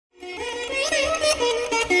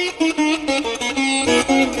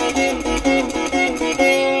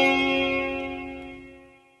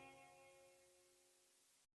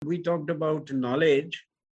we talked about knowledge,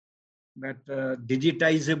 that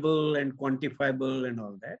digitizable and quantifiable and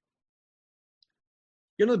all that.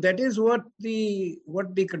 That is what the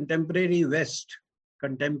contemporary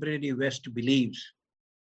West believes.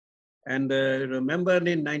 And remember,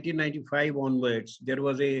 in 1995 onwards, there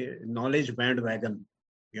was a knowledge bandwagon,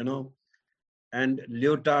 and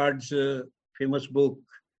Lyotard's famous book,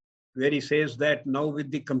 where he says that now with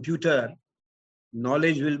the computer,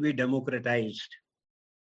 knowledge will be democratized.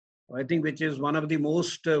 I think which is one of the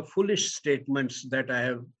most foolish statements that I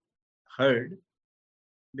have heard,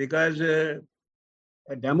 because a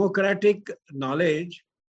democratic knowledge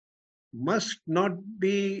must not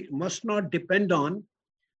depend on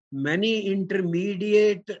many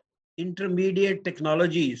intermediate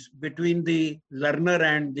technologies between the learner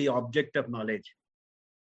and the object of knowledge.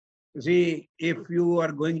 You see, if you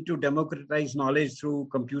are going to democratize knowledge through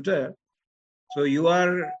computer, so you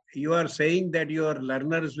are saying that your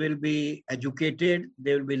learners will be educated,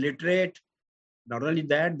 they will be literate. Not only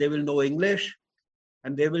that, they will know English,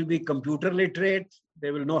 and they will be computer literate.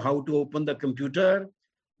 They will know how to open the computer.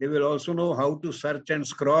 They will also know how to search and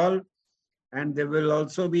scroll, and they will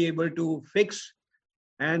also be able to fix.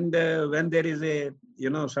 And when there is a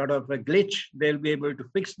sort of a glitch, they'll be able to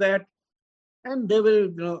fix that. And they will,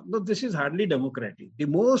 no, this is hardly democratic. The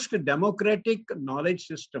most democratic knowledge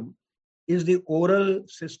system is the oral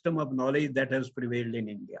system of knowledge that has prevailed in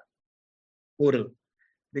India. Oral.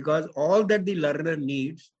 Because all that the learner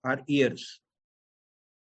needs are ears.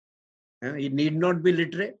 He need not be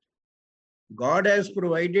literate. God has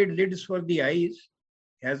provided lids for the eyes.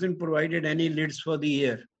 He hasn't provided any lids for the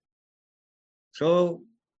ear. So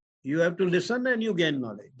you have to listen and you gain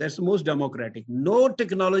knowledge. That's the most democratic. No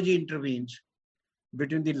technology intervenes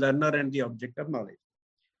between the learner and the object of knowledge.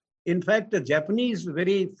 In fact, a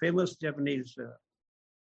very famous Japanese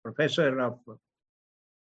professor of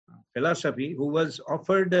philosophy, who was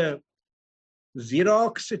offered a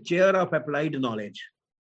Xerox chair of applied knowledge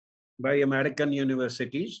by American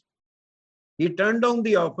universities, he turned down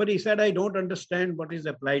the offer. He said, I don't understand what is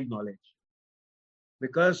applied knowledge.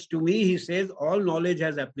 Because to me, he says, all knowledge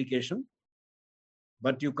has application,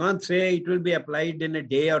 but you can't say it will be applied in a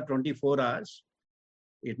day or 24 hours.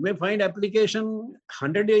 It may find application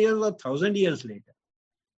 100 years or 1,000 years later.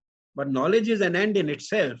 But knowledge is an end in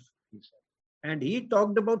itself, he said. And he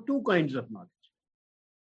talked about two kinds of knowledge.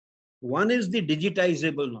 One is the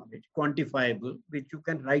digitizable knowledge, quantifiable, which you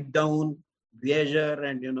can write down, measure,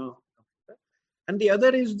 and And the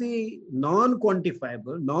other is the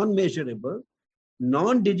non-quantifiable, non-measurable,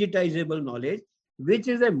 non-digitizable knowledge, which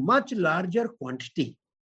is a much larger quantity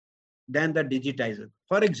than the digitizable.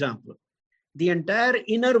 For example, the entire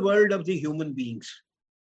inner world of the human beings,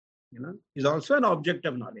 is also an object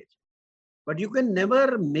of knowledge. But you can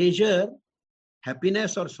never measure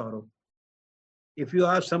happiness or sorrow. If you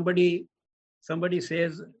ask somebody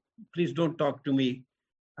says, please don't talk to me,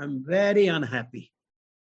 I'm very unhappy.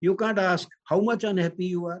 You can't ask how much unhappy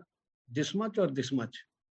you are, this much or this much.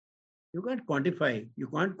 You can't quantify. You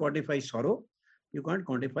can't quantify sorrow. You can't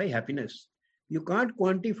quantify happiness. You can't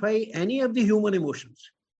quantify any of the human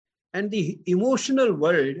emotions. And the emotional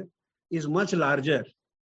world is much larger,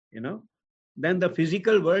 than the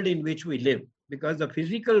physical world in which we live, because the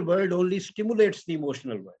physical world only stimulates the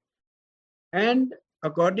emotional world. And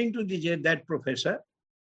according to that professor,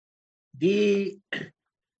 the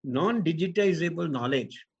non-digitizable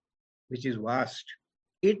knowledge, which is vast,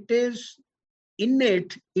 it is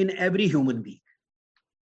innate in every human being.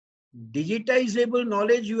 Digitizable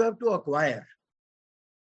knowledge you have to acquire.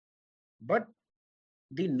 But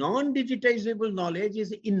the non-digitizable knowledge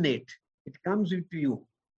is innate. It comes into you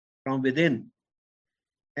from within.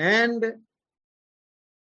 And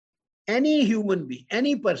any human being,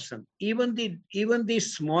 any person, even the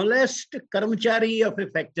smallest karmachari of a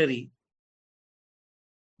factory,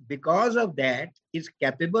 because of that, is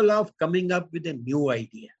capable of coming up with a new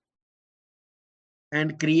idea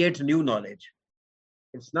and create new knowledge.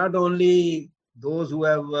 It's not only those who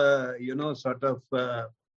have,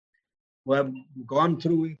 who have gone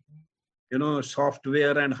through,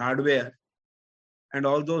 software and hardware and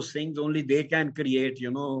all those things, only they can create,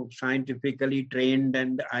 scientifically trained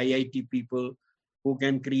and IIT people who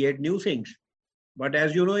can create new things. But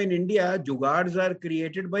as you know, in India, jugards are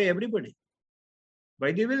created by everybody,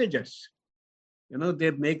 by the villagers.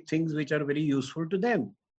 They make things which are very useful to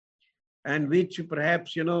them, and which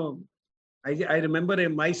perhaps, I remember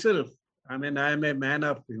myself, I am a man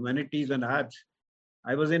of humanities and arts.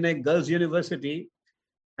 I was in a girls' university,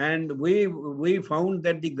 and we found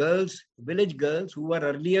that the village girls who were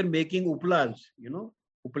earlier making uplas,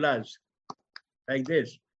 uplas like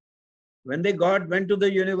this, When they went to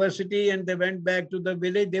the university and they went back to the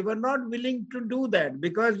village, they were not willing to do that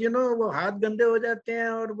because, वो हाथ गंदे हो जाते हैं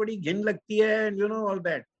और बड़ी घिन लगती है, and all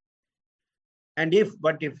that. And if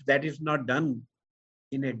that is not done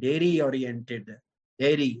in a dairy-oriented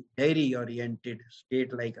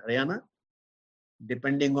state like Haryana,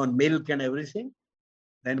 depending on milk and everything,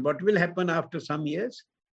 then what will happen after some years?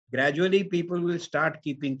 Gradually, people will start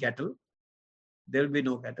keeping cattle. There will be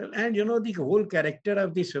no cattle. And, the whole character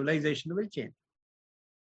of the civilization will change.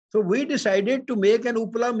 So we decided to make an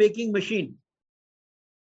upla making machine.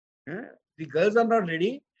 The girls are not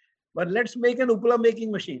ready, but let's make an upla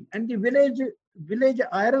making machine. And the village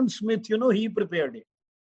ironsmith, he prepared it.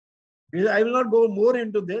 I will not go more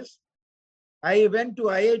into this. I went to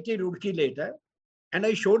IIT Roorkee later and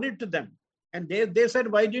I showed it to them. And they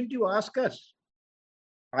said, why didn't you ask us?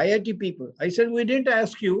 IIT people. I said, we didn't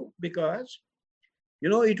ask you because,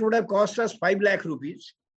 it would have cost us 5 lakh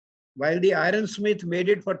rupees, while the ironsmith made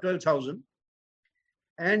it for 12,000.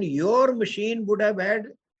 And your machine would have had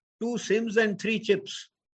 2 SIMs and 3 chips.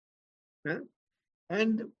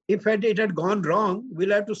 And if it had gone wrong,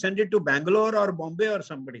 we'll have to send it to Bangalore or Bombay or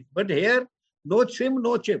somebody. But here, no SIM,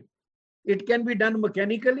 no chip. It can be done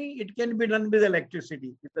mechanically. It can be done with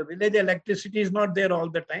electricity. In the village, electricity is not there all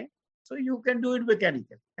the time. So you can do it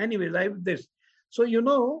mechanically. Anyways, I have this. So,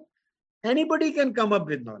 anybody can come up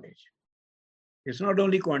with knowledge. It's not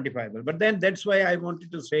only quantifiable. But then that's why I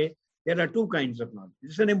wanted to say there are 2 kinds of knowledge.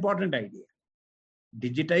 It's an important idea.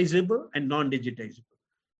 Digitizable and non-digitizable.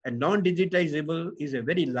 And non-digitizable is a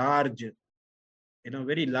very large,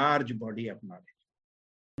 body of knowledge.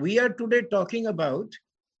 We are today talking about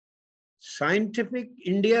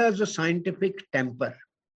India's scientific temper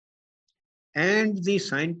and the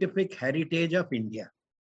scientific heritage of India.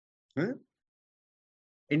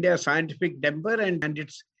 India's scientific temper and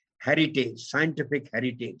its heritage, scientific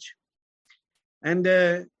heritage. And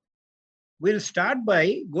we'll start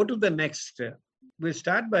by, go to the next, we'll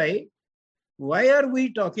start by, why are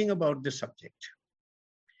we talking about this subject?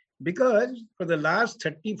 Because for the last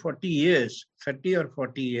 30 or 40 years,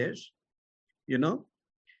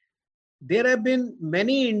 there have been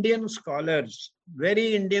many Indian scholars,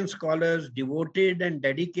 very Indian scholars devoted and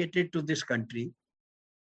dedicated to this country,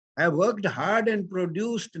 have worked hard and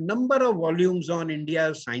produced a number of volumes on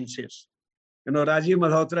India's sciences. Rajiv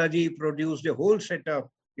Malhotra ji produced a whole set of,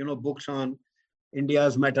 books on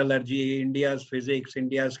India's metallurgy, India's physics,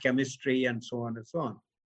 India's chemistry, and so on and so on.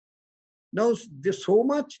 Now, so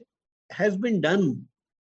much has been done.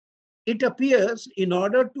 It appears in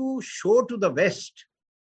order to show to the West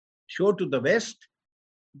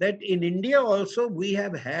that in India also we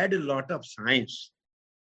have had a lot of science.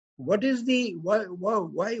 What is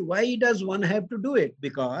why does one have to do it?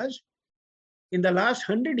 Because in the last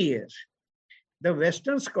 100 years, the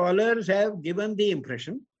Western scholars have given the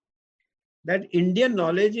impression that Indian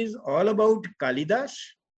knowledge is all about Kalidas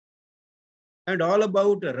and all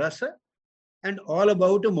about rasa and all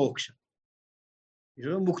about moksha.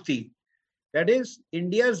 Mukti. That is,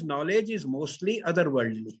 India's knowledge is mostly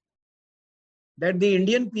otherworldly. That the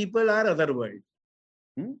Indian people are otherworldly.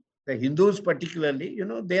 The Hindus particularly,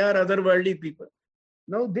 they are otherworldly people.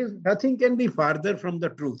 Now, nothing can be farther from the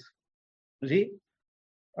truth. You see,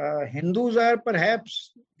 Hindus are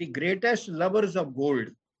perhaps the greatest lovers of gold.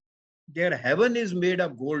 Their heaven is made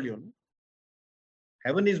of gold,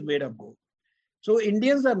 Heaven is made of gold. So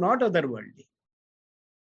Indians are not otherworldly.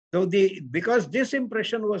 So because this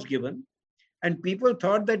impression was given, and people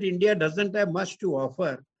thought that India doesn't have much to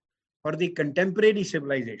offer for the contemporary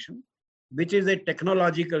civilization, which is a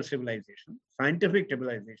technological civilization, scientific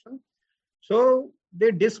civilization. So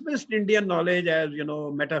they dismissed Indian knowledge as,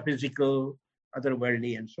 metaphysical,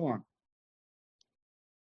 otherworldly, and so on.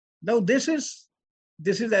 Now, this is,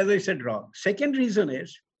 as I said, wrong. Second reason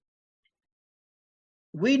is,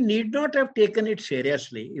 we need not have taken it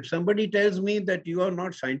seriously. If somebody tells me that you are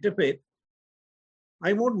not scientific,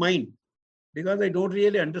 I won't mind, because I don't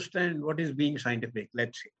really understand what is being scientific,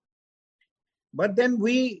 let's say. But then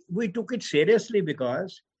we took it seriously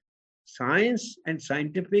because science and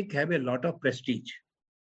scientific have a lot of prestige.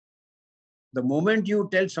 The moment you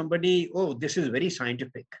tell somebody, oh, this is very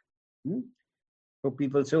scientific, so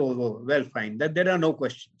people say, oh, well, fine, that there are no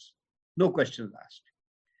questions asked.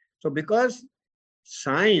 So because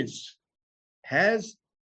science has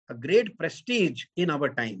a great prestige in our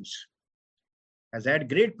times, has had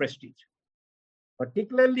great prestige,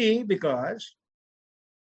 particularly because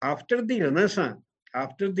after the Renaissance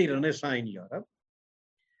in Europe,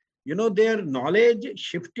 their knowledge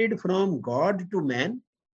shifted from God to man,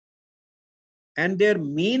 and their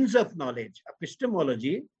means of knowledge,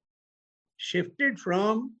 epistemology, shifted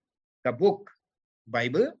from the book,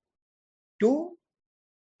 Bible, to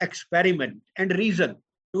experiment and reason,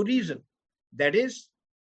 to reason. That is,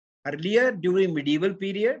 earlier during medieval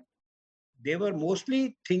period, they were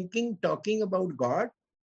mostly thinking, talking about God,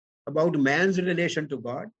 about man's relation to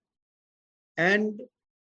God. And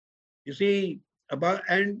you see,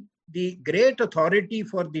 and the great authority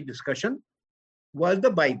for the discussion was the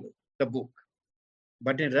Bible, the book.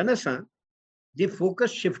 But in Renaissance, the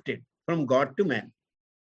focus shifted from God to man,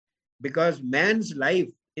 because man's life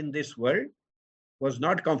in this world was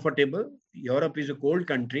not comfortable. Europe is a cold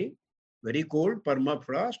country, very cold,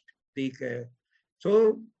 permafrost.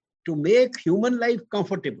 So to make human life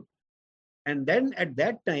comfortable, and then at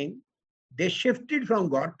that time, they shifted from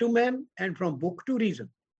God to man and from book to reason.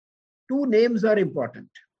 Two names are important.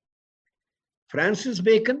 Francis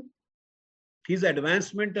Bacon, his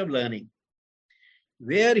Advancement of Learning,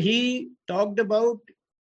 where he talked about,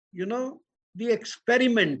 the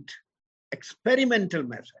experimental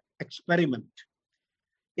method, experiment.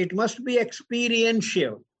 It must be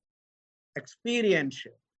experiential,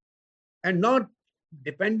 and not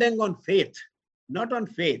depending on faith, not on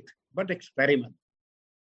faith, but experiment.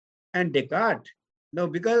 And Descartes, now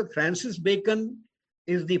because Francis Bacon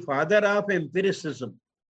is the father of empiricism.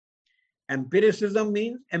 Empiricism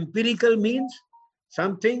means, empirical means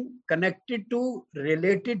something connected to,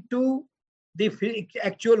 related to the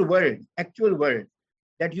actual world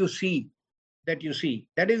that you see.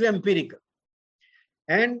 That is empirical.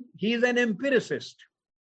 And he is an empiricist.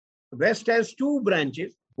 West has two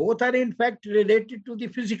branches. Both are in fact related to the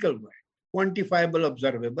physical world, quantifiable,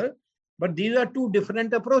 observable. But these are two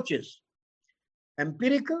different approaches.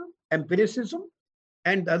 Empiricism,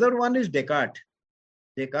 and the other one is Descartes.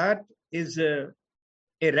 Descartes is a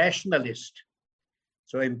rationalist.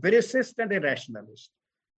 So empiricist and a rationalist.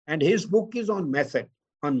 And his book is on method.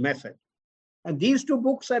 And these two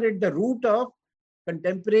books are at the root of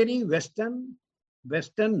contemporary Western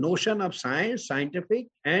notion of science, scientific,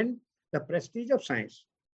 and the prestige of science.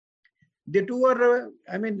 The two are,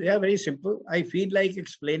 they are very simple. I feel like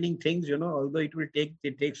explaining things, although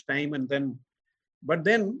it takes time, but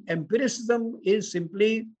then empiricism is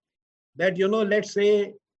simply that, let's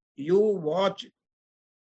say you watch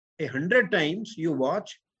 100 times, you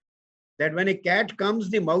watch that when a cat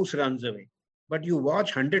comes, the mouse runs away, but you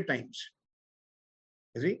watch 100 times,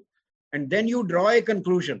 you see, and then you draw a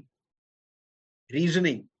conclusion,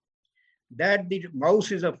 reasoning that the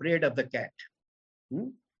mouse is afraid of the cat.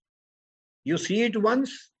 You see it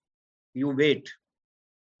once, you wait.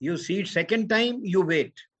 You see it second time, you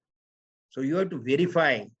wait. So you have to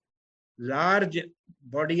verify large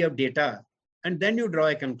body of data, and then you draw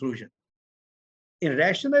a conclusion. In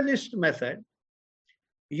rationalist method,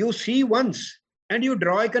 you see once and you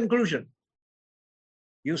draw a conclusion.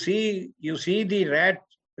 You see the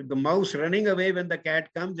mouse running away when the cat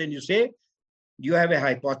comes, and you say, you have a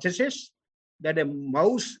hypothesis that a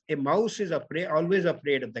mouse is always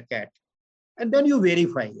afraid of the cat. And then you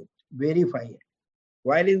verify it.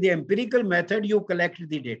 While in the empirical method, you collect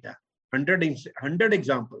the data, 100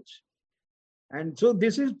 examples. And so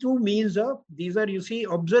this is two means of, these are,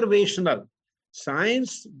 observational.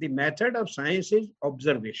 Science, the method of science is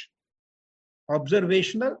observation.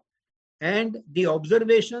 Observational, and the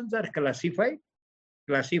observations are classified,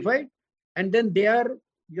 and then they are,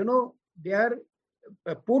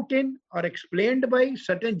 put in or explained by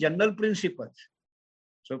certain general principles.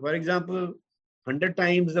 So for example, 100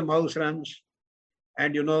 times the mouse runs,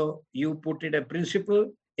 and you put it a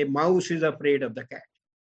principle, a mouse is afraid of the cat.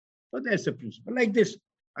 So that's the principle. Like this,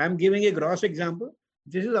 I'm giving a gross example.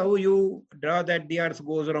 This is how you draw that the earth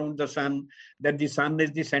goes around the sun, that the sun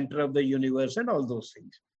is the center of the universe, and all those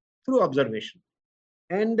things through observation.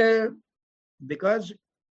 And because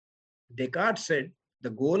Descartes said the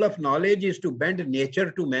goal of knowledge is to bend nature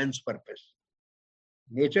to man's purpose.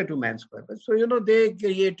 So, they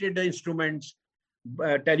created instruments,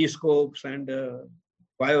 telescopes and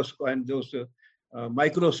bioscopes and those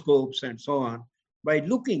microscopes and so on, by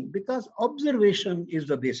looking, because observation is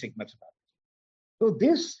the basic methodology. So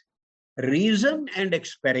this reason and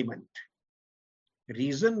experiment,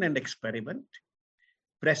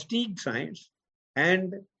 prestige science,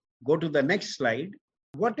 and go to the next slide.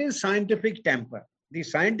 What is scientific temper? The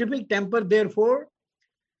scientific temper, therefore,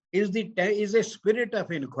 is a spirit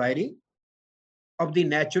of inquiry of the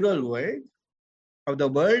natural world, of the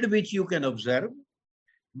world which you can observe,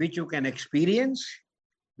 which you can experience,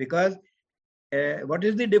 because what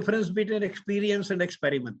is the difference between experience and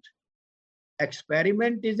experiment?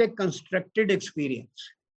 Experiment is a constructed experience.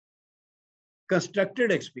 You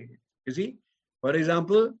see, for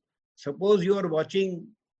example, suppose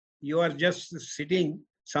you are just sitting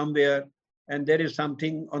somewhere, and there is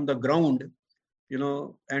something on the ground,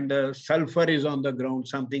 and sulfur is on the ground,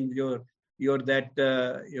 something what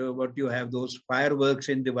you have those fireworks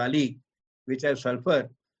in Diwali, which have sulfur.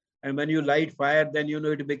 And when you light fire, then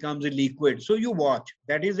it becomes a liquid. So you watch.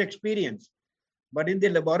 That is experience. But in the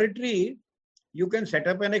laboratory, you can set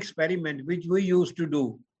up an experiment, which we used to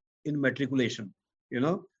do in matriculation.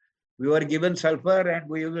 We were given sulfur, and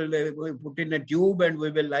we will put in a tube, and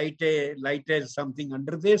we will light something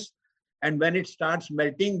under this. And when it starts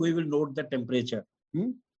melting, we will note the temperature.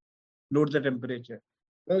 Note the temperature.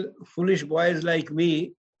 Well, foolish boys like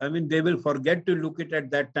me, they will forget to look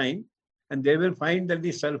at that time, and they will find that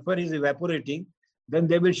the sulfur is evaporating. Then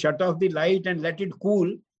they will shut off the light and let it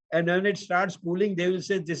cool. And when it starts cooling, they will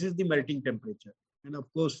say, this is the melting temperature. And of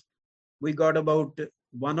course, we got about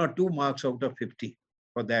 1 or 2 marks out of 50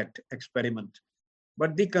 for that experiment.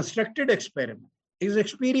 But the constructed experiment is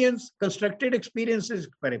experience. Constructed experience is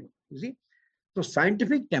experiment. You see? So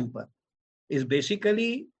scientific temper is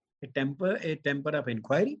basically a temper of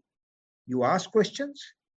inquiry. You ask questions.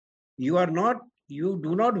 You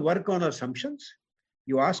do not work on assumptions.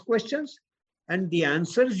 You ask questions, and the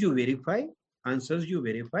answers you verify.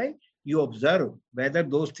 You observe whether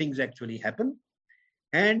those things actually happen,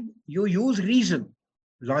 and you use reason,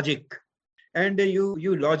 logic, and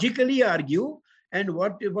you logically argue. And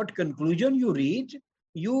what conclusion you reach,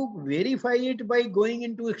 you verify it by going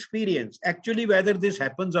into experience, actually whether this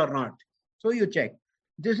happens or not. So you check.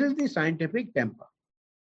 This is the scientific temper,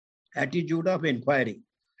 attitude of inquiry.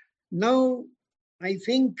 Now, I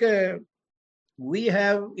think we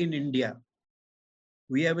have in India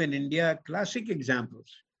classic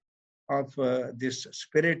examples of this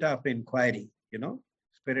spirit of inquiry,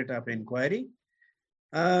 spirit of inquiry.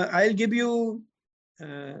 I'll give you,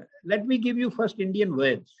 let me give you first Indian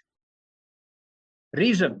words.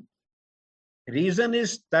 Reason. Reason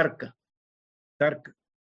is tarka.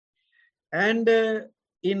 And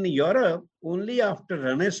in Europe, only after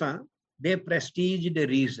Renaissance, they prestiged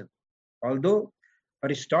reason. Although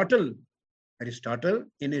Aristotle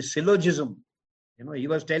in his syllogism, he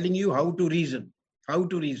was telling you how to reason.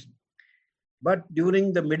 But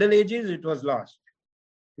during the Middle Ages, it was lost.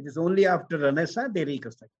 It is only after Renaissance they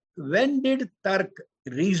reconstruct. When did Tark,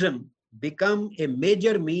 reason, become a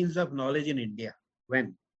major means of knowledge in India?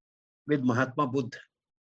 When? With Mahatma Buddha.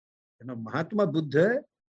 Mahatma Buddha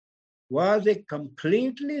was a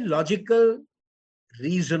completely logical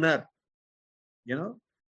reasoner.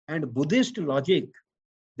 And Buddhist logic,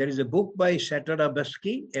 there is a book by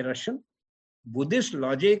Satarabsky, a Russian. Buddhist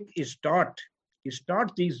logic is taught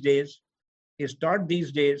these days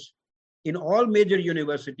in all major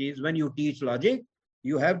universities. When you teach logic,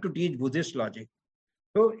 you have to teach Buddhist logic.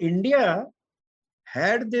 So India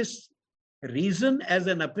had this reason as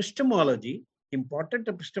an epistemology, important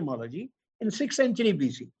epistemology, in 6th century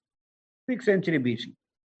BC.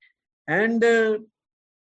 And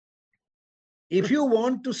if you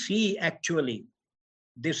want to see actually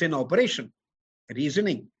this in operation,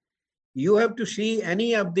 reasoning, you have to see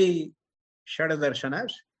any of the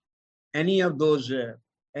Shadadarshanas, any of those,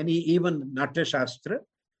 even Natya Shastra,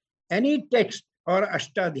 any text or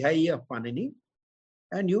Ashtadhyayi of Panini,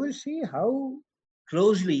 and you will see how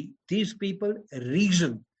closely these people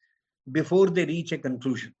reason before they reach a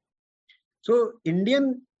conclusion. So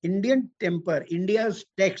Indian temper, India's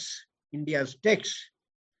text.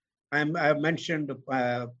 I have mentioned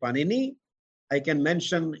Panini. I can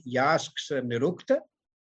mention Yask's Nirukta.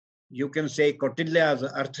 You can say Kautilya's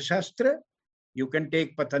Arthashastra. You can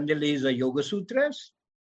take Patanjali's Yoga Sutras.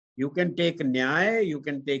 You can take Nyaya. You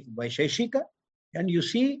can take Vaisheshika. And you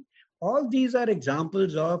see, all these are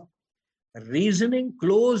examples of reasoning,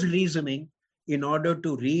 close reasoning, in order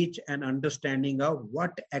to reach an understanding of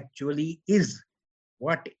what actually is.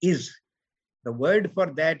 What is. The word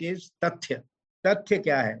for that is tathya. तथ्य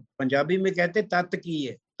क्या है? पंजाबी में कहते तत्व की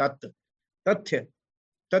है,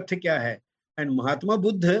 तथ्य क्या है? And Mahatma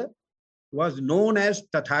Buddha was known as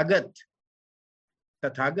Tathagat.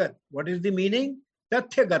 What is the meaning?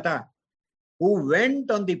 Tathyagata, who went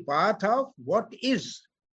on the path of what is,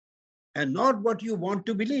 and not what you want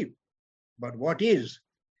to believe, but what is.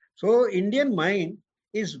 So Indian mind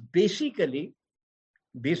is basically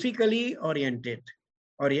oriented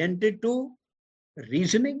to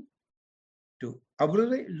reasoning.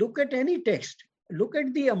 Look at any text. Look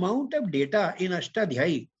at the amount of data in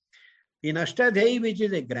Ashtadhyayi. In Ashtadhyayi, which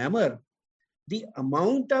is a grammar, the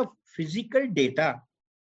amount of physical data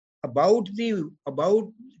about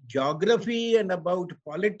geography and about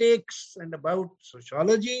politics and about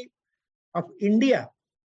sociology of India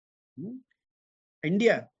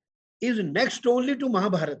is next only to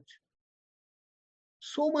Mahabharata.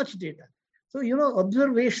 So much data. So,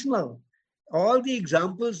 observational. All the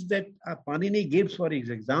examples that Panini gives for his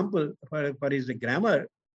example, for his grammar,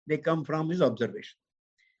 they come from his observation.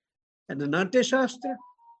 And the Natya Shastra,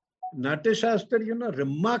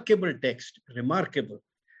 remarkable text,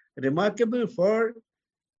 remarkable for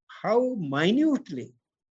how minutely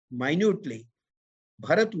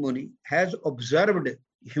Bharat Muni has observed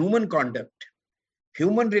human conduct,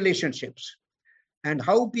 human relationships, and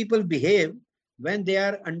how people behave when they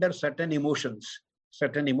are under certain emotions.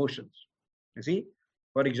 You see,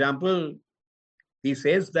 for example, he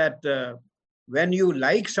says that when you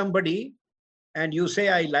like somebody and you say,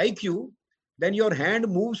 I like you, then your hand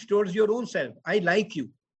moves towards your own self. I like you.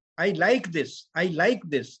 I like this. I like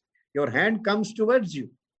this. Your hand comes towards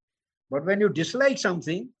you. But when you dislike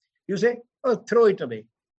something, you say, oh, throw it away.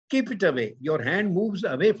 Keep it away. Your hand moves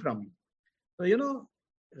away from you. So,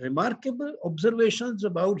 remarkable observations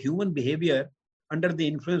about human behavior under the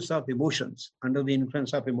influence of emotions,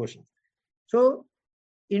 So,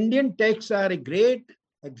 Indian texts are a great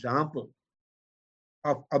example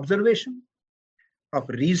of observation, of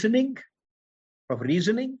reasoning,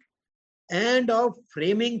 and of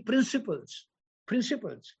framing principles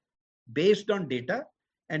based on data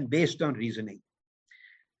and based on reasoning.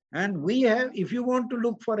 And we have, if you want to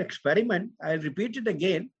look for experiment, I'll repeat it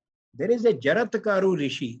again. There is a Jaratkaru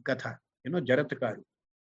Rishi Katha, Jaratkaru,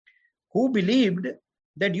 who believed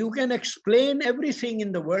that you can explain everything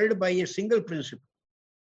in the world by a single principle.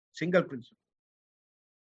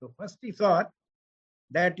 So first he thought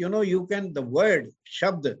that, the word,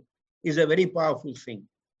 Shabd, is a very powerful thing.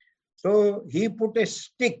 So he put a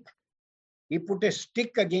stick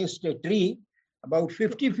against a tree about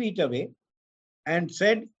 50 feet away and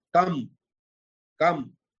said, come.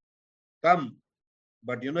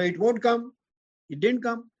 But it won't come. It didn't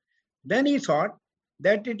come. Then he thought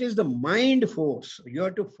that it is the mind force. You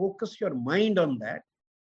have to focus your mind on that.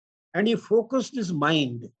 And he focused his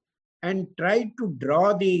mind and tried to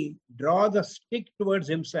draw the stick towards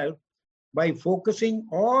himself by focusing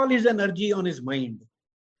all his energy on his mind.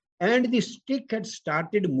 And the stick had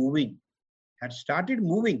started moving.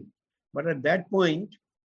 But at that point,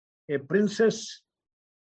 a princess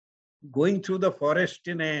going through the forest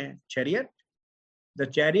in a chariot, the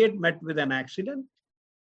chariot met with an accident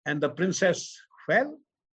and the princess fell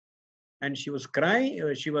and she was crying,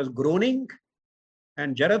 she was groaning.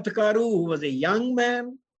 And Jaratkaru, who was a young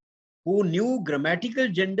man who knew grammatical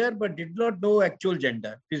gender but did not know actual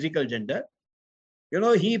gender, physical gender,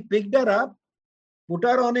 he picked her up, put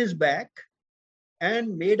her on his back,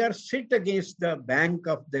 and made her sit against the bank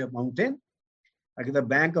of the mountain, like the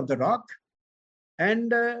bank of the rock.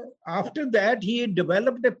 And after that, he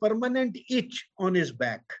developed a permanent itch on his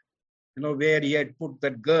back, where he had put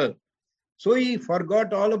that girl. So he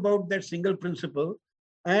forgot all about that single principle.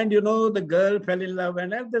 And, the girl fell in love,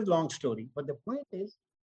 and that's a long story. But the point is,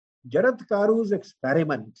 Jaratkaru's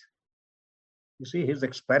experiment, his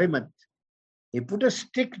experiment, he put a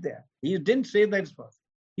stick there. He didn't say that's false.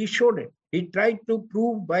 He showed it. He tried to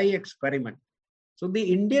prove by experiment. So the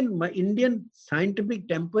Indian scientific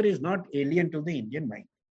temper is not alien to the Indian mind.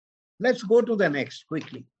 Let's go to the next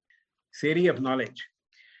quickly. Theory of knowledge.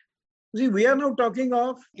 See, we are now talking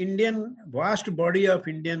of vast body of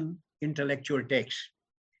Indian intellectual texts.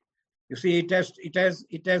 You see, it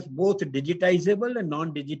has both digitizable and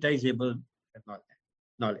non-digitizable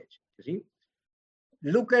knowledge. You see,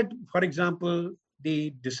 look at, for example, the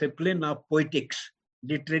discipline of poetics,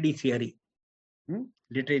 literary theory. In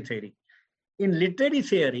literary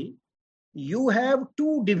theory, you have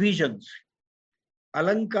two divisions,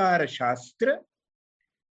 Alankara Shastra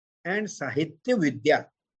and Sahitya Vidya.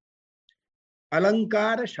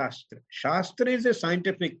 Alankara Shastra. Shastra is a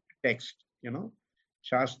scientific text,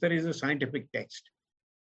 Shastra is a scientific text.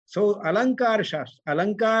 So Alankara Shastra.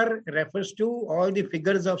 Alankar refers to all the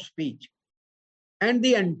figures of speech. And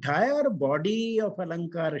the entire body of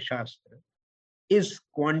Alankara Shastra is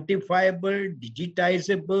quantifiable,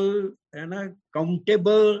 digitizable, and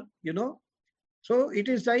countable, So it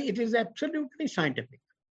is absolutely scientific.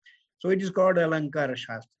 So it is called Alankara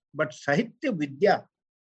Shastra. But Sahitya Vidya,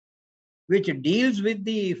 which deals with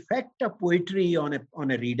the effect of poetry on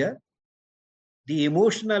a reader, the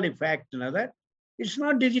emotional effect, it's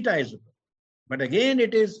not digitizable. But again,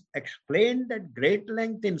 it is explained at great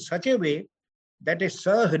length in such a way that a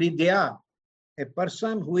Sahridaya, a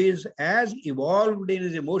person who is as evolved in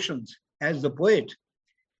his emotions as the poet,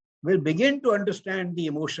 will begin to understand the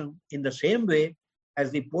emotion in the same way as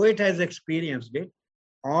the poet has experienced it,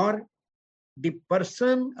 or the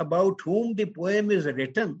person about whom the poem is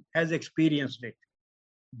written has experienced it.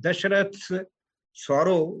 Dasharath's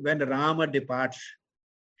sorrow when Rama departs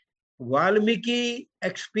Valmiki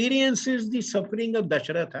experiences the suffering of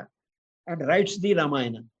Dasharatha and writes the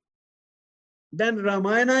Ramayana. Then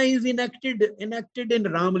Ramayana is enacted in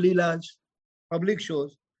Ram Leelas, public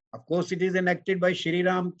shows. Of course, it is enacted by Shri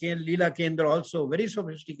Ram Leela Kendra also, very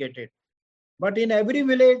sophisticated. But in every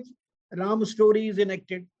village, Ram story is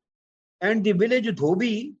enacted. And the village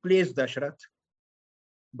Dhobi plays Dasharath.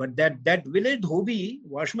 But that village Dhobi,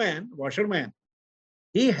 washerman,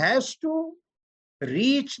 he has to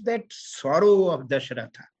reach that sorrow of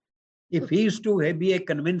Dasharatha. If he is to be a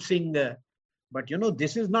convincing, but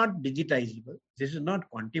this is not digitizable. This is not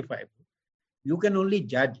quantifiable. You can only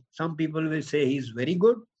judge. Some people will say he is very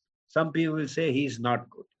good. Some people will say he is not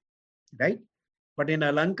good. Right? But in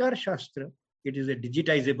Alankar Shastra, it is a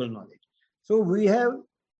digitizable knowledge. So we have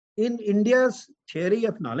in India's theory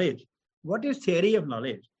of knowledge. What is theory of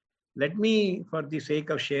knowledge? Let me, for the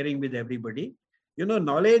sake of sharing with everybody,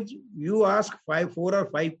 knowledge, you ask 4 or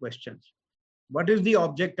 5 questions. What is the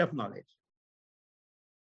object of knowledge?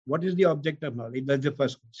 What is the object of knowledge? That's the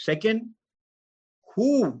first. Second,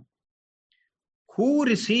 who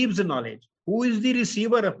receives knowledge? Who is the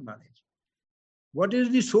receiver of knowledge? What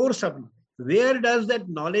is the source of knowledge? Where does that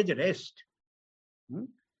knowledge rest?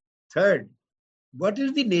 Third, what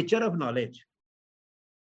is the nature of knowledge?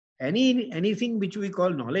 Anything which we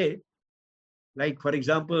call knowledge, like for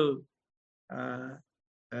example,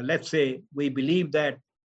 let's say we believe that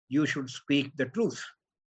you should speak the truth.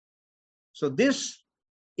 So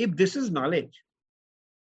if this is knowledge,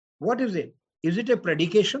 what is it? Is it a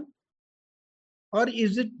predication? Or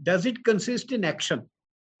does it consist in action?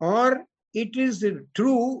 Or it is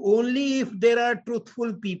true only if there are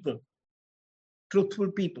truthful people?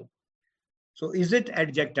 Truthful people. So is it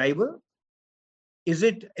adjectival? Is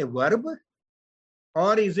it a verb?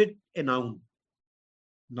 Or is it a noun?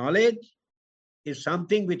 Knowledge is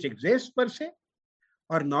something which exists per se,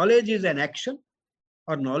 or knowledge is an action,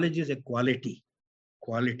 or knowledge is a quality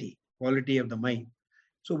of the mind.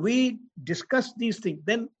 So we discuss these things.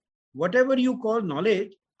 Then whatever you call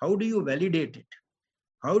knowledge, how do you validate it?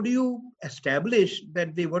 How do you establish that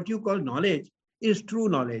what you call knowledge is true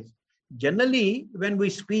knowledge? Generally, when we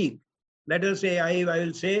speak, let us say, I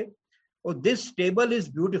will say, oh, this table is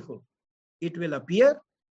beautiful. It will appear,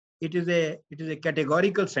 it is a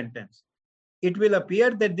categorical sentence. It will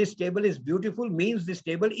appear that this table is beautiful means this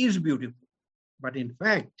table is beautiful. But in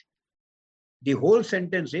fact, the whole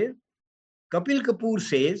sentence is, Kapil Kapoor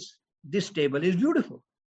says this table is beautiful.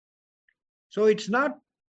 So it's not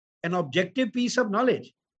an objective piece of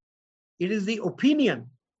knowledge. It is the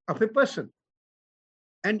opinion of a person.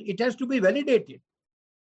 And it has to be validated.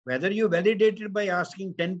 Whether you validate it by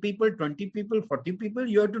asking 10 people, 20 people, 40 people,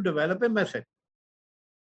 you have to develop a method.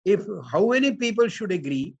 How many people should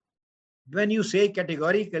agree when you say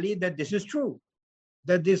categorically that this is true,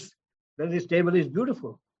 that this table is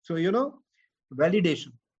beautiful? So,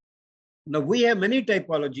 validation. Now, we have many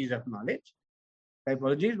typologies of knowledge.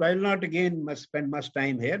 Typologies, I will not again spend much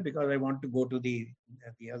time here because I want to go to the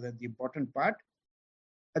important part.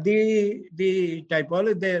 The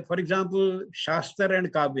typology, for example, Shastra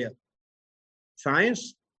and Kavya,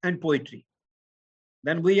 science and poetry.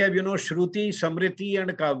 Then we have, Shruti, Samriti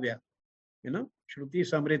and Kavya. Shruti,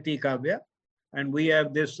 Samriti, Kavya. And we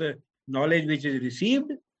have this knowledge which is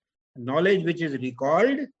received, knowledge which is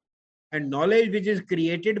recalled, and knowledge which is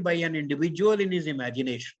created by an individual in his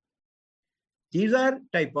imagination. These are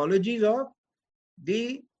typologies of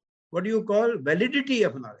the, validity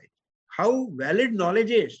of knowledge. How valid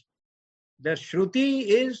knowledge is. The Shruti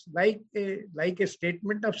is like a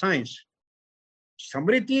statement of science.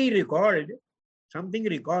 Samriti something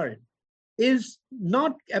recalled, is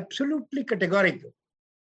not absolutely categorical.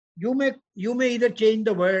 You may either change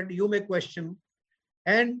the word, you may question.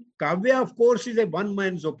 And Kavya, of course, is a one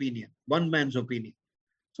man's opinion.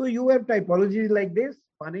 So you have typologies like this.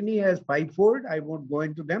 Panini has 5-fold. I won't go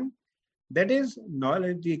into them. That is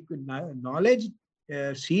knowledge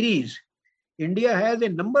series. India has a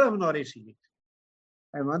number of knowledge series.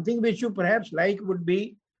 And one thing which you perhaps like would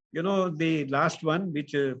be, the last one,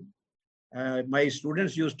 which my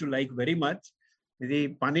students used to like very much. The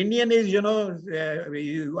Paninian is,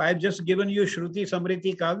 I've just given you Shruti,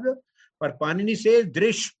 Samriti, Kavya, but Panini says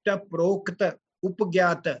Drishta, Prokta,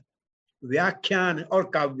 Upgyata, Vyakhyan or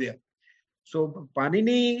Kavya. So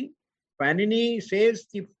Panini says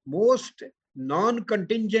the most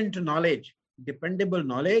non-contingent knowledge, dependable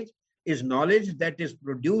knowledge, is knowledge that is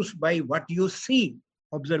produced by what you see,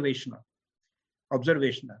 observational.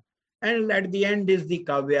 And at the end is the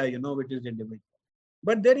Kavya, which is individual.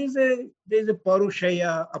 But there is a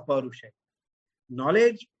Parushaya, Aparushaya.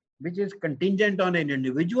 Knowledge which is contingent on an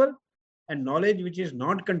individual, and knowledge which is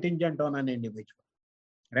not contingent on an individual,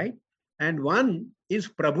 right? And one is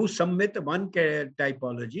Prabhu Sammit, one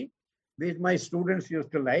typology, which my students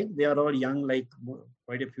used to like. They are all young, like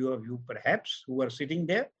quite a few of you perhaps, who are sitting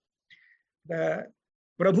there. The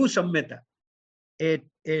Prabhu Sammita,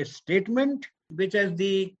 a statement which has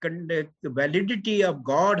the validity of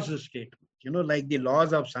God's statement, like the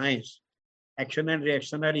laws of science, action and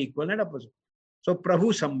reaction are equal and opposite. So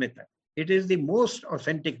Prabhu Sammita, it is the most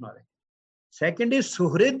authentic knowledge. Second is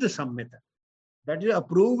Suhrid Sammita, that is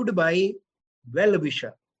approved by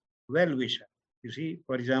well-wisher. You see,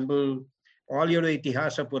 for example, all your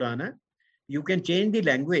Itihasa Purana, you can change the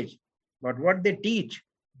language, but what they teach,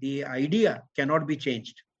 the idea cannot be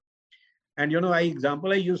changed. And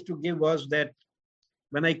example I used to give was that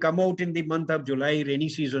when I come out in the month of July, rainy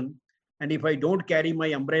season, and if I don't carry my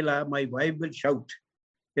umbrella, my wife will shout,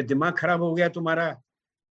 कि दिमाग खराब हो गया तुम्हारा,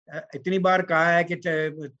 इतनी बार कहा है कि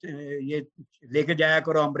ये लेके जाया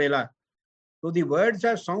करो umbrella. So the words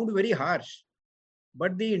sound very harsh,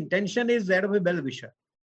 but the intention is that of a well-wisher.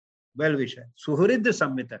 Suhrid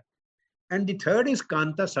Sammita. And the third is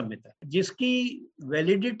Kanta Sammita, jiski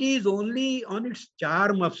validity is only on its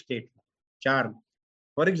charm of statement. Charm.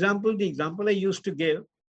 For example, the example I used to give,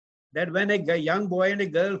 that when a young boy and a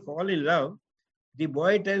girl fall in love, the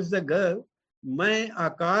boy tells the girl, मैं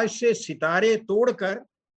आकाश से सितारे तोड़कर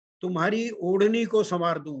तुम्हारी ओढ़नी को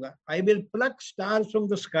संवार दूंगा. I will pluck stars from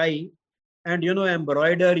the sky and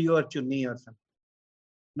embroider your chunni or something.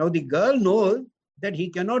 Now the girl knows that he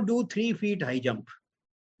cannot do 3 feet high jump.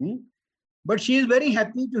 But she is very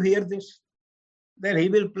happy to hear this, that he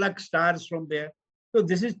will pluck stars from there. So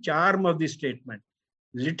this is charm of the statement.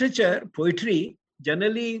 Literature, poetry,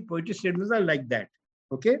 generally poetry statements are like that.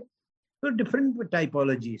 Okay? So different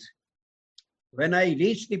typologies. When I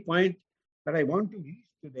reach the point that I want to reach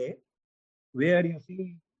today, where you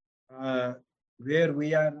see, where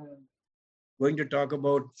we are going to talk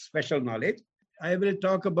about special knowledge, I will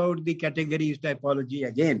talk about the categories typology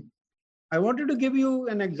again. I wanted to give you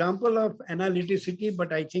an example of analyticity,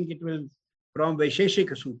 but I think it will from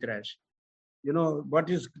Vaisheshika Sutras. What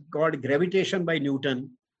is called gravitation by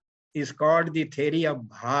Newton is called the theory of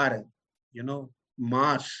Bhar,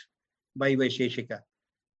 mass by Vaisheshika.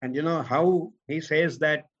 And how he says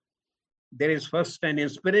that there is first an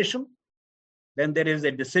inspiration, then there is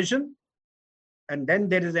a decision, and then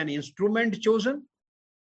there is an instrument chosen,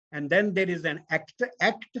 and then there is an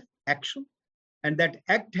action, and that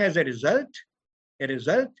act has a result,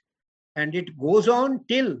 and it goes on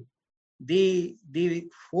till the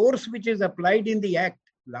force which is applied in the act,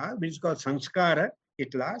 which is called sanskara,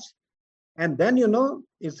 it lasts. And then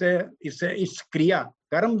it's kriya.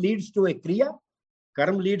 Karma leads to a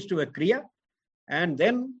kriya, and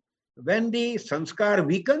then when the sanskar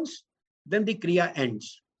weakens, then the kriya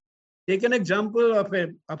ends. Take an example of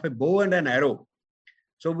a bow and an arrow.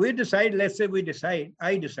 So I decide that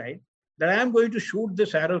I am going to shoot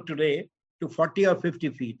this arrow today to 40 or 50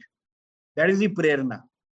 feet. That is the prerna.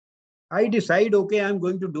 I decide, okay, I am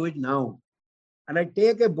going to do it now. And I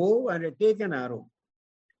take a bow and I take an arrow.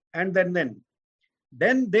 And then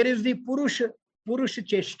there is the Purusha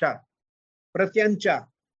Cheshta, Pratyancha.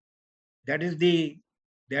 That is the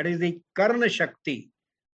Karna Shakti,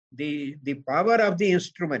 the power of the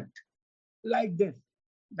instrument. Like this,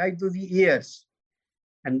 like to the ears.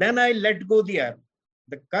 And then I let go the arrow.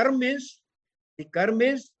 The karma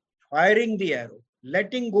is firing the arrow,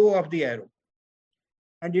 letting go of the arrow.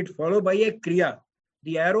 And it followed by a kriya.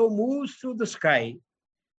 The arrow moves through the sky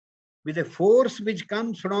with a force which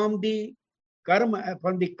comes from the karma,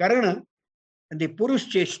 from the karana and the purush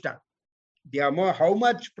cheshta. How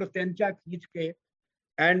much pratyancha khich ke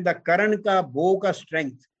and the karan ka bow ka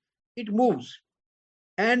strength, it moves.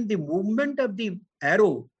 And the movement of the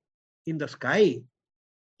arrow in the sky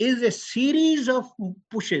is a series of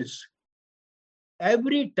pushes.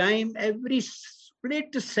 Every time, every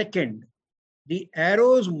split second, the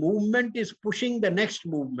arrow's movement is pushing the next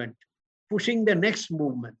movement, pushing the next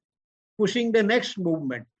movement, pushing the next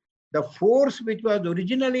movement. The force which was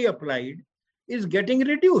originally applied is getting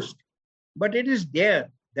reduced, but it is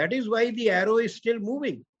there. That is why the arrow is still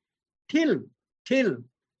moving till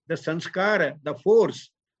the sanskara, the force,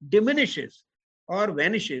 diminishes or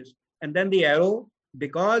vanishes, and then the arrow,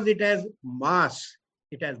 because it has mass,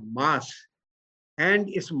 and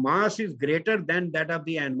its mass is greater than that of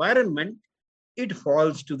the environment, it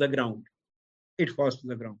falls to the ground.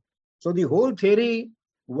 So the whole theory,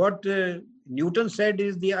 what Newton said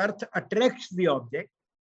is the earth attracts the object,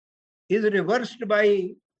 is reversed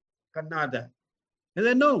by Kannada. He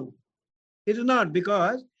said, no, it is not,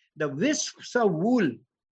 because the wisps of wool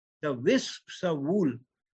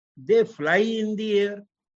They fly in the air.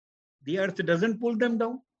 The earth doesn't pull them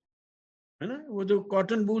down. है ना? वो जो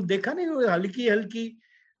cotton बूल देखा नहीं, वो हल्की हल्की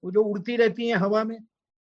वो जो उड़ती रहती हैं हवा में,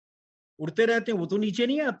 उड़ते रहते हैं, वो तो नीचे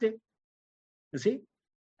नहीं आते. You see?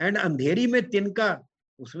 And अंधेरी में तिनका,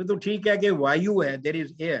 उसमें तो ठीक है कि वायु है, there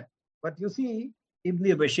is air. But you see, in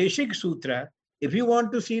the Vaisheshik Sutra, if you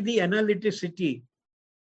want to see the analyticity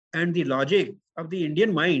and the logic of the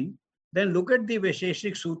Indian mind, then look at the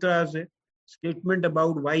Vaisheshik Sutra's statement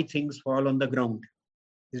about why things fall on the ground.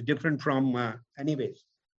 It's different from anyways.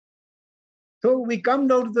 So we come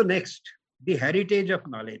down to the next, the heritage of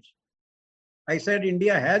knowledge. I said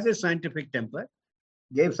India has a scientific temper,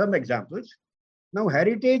 gave some examples. Now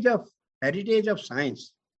heritage of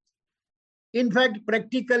science. In fact,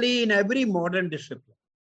 practically in every modern discipline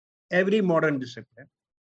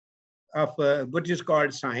of what is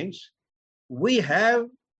called science, we have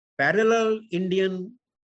parallel Indian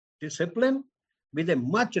discipline with a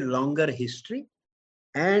much longer history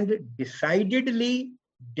and decidedly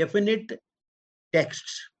definite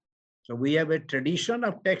texts. So we have a tradition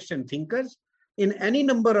of texts and thinkers in any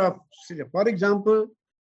number of, for example,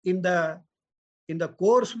 in the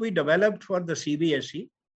course we developed for the CBSE,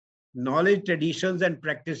 Knowledge, Traditions and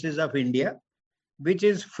Practices of India, which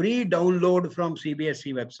is free download from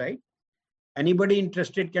CBSE website. Anybody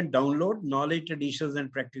interested can download Knowledge, Traditions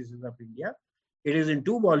and Practices of India. It is in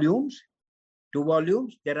two volumes.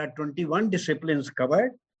 There are 21 disciplines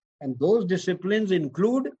covered, and those disciplines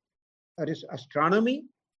include astronomy,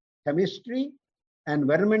 chemistry,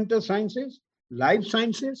 environmental sciences, life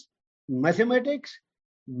sciences, mathematics,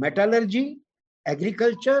 metallurgy,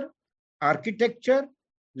 agriculture, architecture,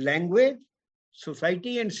 language,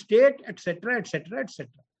 society and state, etc., etc., etc.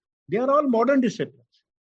 They are all modern disciplines.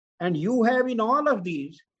 And you have all of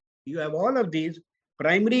these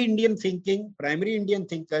primary Indian thinking, primary Indian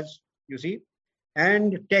thinkers, you see,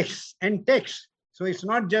 and texts. So it's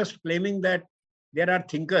not just claiming that there are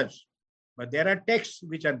thinkers, but there are texts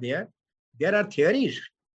which are there. There are theories.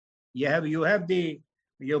 You have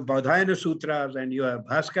your Baudhayana Sutras, and you have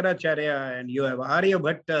Bhaskaracharya, and you have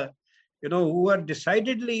Aryabhatta, who are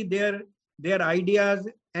decidedly their ideas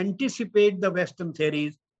anticipate the Western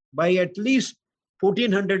theories by at least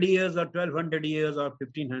 1400 years or 1200 years or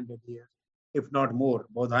 1500 years, if not more.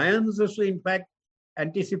 Baudhayana also, in fact,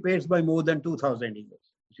 anticipates by more than 2000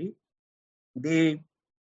 years. See,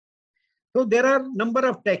 so there are number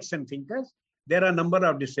of texts and thinkers. There are number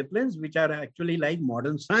of disciplines which are actually like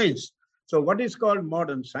modern science. So what is called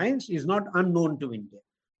modern science is not unknown to India.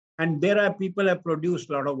 And there are people have produced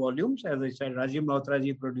a lot of volumes. As I said, Rajiv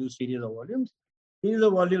Malhotra produced series of volumes. Series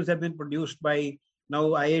of volumes have been produced by, now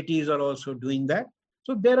IITs are also doing that.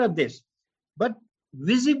 So there are this. But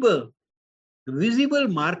visible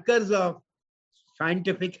markers of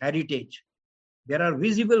scientific heritage. There are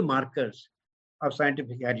visible markers of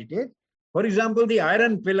scientific heritage. For example, the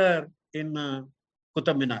iron pillar in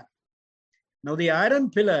Qutub Minar. Now the iron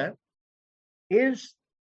pillar is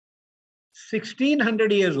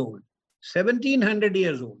 1600 years old, 1700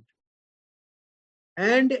 years old,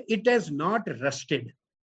 and it has not rusted.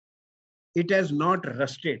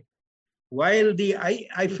 While the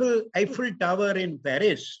Eiffel Tower in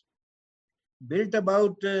Paris, built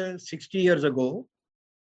about 60 years ago,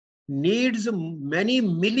 needs many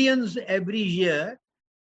millions every year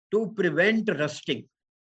to prevent rusting.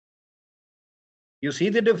 You see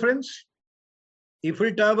the difference?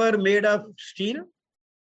 Eiffel Tower made of steel,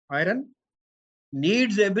 iron,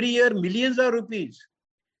 needs every year millions of rupees.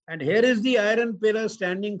 And here is the iron pillar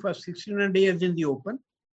standing for 1600 years in the open,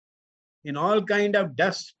 in all kind of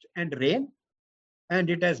dust and rain, and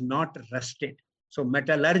it has not rusted. So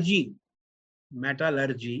metallurgy,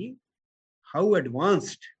 how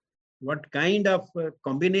advanced, what kind of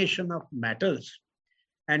combination of metals.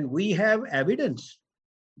 And we have evidence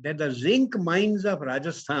that the zinc mines of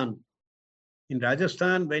Rajasthan, in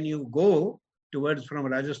Rajasthan, when you go towards from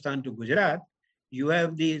Rajasthan to Gujarat, you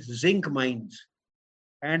have these zinc mines.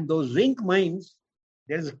 And those zinc mines,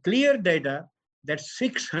 there is clear data that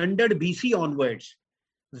 600 BC onwards,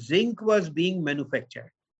 zinc was being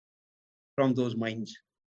manufactured from those mines.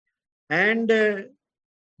 And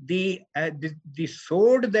the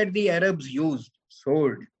sword that the Arabs used,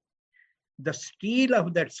 the steel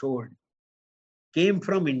of that sword came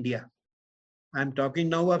from India. I'm talking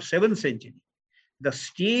now of 7th century. The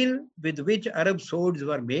steel with which Arab swords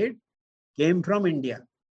were made came from India.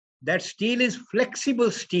 That steel is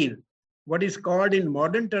flexible steel, what is called in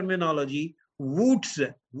modern terminology,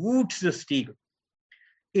 Wootz steel.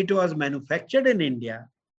 It was manufactured in India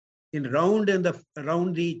around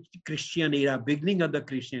the Christian era, beginning of the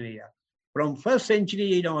Christian era. From 1st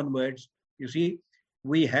century onwards, you see,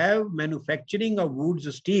 we have manufacturing of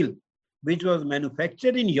woods steel, which was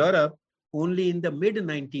manufactured in Europe only in the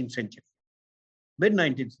mid-19th century.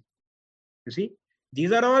 Mid-19th century. You see,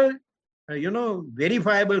 these are all,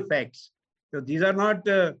 verifiable facts. So these are not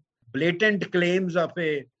blatant claims of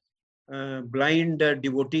a blind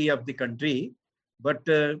devotee of the country, but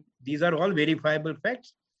these are all verifiable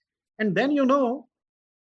facts. And then,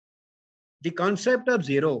 the concept of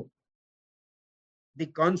zero, the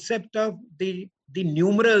concept of the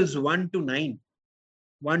numerals 1 to 9,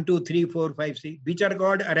 1, 2, 3, 4, 5, 6, which are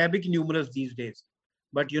called Arabic numerals these days.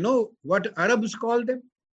 But you know what Arabs call them?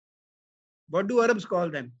 What do Arabs call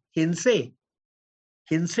them? Hinse.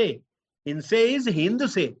 Hinse. Hinse is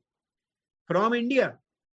Hindse, from India.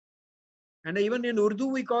 And even in Urdu,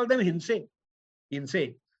 we call them Hinse.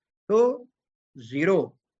 Hinse. So,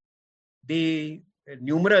 0, the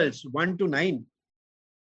numerals 1 to 9,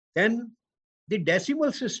 then the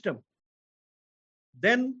decimal system,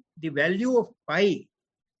 then the value of pi,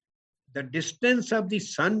 the distance of the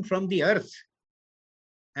sun from the earth,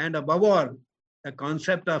 and above all, the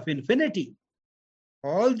concept of infinity.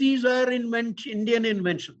 All these are Indian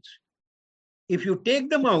inventions. If you take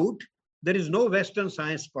them out, there is no Western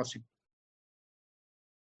science possible.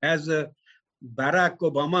 As Barack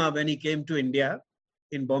Obama, when he came to India,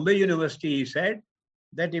 in Bombay University, he said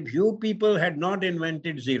that if you people had not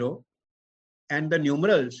invented zero and the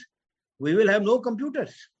numerals, we will have no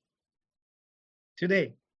computers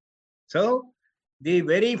today. So the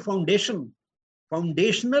very foundational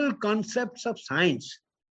concepts of science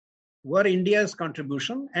were India's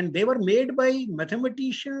contribution, and they were made by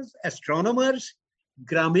mathematicians, astronomers,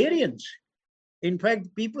 grammarians. In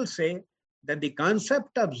fact, people say that the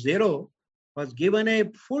concept of zero was given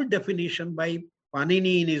a full definition by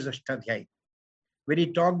Panini in his Ashtadhyaya, where he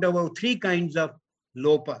talked about 3 kinds of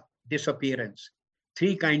lopa, disappearance,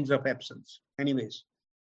 3 kinds of absence. Anyways.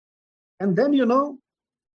 And then,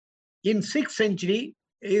 in 6th century,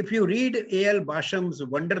 if you read A.L. Basham's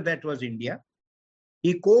Wonder That Was India,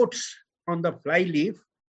 he quotes on the flyleaf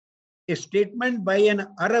a statement by an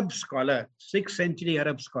Arab scholar, 6th century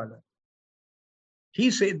Arab scholar.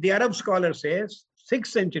 The Arab scholar says, 6th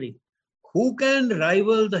century, who can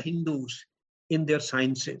rival the Hindus in their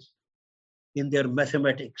sciences, in their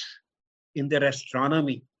mathematics, in their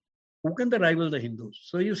astronomy? Who can rival the Hindus?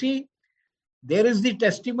 So you see, there is the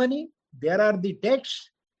testimony, there are the texts,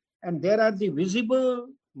 and there are the visible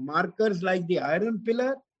markers like the iron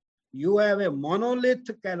pillar. You have a monolith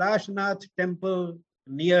Kailashnath temple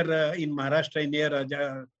near in Maharashtra, near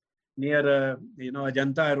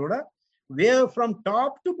Ajanta Aroda, where from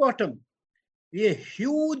top to bottom, a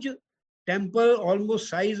huge temple, almost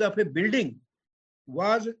size of a building,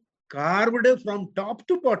 was carved from top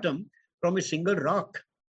to bottom from a single rock.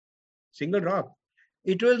 Single rock.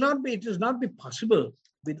 It is not be possible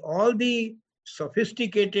with all the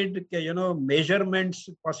sophisticated, measurements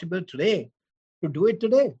possible today to do it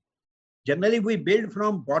today. Generally, we build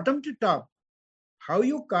from bottom to top. How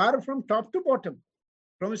you carve from top to bottom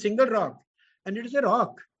from a single rock, and it is a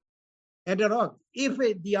rock. And a rock. If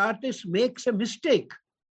the artist makes a mistake,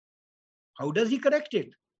 how does he correct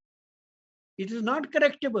it? It is not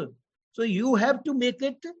correctable. So you have to make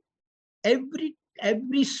it,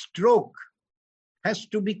 every stroke has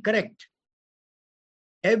to be correct.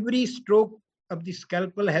 Every stroke of the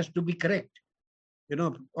scalpel has to be correct,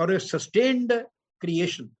 or a sustained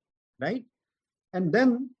creation, right? And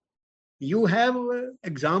then you have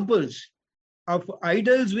examples of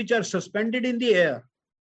idols which are suspended in the air.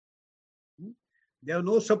 They have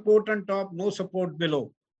no support on top, no support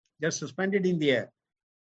below. They're suspended in the air.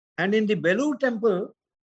 And in the Belur temple,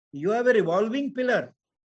 you have a revolving pillar.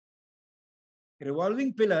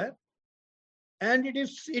 And it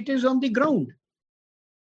is on the ground.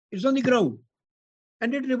 It's on the ground.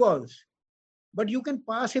 And it revolves. But you can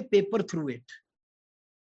pass a paper through it.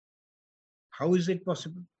 How is it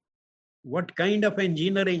possible? What kind of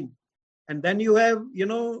engineering? And then you have,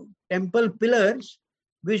 temple pillars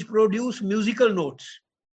which produce musical notes.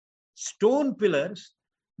 Stone pillars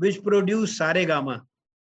which produce saregama,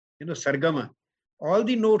 sargama. All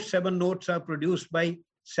the notes, 7 notes, are produced by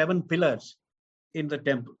 7 pillars in the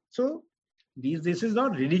temple. So this is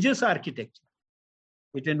not religious architecture.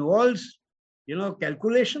 It involves,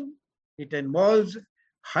 calculation. It involves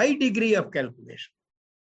high degree of calculation.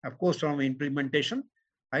 Of course, from implementation,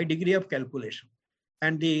 high degree of calculation.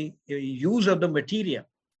 And the use of the material.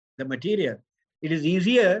 It is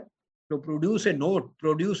easier to produce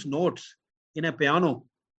notes in a piano,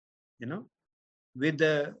 with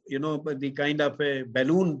the kind of a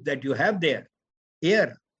balloon that you have there,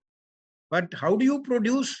 air. But how do you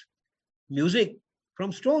produce music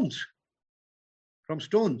from stones? from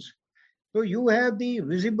stones. So you have the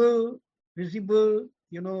visible,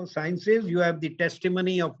 sciences. You have the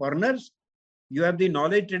testimony of foreigners. You have the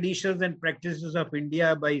knowledge, traditions, and practices of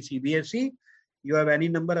India by CBSE. You have any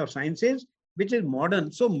number of sciences, which is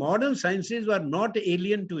modern. So modern sciences were not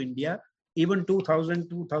alien to India even 2000,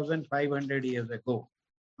 2500 years ago.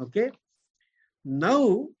 Okay.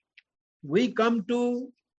 Now we come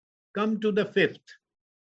to the fifth.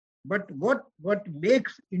 But what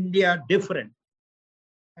makes India different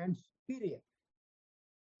and superior,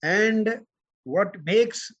 and what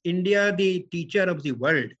makes India the teacher of the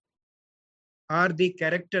world, are the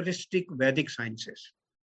characteristic Vedic sciences.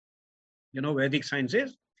 Vedic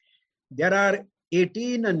sciences, there are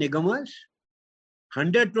 18 Nigamas,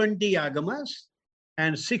 120 Agamas,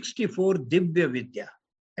 and 64 Divya Vidya.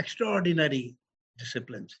 Extraordinary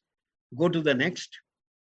disciplines. Go to the next.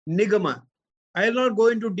 Nigama. I will not go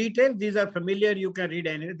into detail. These are familiar. You can read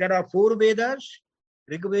any. There are 4 Vedas: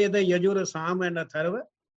 Rig Veda, Yajur, Sam, and Atharva.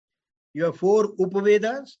 You have 4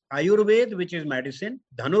 Upavedas: Ayurveda, which is medicine;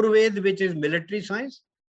 Dhanurveda, which is military science;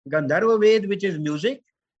 Gandharva Veda, which is music;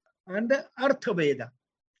 and the Artha Veda.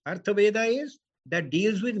 Artha Veda is that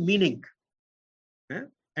deals with meaning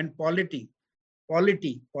and polity,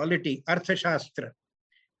 Artha Shastra,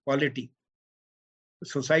 polity,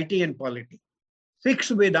 society and polity.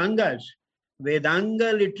 6 Vedangas.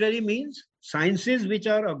 Vedanga literally means sciences which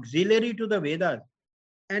are auxiliary to the Vedas,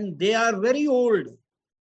 and they are very old,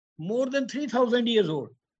 more than 3000 years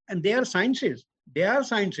old, and they are sciences.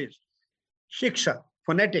 Shiksha,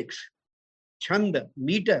 phonetics; Chanda,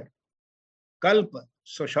 meter; Kalpa,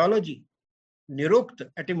 sociology;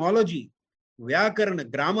 Nirukta, etymology; Vyakarana,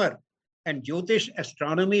 grammar; and Jyotish,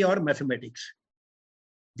 astronomy or mathematics.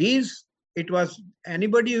 These, it was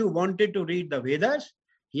anybody who wanted to read the Vedas,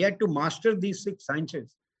 he had to master these 6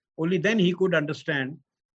 sciences. Only then he could understand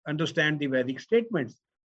the Vedic statements.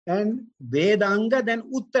 And Vedanga, then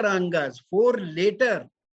Uttarangas, 4 later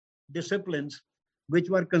disciplines which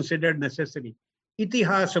were considered necessary.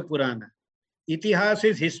 Itihasa Purana. Itihas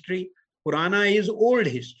is history. Purana is old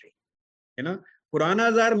history.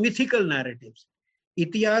 Puranas are mythical narratives.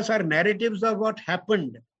 Itihas are narratives of what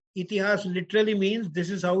happened. Itihas literally means this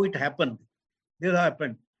is how it happened. This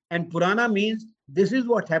happened. And Purana means this is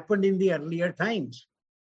what happened in the earlier times.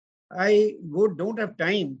 I don't have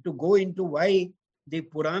time to go into why the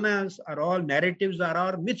Puranas are all narratives, are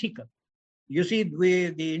all mythical. You see,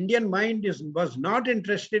 the Indian mind was not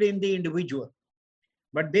interested in the individual,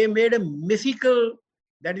 but they made a mythical,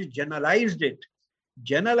 that is, generalized it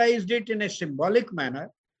in a symbolic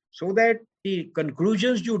manner, so that the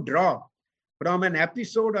conclusions you draw from an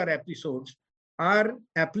episode or episodes are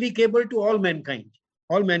applicable to all mankind,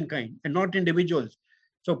 and not individuals.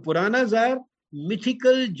 So Puranas are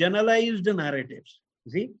mythical, generalized narratives.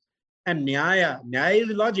 You see, and Nyaya is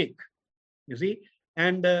logic. You see,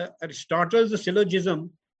 and Aristotle's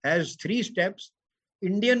syllogism has 3 steps.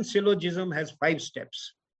 Indian syllogism has 5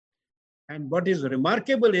 steps. And what is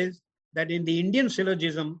remarkable is that in the Indian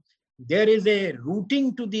syllogism, there is a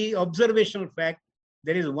rooting to the observational fact.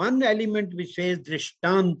 There is one element which says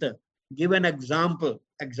Drishtanta, give an example,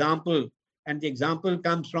 and the example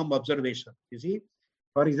comes from observation. You see,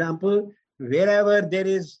 for example, if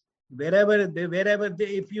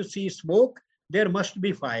you see smoke, there must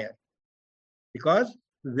be fire, because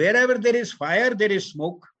wherever there is fire, there is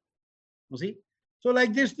smoke. You see, so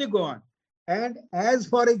like this they go on. And as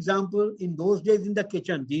for example, in those days in the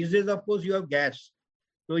kitchen, these days of course you have gas,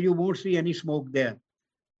 so you won't see any smoke there.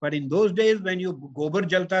 But in those days when you गोबर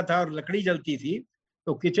जलता था और लकड़ी जलती थी,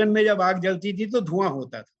 तो kitchen में जब आग जलती थी तो धुआं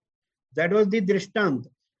होता था. That was the drishtanta.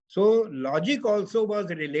 So logic also was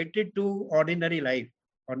related to ordinary life.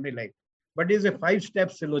 But it is a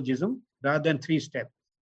 5-step syllogism rather than 3-step.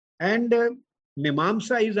 And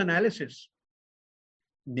Mimamsa is analysis.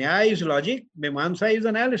 Nyaya is logic, Mimamsa is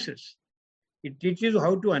analysis. It teaches you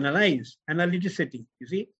how to analyze, analyticity, you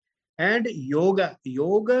see. And yoga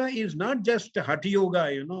is not just hatha yoga,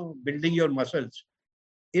 building your muscles.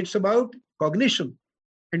 It's about cognition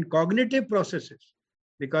and cognitive processes,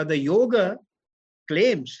 because the yoga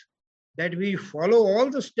claims that we follow all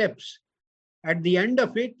the steps. At the end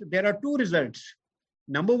of it, there are 2 results.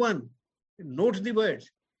 Number 1, note the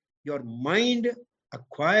words. Your mind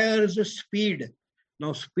acquires speed.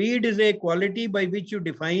 Now, speed is a quality by which you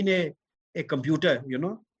define a computer,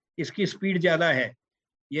 इसकी speed ज़्यादा है.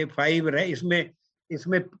 ये 5 है,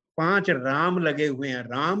 इसमें 5 RAM लगे हुए हैं.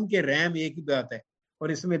 RAM के RAM एक ही बात है,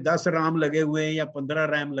 और इसमें 10 RAM लगे हुए हैं या 15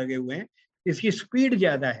 RAM लगे हुए हैं. इसकी speed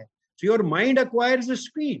ज़्यादा है. So your mind acquires the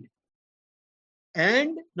speed.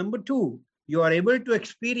 And number 2, you are able to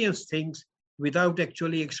experience things without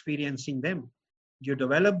actually experiencing them. You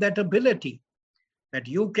develop that ability that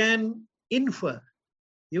you can infer,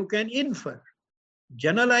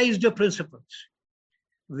 generalized principles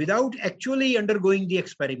without actually undergoing the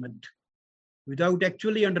experiment,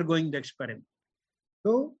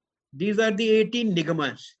 So these are the 18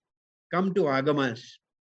 nigamas. Come to agamas.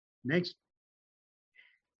 Next.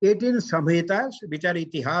 18 samhitas, which are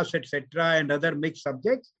itihas, etc., and other mixed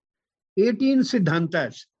subjects. 18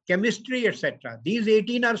 siddhantas, chemistry, etc. These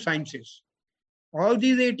 18 are sciences. All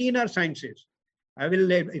these 18 are sciences.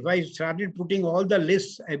 If I started putting all the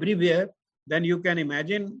lists everywhere, then you can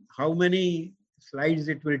imagine how many slides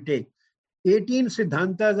it will take. 18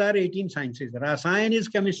 siddhantas are 18 sciences. Rasayan is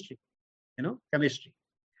chemistry, chemistry.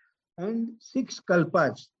 And 6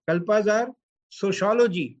 kalpas. Kalpas are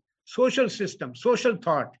sociology, social system, social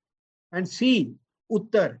thought. And C,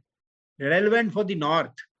 Uttar, relevant for the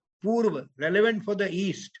north. Purva, relevant for the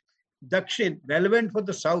east. Dakshin, relevant for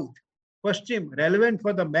the south. Paschim, relevant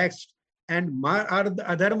for the west. And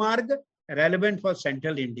other marg, relevant for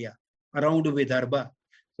central India, around Vidarbha.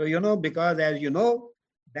 So, because as you know,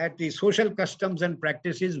 that the social customs and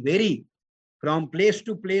practices vary from place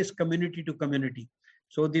to place, community to community.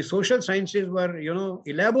 So the social sciences were,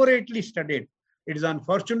 elaborately studied. It is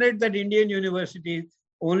unfortunate that Indian universities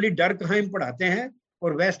only Durkheim पढ़ाते हैं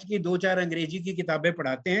और West की 2-4 अंग्रेजी की किताबें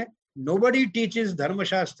पढ़ाते हैं. Nobody teaches Dharma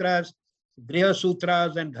Shastras, Griha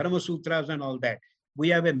Sutras and Dharma Sutras and all that. We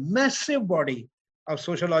have a massive body of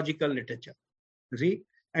sociological literature. You see?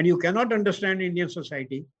 And you cannot understand Indian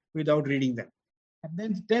society without reading them.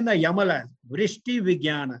 And then the Yamalas, Vrishti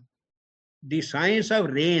Vijnana, the science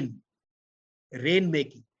of rain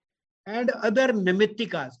making, and other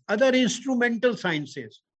nimittikas, other instrumental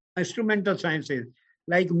sciences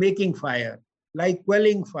like making fire, like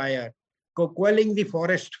quelling fire, quelling the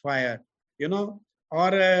forest fire,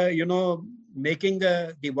 or making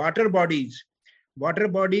the water bodies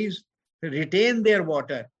retain their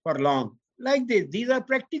water for long. Like this, these are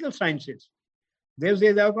practical sciences. There's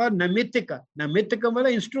Namittika. Namittika are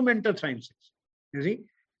instrumental sciences. You see?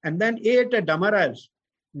 And then 8 Damaras,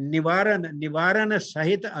 Nivarana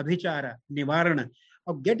Sahita Abhichara, Nivarana,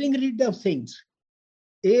 of getting rid of things.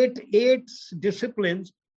 8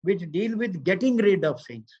 disciplines which deal with getting rid of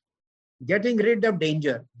things, getting rid of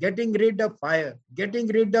danger, getting rid of fire, getting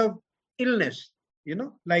rid of illness,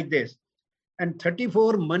 like this. And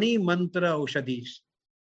 34 Mani Mantra Aushadhis,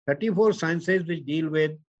 34 sciences which deal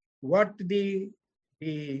with what the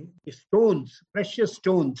stones, precious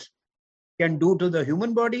stones, can do to the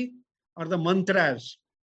human body, or the mantras.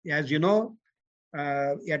 As you know,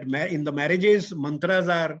 in the marriages, mantras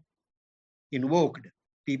are invoked.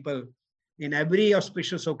 People, in every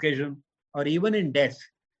auspicious occasion, or even in death,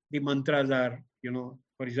 the mantras are,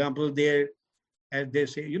 for example, as they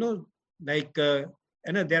say, like,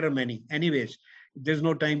 there are many. Anyways, there's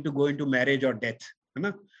no time to go into marriage or death.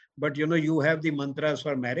 But, you have the mantras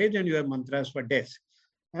for marriage and you have mantras for death.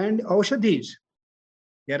 And Aushadhis,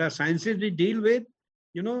 there are sciences which deal with,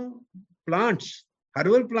 plants,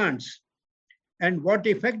 herbal plants, and what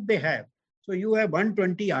effect they have. So you have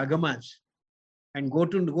 120 agamas. And go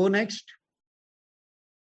next.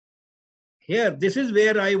 Here, this is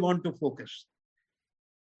where I want to focus.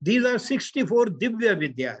 These are 64 Divya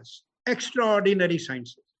Vidyas, extraordinary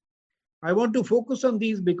sciences. I want to focus on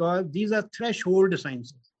these because these are threshold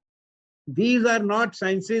sciences. These are not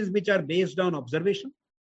sciences which are based on observation.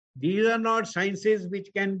 These are not sciences which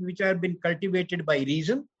have been cultivated by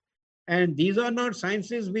reason. And these are not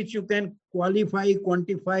sciences which you can qualify,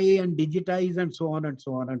 quantify, and digitize, and so on, and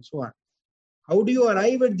so on, and so on. How do you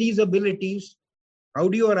arrive at these abilities? How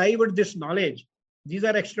do you arrive at this knowledge? These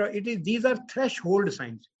are these are threshold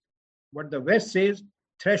sciences. What the West says,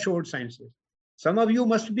 threshold sciences. Some of you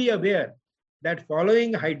must be aware that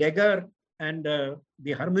following Heidegger and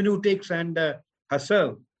the hermeneutics and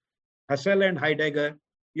Husserl and Heidegger,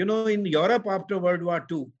 in Europe after World War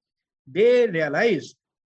II, they realized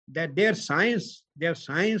that their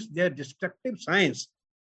destructive science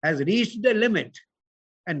has reached the limit.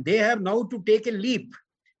 And they have now to take a leap.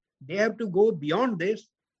 They have to go beyond this.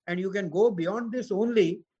 And you can go beyond this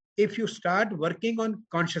only if you start working on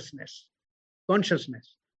consciousness,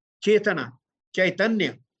 Chetana,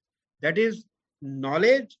 Chaitanya. That is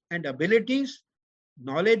knowledge and abilities,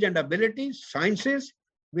 sciences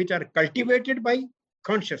which are cultivated by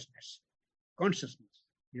consciousness.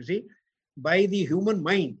 You see, by the human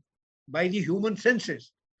mind, by the human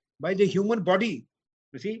senses, by the human body.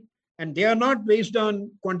 You see, and they are not based on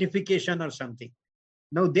quantification or something.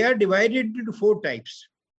 Now they are divided into 4 types.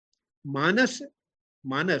 Manas,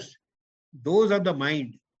 those of the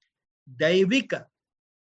mind. Daivika,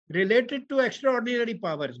 related to extraordinary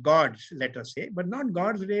powers, gods, let us say, but not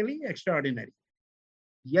gods really, extraordinary.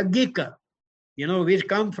 Yajnika, which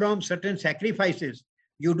come from certain sacrifices.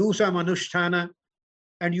 You do some anushtana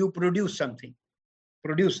and you produce something.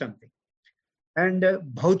 And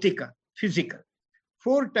bhautika, physical.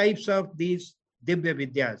 4 types of these Divya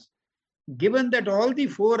Vidyas. Given that all the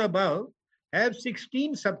 4 above have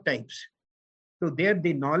 16 subtypes. So there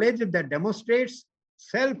the knowledge that demonstrates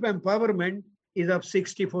self-empowerment is of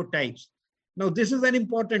 64 types. Now this is an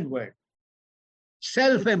important word.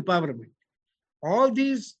 Self-empowerment. All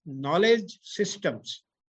these knowledge systems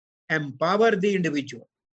empower the individual.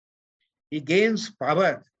 He gains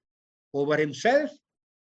power over himself,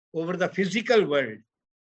 over the physical world,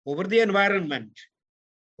 over the environment,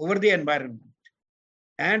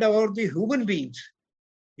 and over the human beings.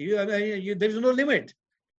 There is no limit.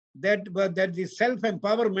 That the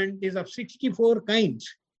self-empowerment is of 64 kinds.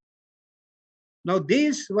 Now,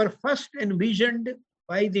 these were first envisioned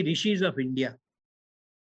by the rishis of India.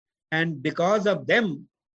 And because of them,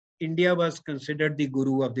 India was considered the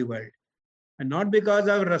guru of the world. And not because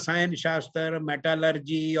of Rasayan Shastra,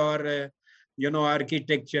 metallurgy, or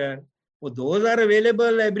architecture. Well, those are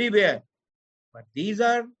available everywhere. But these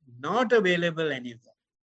are not available anywhere.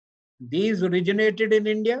 These originated in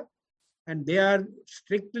India, and they are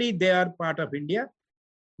part of India.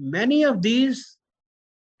 Many of these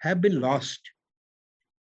have been lost.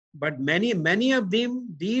 But many of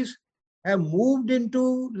them, these have moved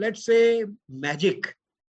into, let's say, magic.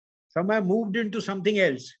 Some have moved into something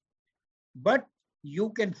else. But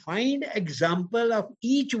you can find example of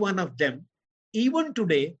each one of them. Even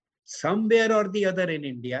today, somewhere or the other in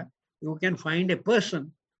India, you can find a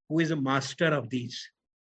person who is a master of these.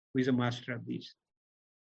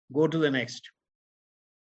 Go to the next.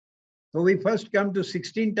 So we first come to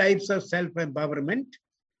 16 types of self-empowerment.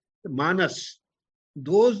 Manas.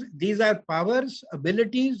 These are powers,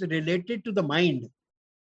 abilities related to the mind.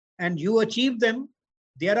 And you achieve them.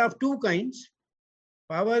 They are of 2 kinds.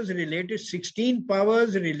 16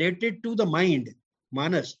 powers related to the mind.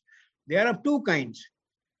 Manas. They are of 2 kinds.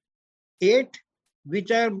 8,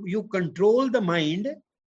 which are you control the mind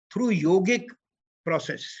through yogic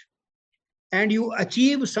process. And you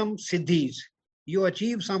achieve some siddhis. You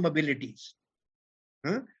achieve some abilities.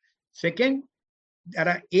 Second, there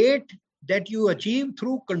are 8 that you achieve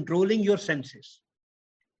through controlling your senses.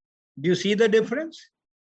 Do you see the difference?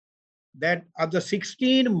 That of the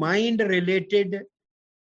 16 mind-related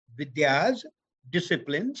vidyas,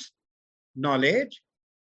 disciplines, knowledge,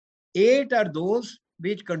 8 are those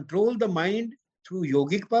which control the mind through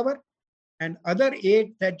yogic power, and other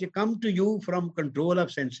 8 that come to you from control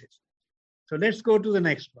of senses. So let's go to the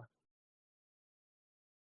next one.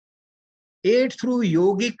 8 through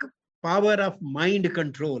yogic power of mind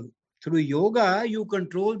control. Through yoga, you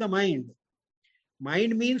control the mind.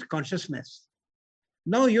 Mind means consciousness.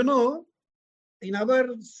 Now, in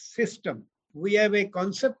our system, we have a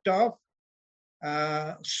concept of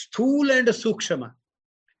sthul and sukshma.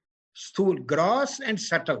 Sthul, gross and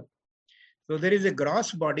subtle. So there is a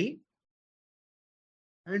gross body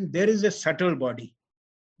and there is a subtle body.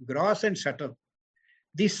 Gross and subtle.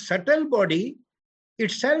 The subtle body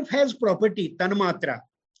itself has property, tanmatra.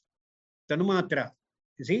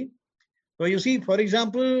 You see? So you see, for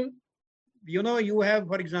example, you have,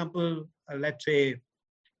 for example, let's say,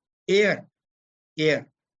 air.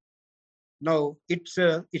 Now, it's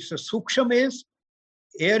a suksham is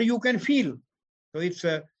air you can feel. So it's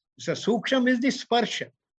a suksham is the sparsha.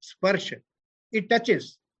 It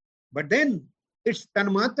touches. But then its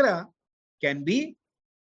tanmatra can be,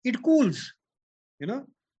 it cools.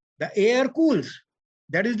 The air cools.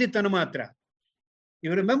 That is the tanmatra.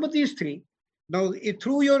 You remember these 3. Now,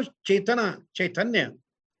 through your chaitanya,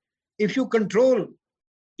 if you control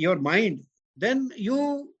your mind, then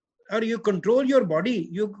you control your body,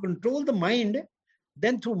 you control the mind,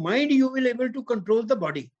 then through mind you will be able to control the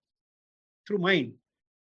body. Through mind.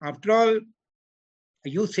 After all,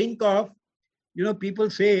 you think of, people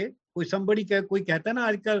say, somebody कोई कहता ना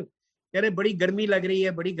आजकल, यारे बड़ी गर्मी लग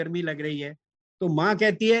रही है, तो माँ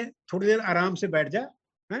कहती है थोड़ी देर आराम से बैठ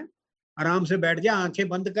जा, आंखें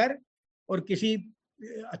बंद कर और किसी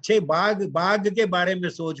अच्छे बाग के बारे में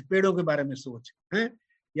सोच, पेड़ों के बारे में सोच,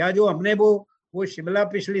 या जो हमने वो शिमला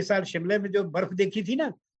पिछले साल शिमले में जो बर्फ देखी थी ना,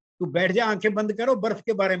 तू बैठ जा, आंखें बंद करो, बर्फ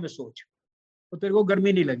के बारे में सोच, तो तेरे को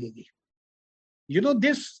गर्मी नहीं लगेगी.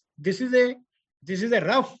 This is a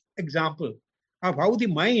rough example of how the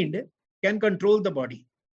mind can control the body.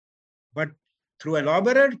 But through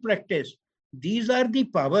elaborate practice, these are the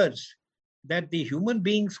powers that the human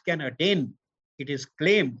beings can attain. It is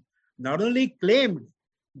claimed, not only claimed,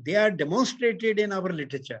 They are demonstrated in our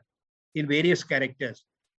literature in various characters.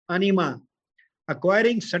 Anima,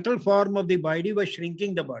 acquiring subtle form of the body by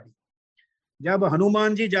shrinking the body. जब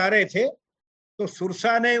हनुमान जी जा रहे थे तो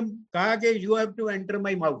सुरसा ने कहा कि you have to enter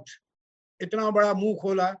my mouth. इतना बड़ा मुंह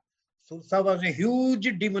खोला. Sursa was a huge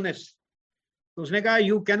demoness. तो उसने कहा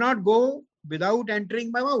you cannot go without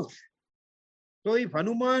entering my mouth. So if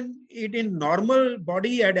Hanuman, it in normal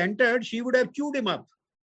body had entered, she would have chewed him up.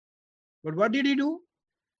 But what did he do?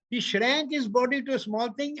 He shrank his body to a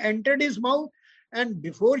small thing, entered his mouth, and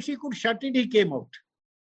before she could shut it, he came out.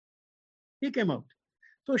 He came out.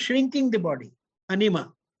 So shrinking the body,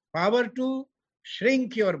 anima, power to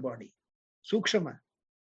shrink your body. Sukshama,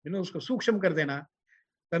 usko suksham kar dena,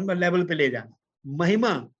 tanma level pe le jana.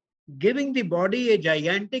 Mahima, giving the body a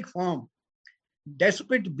gigantic form,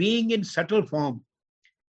 despite being in subtle form.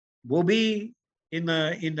 Wo bhi in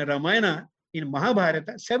the Ramayana, in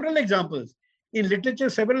Mahabharata, several examples. In literature,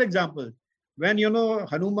 several examples. When,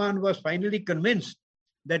 Hanuman was finally convinced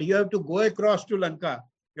that you have to go across to Lanka,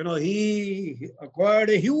 he acquired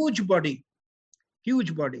a huge body. So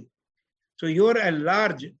you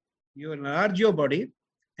enlarge your body.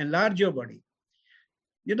 If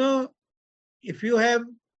you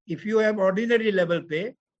have ordinary level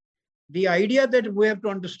pay, the idea that we have to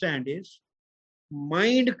understand is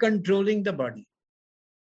mind controlling the body.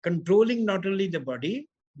 Controlling not only the body,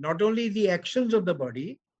 not only the actions of the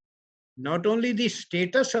body, not only the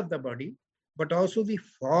status of the body, but also the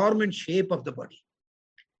form and shape of the body.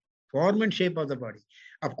 Form and shape of the body.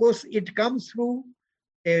 Of course, it comes through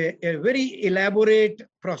a very elaborate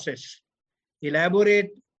process.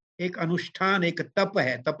 Elaborate एक अनुष्ठान, एक तप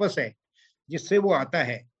है, तपस है, जिससे वो आता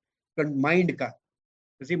है माइंड का.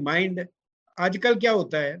 जैसे माइंड आजकल क्या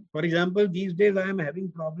होता है, for example these days I am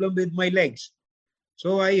having problem with my legs.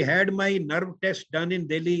 So I had my nerve test done in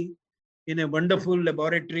Delhi in a wonderful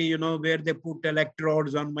laboratory, where they put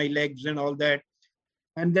electrodes on my legs and all that.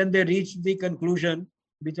 And then they reached the conclusion,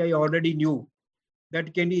 which I already knew,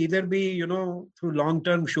 that can either be, through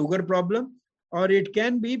long-term sugar problem, or it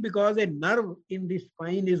can be because a nerve in the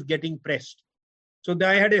spine is getting pressed. So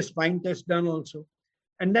I had a spine test done also.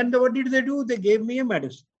 And then what did they do? They gave me a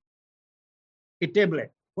medicine, a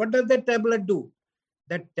tablet. What does that tablet do?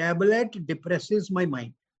 That tablet depresses my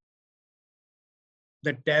mind.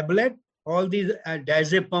 The tablet, all these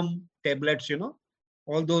diazepam tablets,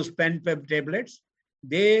 all those pen tablets,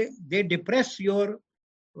 they depress your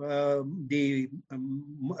the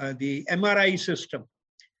MRI system,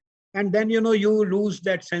 and then you lose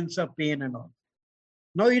that sense of pain and all.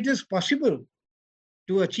 Now it is possible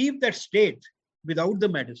to achieve that state without the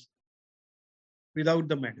medicine.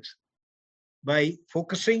 By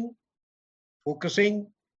focusing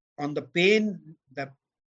on the pain, the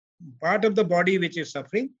part of the body which is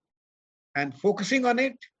suffering, and focusing on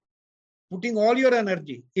it, putting all your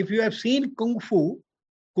energy. If you have seen Kung Fu,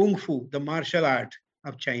 the martial art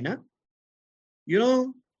of China,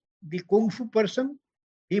 the Kung Fu person,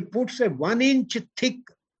 he puts a 1 inch thick,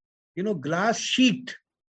 glass sheet,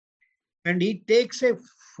 and he takes a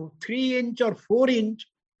 3 inch or 4 inch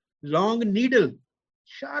long needle,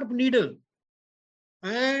 sharp needle,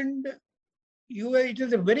 and it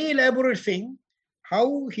is a very elaborate thing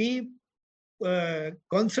how he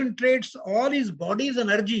concentrates all his body's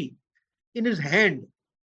energy in his hand.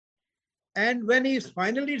 And when he is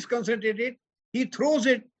finally concentrated, he throws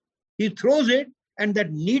it, and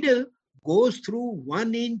that needle goes through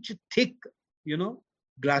 1 inch thick,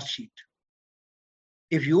 glass sheet.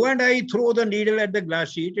 If you and I throw the needle at the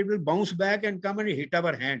glass sheet, it will bounce back and come and hit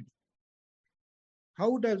our hand.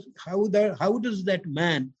 How does that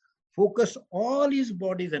man focus all his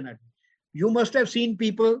body's energy? You must have seen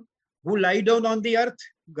people who lie down on the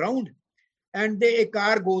ground, and a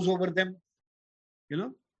car goes over them.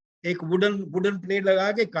 A wooden plate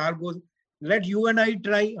laga ke car goes. Let you and I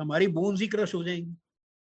try. Hamari bones hi crush ho jayenge.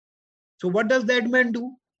 So what does that man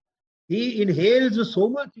do? He inhales so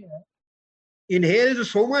much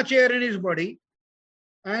air in his body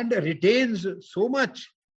and retains so much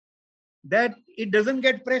that it doesn't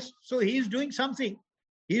get pressed. So he is doing something.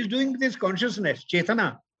 He is doing this consciousness,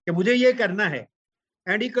 chetana, कि मुझे ये करना है,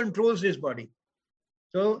 and he controls his body.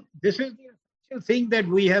 So this is the essential thing that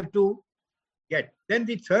we have to get. Then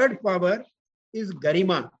the third power is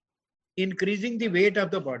garima, increasing the weight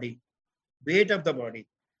of the body.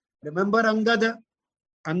 Remember Angad,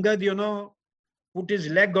 put his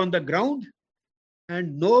leg on the ground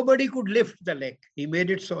and nobody could lift the leg. He made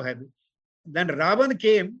it so heavy. Then Ravan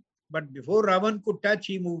came, but before Ravan could touch,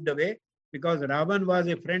 he moved away because Ravan was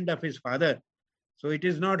a friend of his father. So it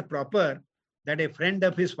is not proper that a friend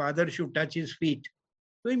of his father should touch his feet.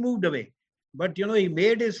 So he moved away. But he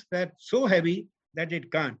made his that so heavy that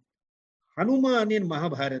it can't. Hanuman in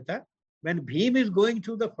Mahabharata, when Bhim is going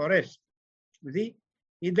through the forest, you see,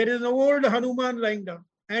 there is an old Hanuman lying down,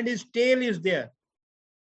 and his tail is there.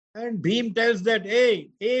 And Bhim tells that,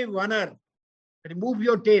 hey, Vanar, remove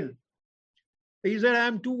your tail. He said,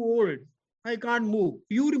 I'm too old. I can't move.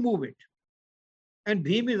 You remove it. And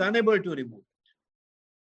Bhim is unable to remove it.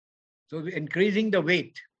 So increasing the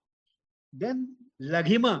weight. Then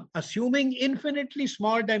Laghima, assuming infinitely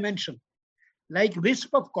small dimension, like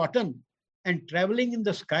wisp of cotton, and traveling in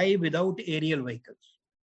the sky without aerial vehicles.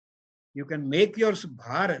 You can make your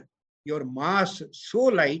bhar, your mass so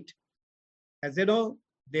light, as you know,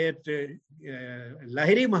 that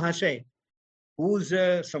Lahiri Mahasaya, whose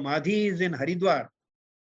samadhi is in Haridwar,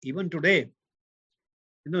 even today.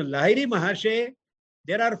 Lahiri Mahasaya,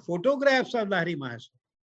 there are photographs of Lahiri Mahasaya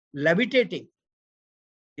levitating.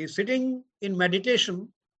 He's sitting in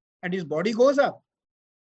meditation and his body goes up.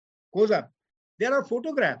 There are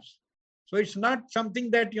photographs. So it's not something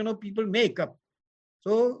that, people make up.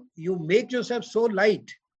 So you make yourself so light.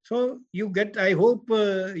 So you get, I hope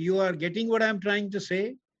you are getting what I'm trying to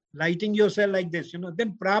say, lighting yourself like this,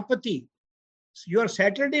 then prapati. You are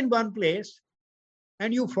settled in one place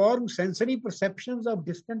and you form sensory perceptions of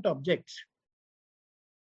distant objects.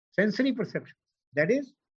 Sensory perception. That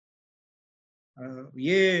is,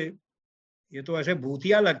 ये तो ऐसे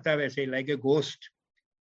भूतिया लगता है वैसे, like a ghost.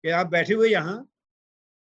 कि आप बैठे हुए यहाँ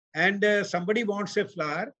and somebody wants a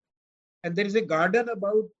flower and there is a garden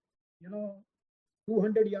about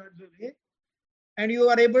 200 yards away and you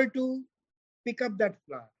are able to pick up that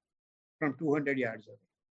flower from 200 yards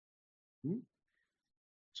away.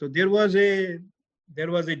 So there was a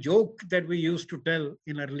joke that we used to tell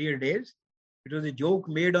in earlier days. It was a joke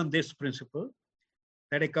made on this principle,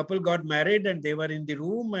 that a couple got married and they were in the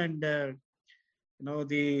room and the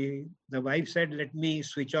wife said, let me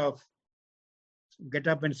get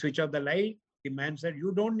up and switch off the light. The man said,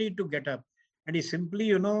 you don't need to get up. And he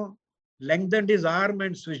simply, lengthened his arm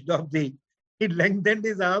and he lengthened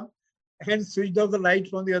his arm and switched off the light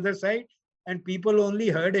from the other side. And people only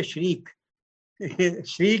heard a shriek.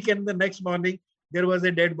 Shriek, and the next morning, there was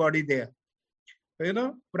a dead body there.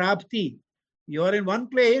 So, prapti, you are in one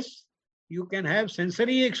place, you can have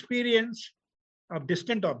sensory experience of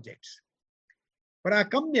distant objects.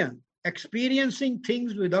 Prakamya, experiencing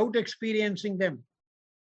things without experiencing them.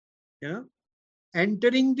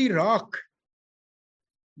 Entering the rock,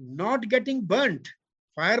 not getting burnt.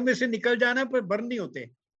 Fire mein se nikal jana par burn nahi hote.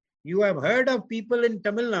 You have heard of people in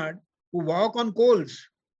Tamil Nadu who walk on coals,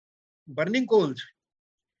 burning coals,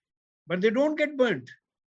 but they don't get burnt.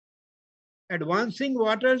 Advancing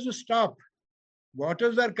waters stop.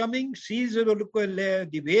 Waters are coming, seas,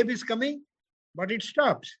 the wave is coming, but it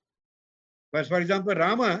stops. But for example,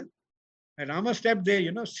 Rama stepped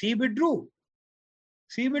there, sea withdrew.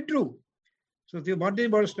 So what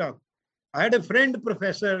did he stop? I had a friend,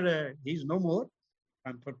 professor, he's no more,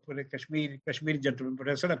 a Kashmiri gentleman,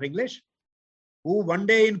 professor of English, who one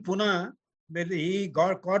day in Pune, he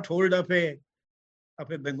caught hold of a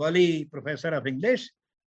Bengali professor of English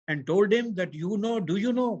and told him that, do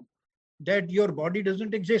you know that your body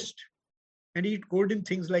doesn't exist? And he told him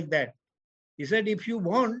things like that. He said, if you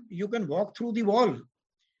want, you can walk through the wall.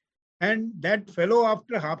 And that fellow,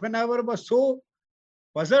 after half an hour, was so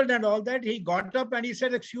puzzled and all that, he got up and he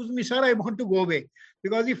said, excuse me, sir, I want to go away.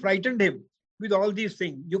 Because he frightened him with all these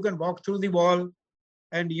things. You can walk through the wall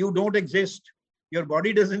and you don't exist. Your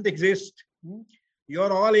body doesn't exist.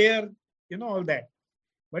 You're all air, all that.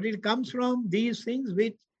 But it comes from these things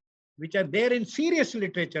which are there in serious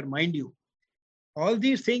literature, mind you. All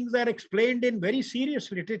these things are explained in very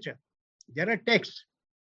serious literature. There are texts.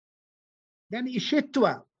 Then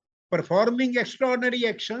Ishitva, performing extraordinary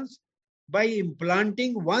actions by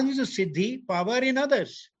implanting one's siddhi power in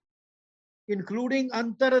others, including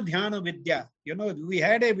Antaradhyana Vidya. We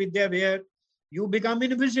had a Vidya where you become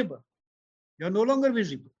invisible. You're no longer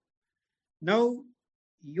visible. Now,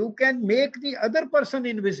 you can make the other person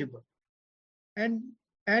invisible.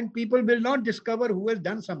 And people will not discover who has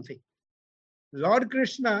done something. Lord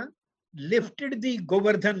Krishna lifted the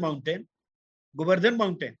Govardhan mountain.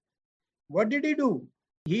 What did he do?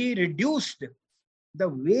 He reduced the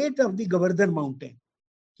weight of the Govardhan mountain.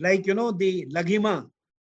 Like, the Laghima.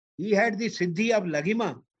 He had the siddhi of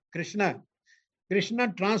Laghima, Krishna.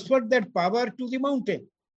 Krishna transferred that power to the mountain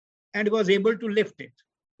and was able to lift it.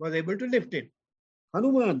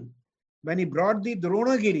 Hanuman, when he brought the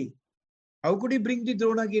Dronagiri, how could he bring the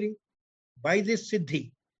Dronagiri? By this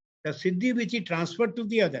siddhi. The siddhi which he transferred to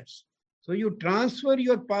the others. So you transfer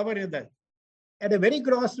your power in that. At a very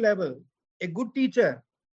gross level, a good teacher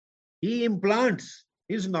He implants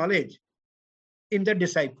his knowledge in the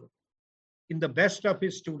disciple, in the best of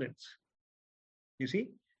his students. You see,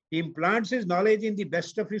 he implants his knowledge in the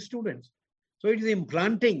best of his students. So it is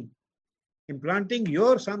implanting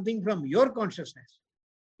your something from your consciousness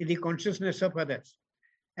in the consciousness of others.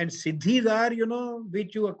 And siddhis are,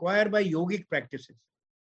 which you acquire by yogic practices.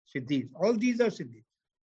 Siddhis. All these are siddhis.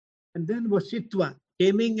 And then vasitva,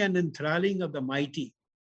 taming and enthralling of the mighty.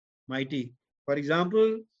 Mighty. For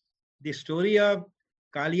example, the story of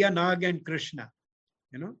Kaliya Nag and Krishna.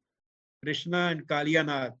 Krishna and Kaliya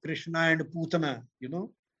Nag, Krishna and Putana,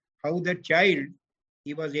 how that child,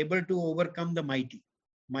 he was able to overcome the mighty.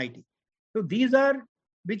 So these are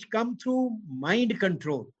which come through mind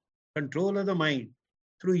control of the mind,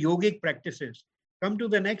 through yogic practices. Come to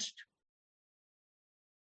the next.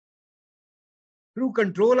 Through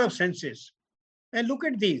control of senses. And look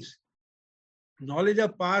at these. Knowledge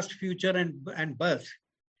of past, future and birth.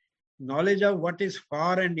 Knowledge of what is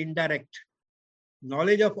far and indirect.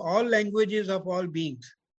 Knowledge of all languages of all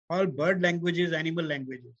beings. All bird languages, animal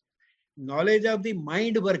languages. Knowledge of the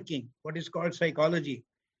mind working, what is called psychology.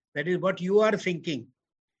 That is what you are thinking.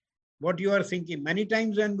 What you are thinking. Many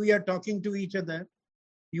times when we are talking to each other,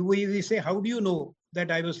 we say, how do you know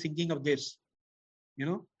that I was thinking of this?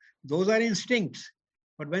 Those are instincts.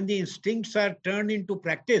 But when the instincts are turned into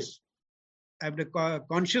practice, of the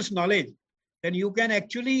conscious knowledge, then you can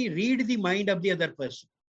actually read the mind of the other person.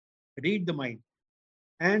 Read the mind.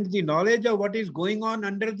 And the knowledge of what is going on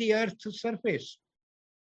under the earth's surface.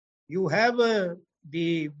 You have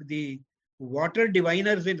the water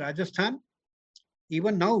diviners in Rajasthan,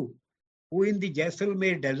 even now, who in the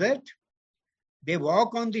Jaisalmer desert, they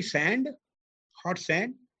walk on the sand, hot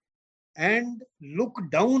sand, and look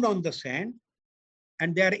down on the sand,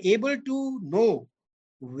 and they are able to know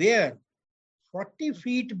where 40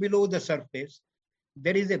 feet below the surface,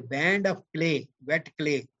 there is a band of clay, wet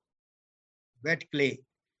clay.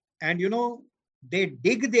 And they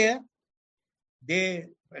dig there.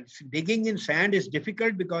 Digging in sand is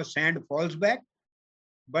difficult because sand falls back.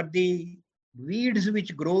 But the weeds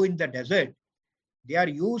which grow in the desert, they are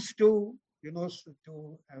used to,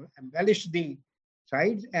 to embellish the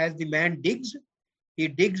sides. As the man digs, he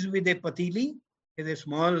digs with a patili, with a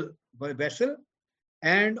small vessel,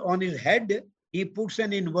 and on his head, he puts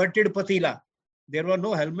an inverted patila. There are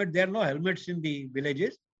no helmets in the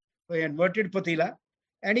villages. So inverted patila,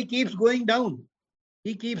 and he keeps going down.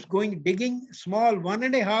 He keeps going, digging small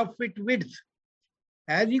 1.5 feet width.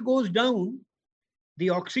 As he goes down, the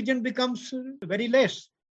oxygen becomes very less.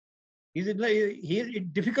 It's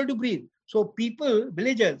difficult to breathe. So people,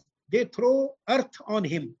 villagers, they throw earth on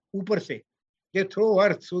him, upar se. They throw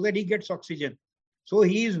earth so that he gets oxygen. So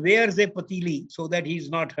he wears a patili so that he is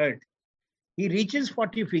not hurt. He reaches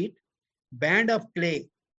 40 feet, band of clay,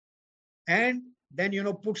 and then,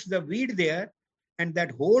 puts the weed there, and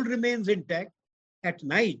that hole remains intact. At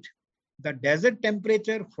night, the desert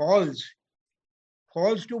temperature falls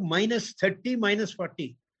to -30,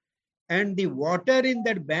 -40. And the water in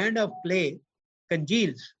that band of clay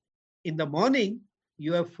congeals. In the morning,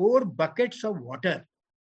 you have 4 buckets of water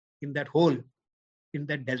in that hole, in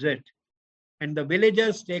that desert. And the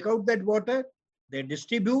villagers take out that water, they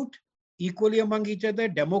distribute equally among each other,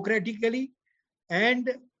 democratically.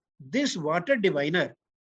 And this water diviner,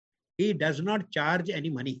 he does not charge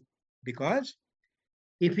any money, because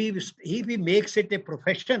if he makes it a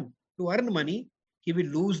profession to earn money, he will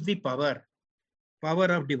lose the power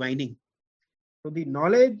of divining. So the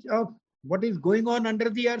knowledge of what is going on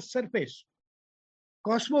under the earth's surface,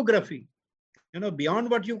 cosmography,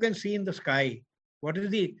 beyond what you can see in the sky.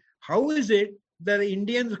 How is it that the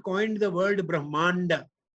Indians coined the word Brahmanda?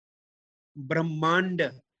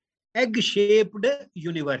 Brahmanda, egg-shaped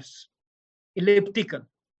universe, elliptical,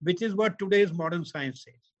 which is what today's modern science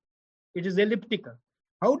says. It is elliptical.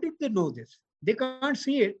 How did they know this? They can't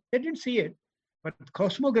see it. They didn't see it. But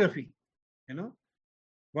cosmography,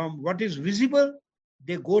 from what is visible,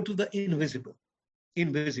 they go to the invisible.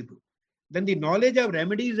 Then the knowledge of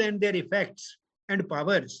remedies and their effects and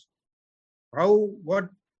powers.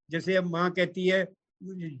 जैसे अब माँ कहती है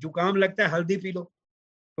जुकाम लगता है हल्दी पी लो.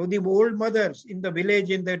 So the old mothers in the village,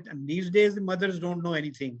 these days the mothers don't know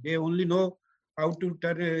anything. They only know how to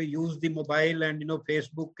use the mobile and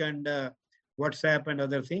Facebook and WhatsApp and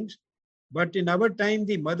other things. But in our time,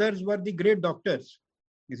 the mothers were the great doctors.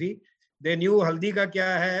 You see, they knew haldi ka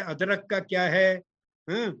kya hai, adrak ka kya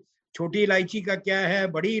hai, choti ilaichi ka kya hai,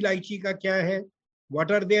 badi ilaichi ka kya hai,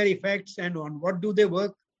 what are their effects and on what do they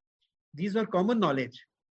work. These are common knowledge.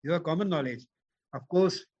 Of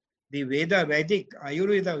course, the Vedic,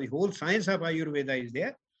 Ayurveda, the whole science of Ayurveda is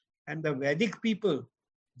there. And the Vedic people,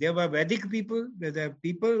 There were Vedic people, there were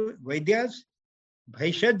people, Vaidyas,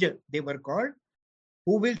 Bhaishaj, they were called,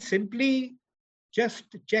 who will simply just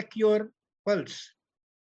check your pulse.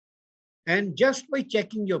 And just by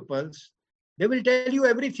checking your pulse, they will tell you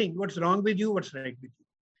everything, what's wrong with you, what's right with you.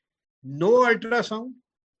 No ultrasound,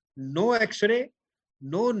 no X-ray,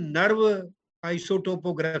 no nerve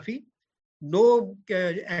isotopography, no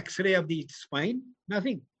X-ray of the spine,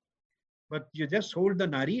 nothing. But you just hold the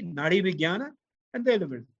Nadi Vijnana, and they'll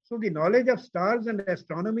do it. So the knowledge of stars and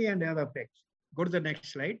astronomy and other effects. Go to the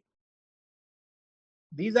next slide.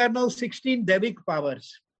 These are now 16 Devic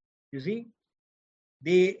powers. You see,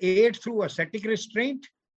 they aid through ascetic restraint,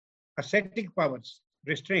 ascetic powers,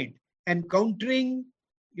 restraint, encountering,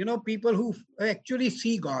 people who actually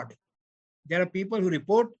see God. There are people who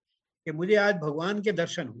report कि मुझे आज भगवान के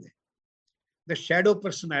दर्शन हुए. The shadow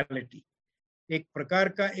personality, एक प्रकार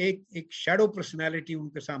का एक shadow personality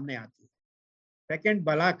उनके सामने आती है. Second,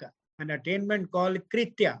 balaka, an attainment called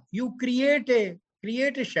kritya. You create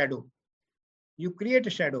a shadow. You create a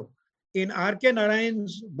shadow. In R.K.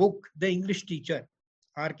 Narayan's book, The English Teacher,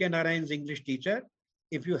 R.K. Narayan's English Teacher,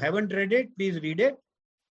 if you haven't read it, please read it,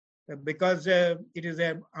 because it is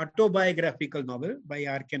an autobiographical novel by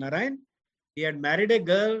R.K. Narayan. He had married a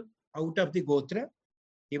girl out of the Gotra.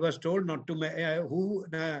 He was told not to marry,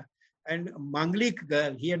 and Manglik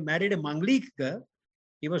girl. He had married a Manglik girl.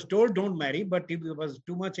 He was told don't marry, but he was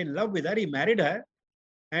too much in love with her. He married her,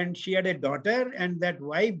 and she had a daughter, and that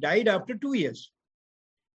wife died after 2 years.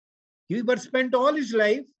 He but spent all his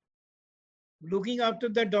life looking after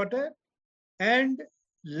that daughter and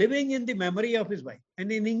living in the memory of his wife.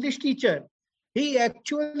 And in English Teacher, he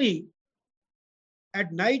actually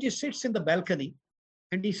at night he sits in the balcony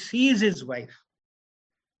and he sees his wife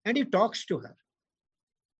and he talks to her.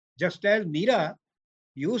 Just as Meera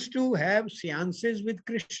used to have seances with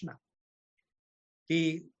Krishna.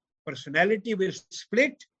 The personality will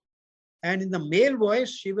split, and in the male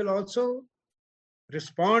voice, she will also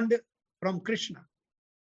respond from Krishna,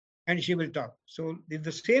 and she will talk. So in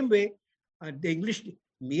the same way, the English,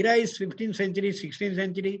 Meera is 15th century, 16th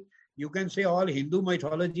century. You can say all Hindu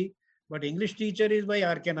mythology, but English Teacher is by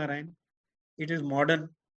R.K. Narayan. It is modern,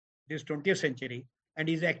 it is 20th century, and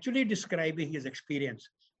he's actually describing his experiences.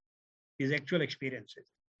 His actual experiences.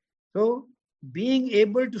 So, being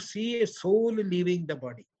able to see a soul leaving the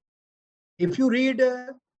body. If you read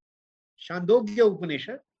Chandogya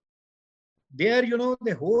Upanishad, there,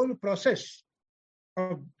 the whole process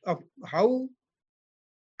of how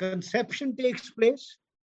conception takes place,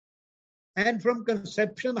 and from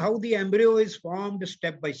conception, how the embryo is formed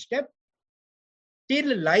step by step,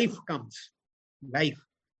 till life comes. Life.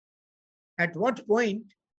 At what point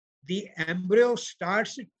the embryo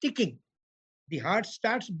starts ticking, the heart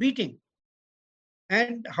starts beating,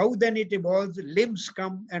 and how then it evolves, limbs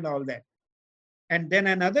come and all that. And then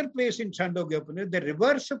another place in Chandogya Upanishad, the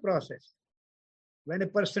reverse process. When a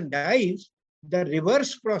person dies, the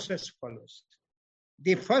reverse process follows.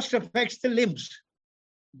 The first affects the limbs,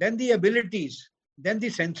 then the abilities, then the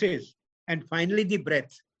senses, and finally the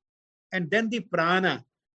breath. And then the prana.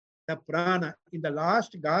 The prana, in the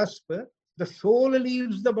last gasp, the soul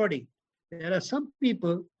leaves the body. There are some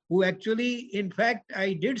people who actually, in fact,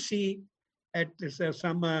 I did see at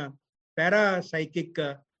some para-psychic,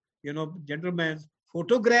 gentleman's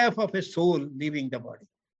photograph of a soul leaving the body.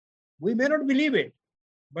 We may not believe it,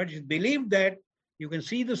 but it's believed that you can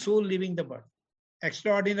see the soul leaving the body.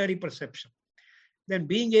 Extraordinary perception. Then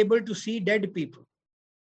being able to see dead people,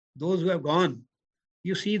 those who have gone,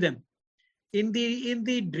 you see them. In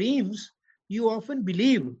the dreams, you often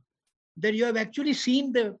believe that you have actually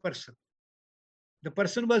seen the person. The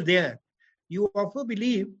person was there. You often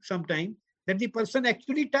believe sometimes that the person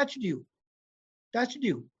actually touched you.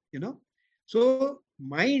 So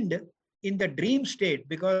mind in the dream state,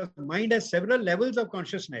 because mind has several levels of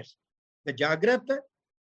consciousness. The Jagrata,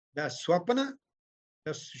 the Swapana,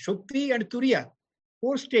 the Shukti and Turiya,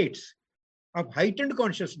 4 states of heightened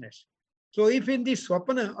consciousness. So if in the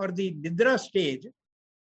Swapana or the Nidra stage,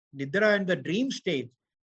 Nidra and the dream stage,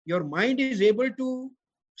 your mind is able to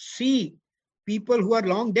see people who are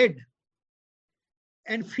long dead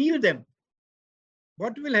and feel them.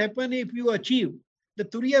 What will happen if you achieve the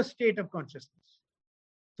Turiya state of consciousness?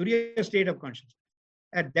 Turiya state of consciousness.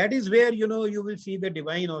 And that is where, you will see the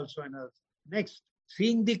divine also. And next,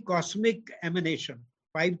 seeing the cosmic emanation,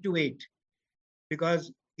 5 to 8.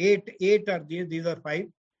 Because 8 are these are 5.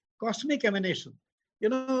 Cosmic emanation.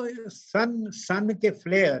 Sun ke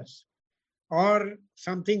flares or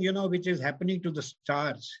something, which is happening to the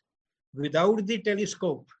stars without the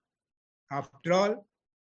telescope. After all,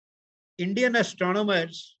 Indian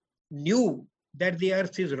astronomers knew that the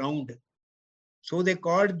earth is round. So they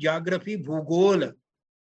called geography Bhugol,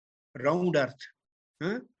 round earth.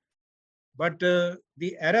 Huh? But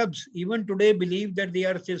the Arabs even today believe that the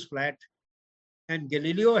earth is flat. And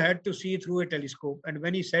Galileo had to see through a telescope. And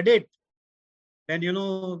when he said it, then,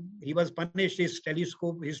 he was punished. His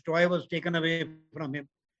telescope, his toy was taken away from him.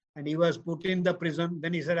 And he was put in the prison.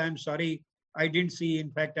 Then he said, I'm sorry, I didn't see.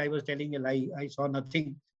 In fact, I was telling a lie. I saw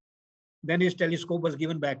nothing. Then his telescope was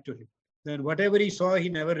given back to him. Then whatever he saw, he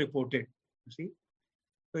never reported. You see?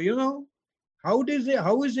 So, how is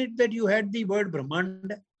it that you had the word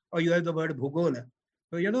Brahmanda or you have the word Bhugola?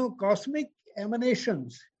 So, cosmic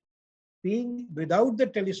emanations being without the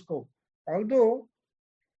telescope, although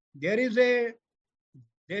there is a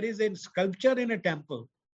sculpture in a temple,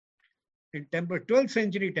 12th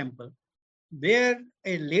century temple, where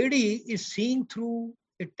a lady is seeing through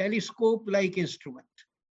a telescope-like instrument.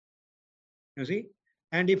 You see?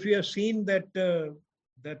 And if you have seen that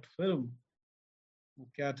film,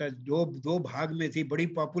 क्या था, दो भाग में थी, बड़ी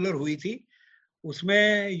popular हुई थी,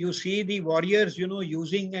 उसमें you see the warriors,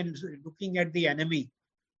 using and looking at the enemy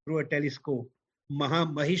through a telescope.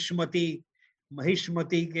 Mahishmati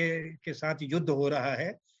के साथ युद्ध हो रहा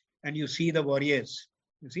है, and you see the warriors.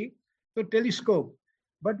 You see? So telescope.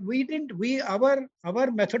 But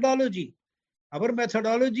our methodology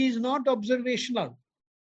is not observational.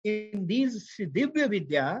 In these Divya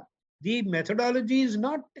Vidya, the methodology is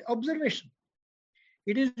not observation.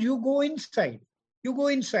 It is you go inside,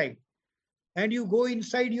 and you go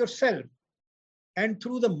inside yourself, and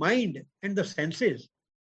through the mind and the senses,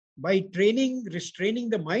 by restraining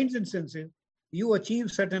the minds and senses, you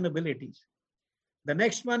achieve certain abilities. The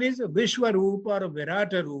next one is Vishwarupa or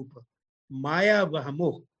Virata Rupa, Maya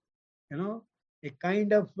Vahamoh. A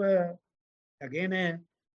kind of, again, a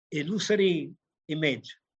illusory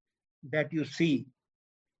image that you see.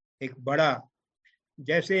 Ek bada.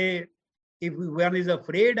 Jaise, if one is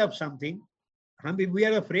afraid of something, if we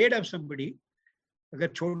are afraid of somebody,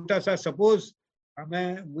 suppose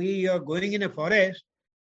we are going in a forest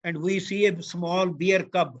and we see a small bear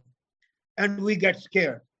cub and we get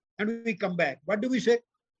scared and we come back. What do we say?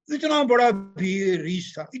 Itna bada bear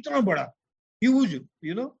reach tha, itna bada, huge,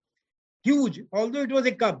 huge, although it was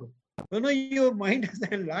a cub. Your mind has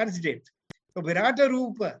enlarged it. So Virata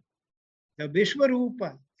Rupa, the Vishwa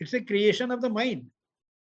Rupa, it's a creation of the mind.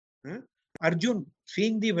 Arjun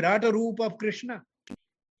seeing the Virata Rupa of Krishna.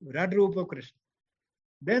 Virata Rupa of Krishna.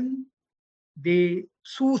 Then the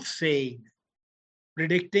soothsaying,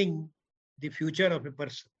 predicting the future of a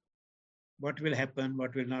person. What will happen,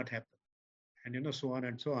 what will not happen. And so on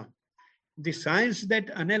and so on. The science that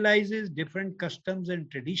analyzes different customs and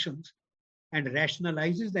traditions and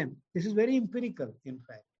rationalizes them. This is very empirical, in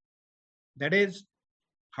fact. That is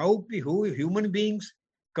how human beings,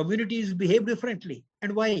 communities behave differently.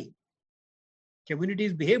 And why?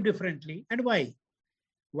 Communities behave differently. And why?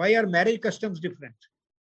 Why are marriage customs different?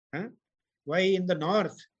 Why in the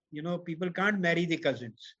north, people can't marry the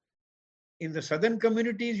cousins. In the southern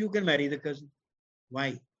communities, you can marry the cousin.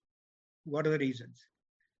 Why? What are the reasons?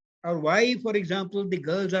 Or why, for example, the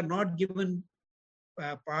girls are not given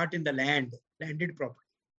part in the landed property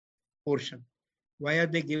portion? Why are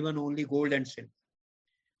they given only gold and silver?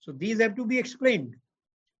 So these have to be explained.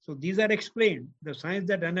 So these are explained. The science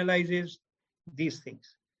that analyzes these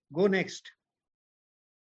things. Go next.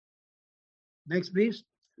 Next, please.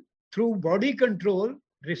 Through body control,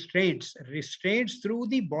 restraints through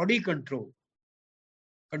the body control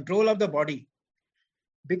of the body,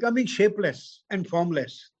 becoming shapeless and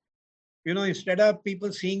formless. Instead of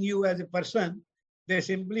people seeing you as a person, they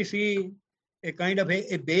simply see a kind of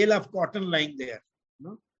a bale of cotton lying there.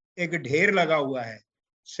 एक ढेर लगा हुआ है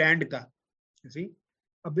sand का. You see,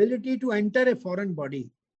 ability to enter a foreign body,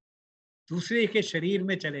 दूसरे के शरीर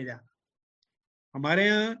में चले जाना. हमारे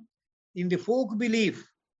यहाँ in the folk belief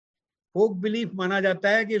माना जाता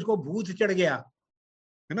है कि इसको भूत चढ़ गया,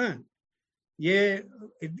 है ना? ये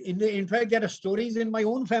in fact there are stories in my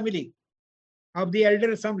own family of the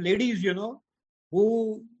elder, some ladies,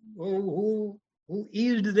 who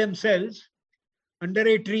eased themselves under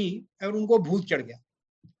a tree और उनको भूत चढ़ गया.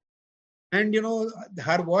 And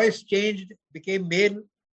her voice changed, became male,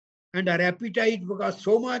 and her appetite was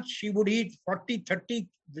so much she would eat 40-30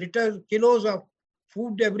 kilos of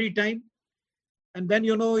food every time. And then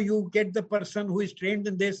you get the person who is trained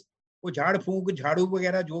in this, वो झाड़ फूंक झाड़ू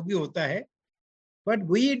वगैरह जो भी होता है. But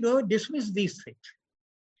we dismiss these things.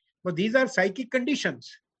 But these are psychic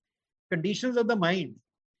conditions of the mind.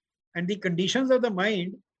 And the conditions of the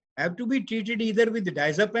mind have to be treated either with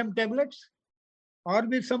diazepam tablets or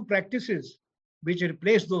with some practices which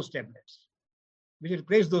replace those tablets.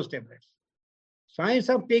 Science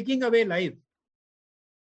of taking away life,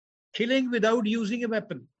 killing without using a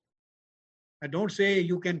weapon. I don't say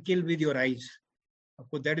you can kill with your eyes. Of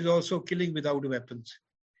course, that is also killing without weapons.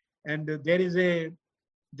 And there is a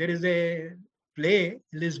play,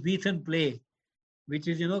 Elizabethan play, which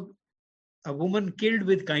is, a woman killed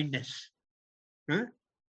with kindness. Huh?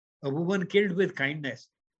 A woman killed with kindness.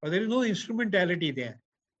 Or there is no instrumentality there.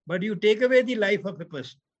 But you take away the life of a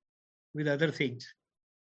person with other things.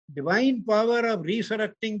 Divine power of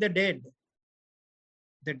resurrecting the dead.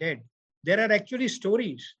 The dead. There are actually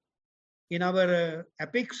stories in our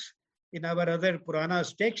epics, in our other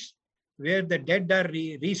Puranas texts, where the dead are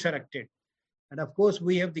resurrected. And of course,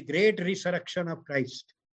 we have the great resurrection of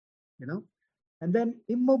Christ, And then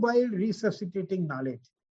immobile resuscitating knowledge.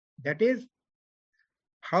 That is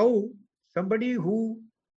how somebody who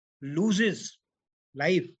loses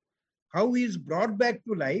life, how he is brought back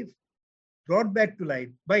to life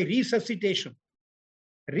by resuscitation.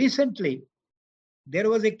 Recently, there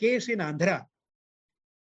was a case in Andhra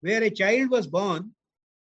where a child was born,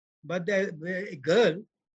 but a girl,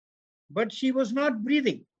 but she was not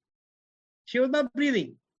breathing. She was not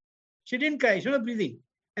breathing. She didn't cry. She was not breathing.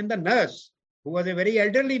 And the nurse, who was a very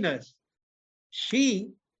elderly nurse,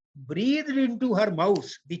 she breathed into her mouth,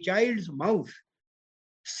 the child's mouth,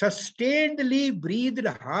 sustainedly breathed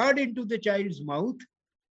hard into the child's mouth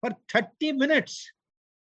for 30 minutes.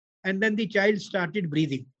 And then the child started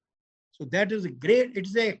breathing. So that is great.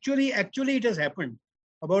 It's actually it has happened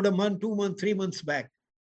about a month, 2 months, 3 months back.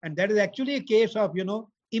 And that is actually a case of,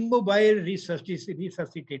 immobile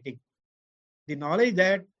resuscitating. The knowledge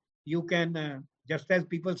that you can, just as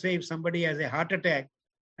people say, if somebody has a heart attack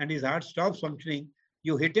and his heart stops functioning,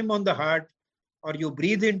 you hit him on the heart or you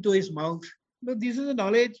breathe into his mouth. No, this is a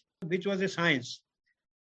knowledge which was a science.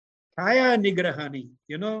 Chaya Nigrahani,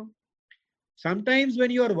 sometimes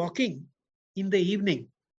when you are walking in the evening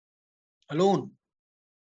alone,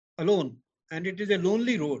 and it is a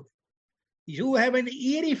lonely road, you have an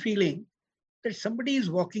eerie feeling that somebody is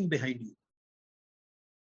walking behind you.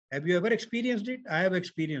 Have you ever experienced it? I have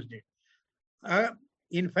experienced it.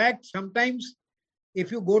 In fact, sometimes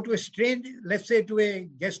if you go to a strange, let's say to a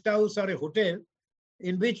guest house or a hotel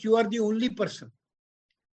in which you are the only person,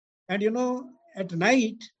 and at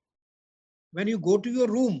night, when you go to your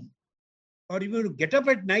room or you get up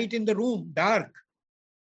at night in the room, dark,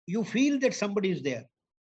 you feel that somebody is there.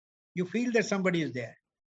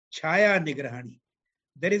 Chaya Nigrahani.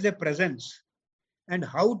 There is a presence. And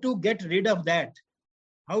how to get rid of that?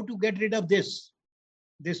 How to get rid of this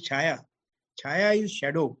chaya? Chaya is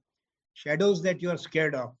shadow. Shadows that you are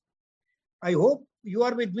scared of. I hope you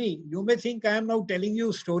are with me. You may think I am now telling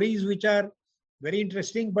you stories which are very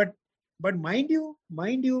interesting, but mind you,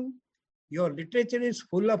 your literature is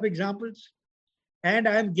full of examples. And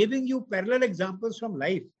I am giving you parallel examples from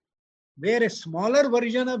life where a smaller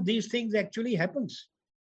version of these things actually happens.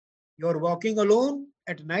 You're walking alone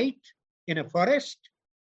at night in a forest.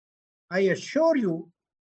 I assure you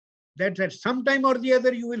that at some time or the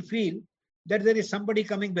other you will feel that there is somebody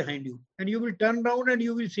coming behind you, and you will turn around and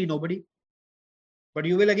you will see nobody. But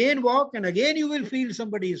you will again walk and again you will feel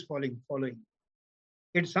somebody is following.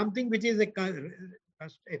 It's something which is a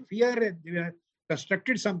fear,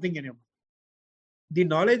 constructed something in your mind. The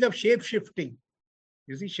knowledge of shape-shifting.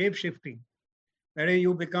 You see, shape-shifting. Where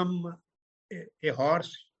you become a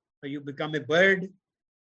horse, or you become a bird,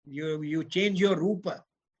 you change your rupa,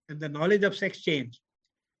 and the knowledge of sex change.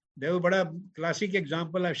 There was a classic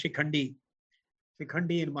example of Shikhandi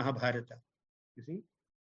in Mahabharata. You see.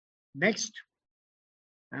 Next,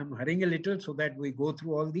 I'm hurrying a little so that we go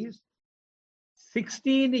through all these.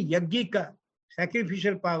 16 Yajnika,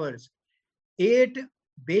 sacrificial powers, 8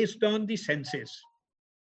 based on the senses.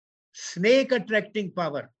 Snake attracting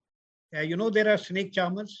power. There are snake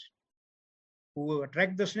charmers who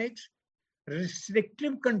attract the snakes.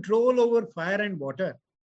 Restrictive control over fire and water.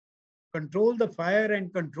 Control the fire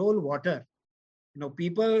and control water.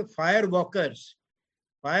 People, fire walkers,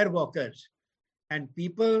 and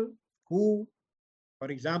people who, for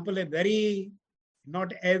example,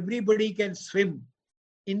 not everybody can swim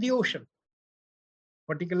in the ocean,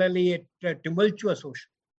 particularly a tumultuous ocean.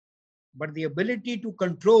 But the ability to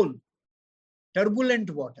control turbulent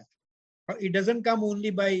water, it doesn't come only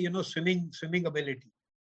by, swimming ability.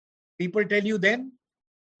 People tell you then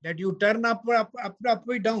that you turn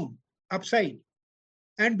upside down, upside,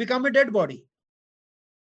 and become a dead body.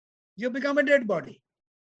 You become a dead body.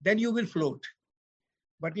 Then you will float.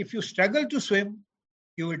 But if you struggle to swim,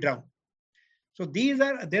 you will drown. So there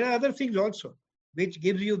are other things also which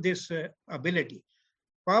gives you this ability.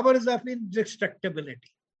 Powers of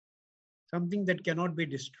indestructibility. something that cannot be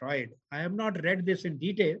destroyed. I have not read this in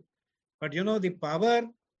detail, but the power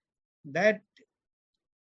that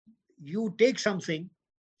you take something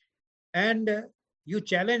and you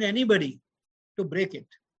challenge anybody to break it.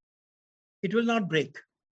 It will not break.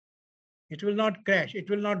 It will not crash. It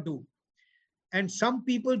will not do. And some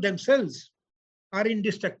people themselves are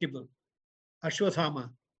indestructible. Ashwathama,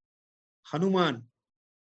 Hanuman,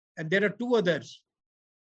 and there are two others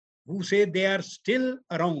who say they are still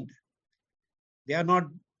around. They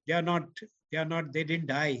didn't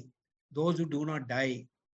die. Those who do not die.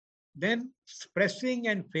 Then suppressing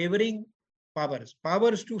and favoring powers.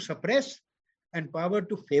 Powers to suppress and power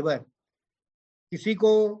to favor.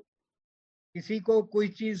 किसी को कोई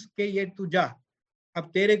चीज के ये तू जा,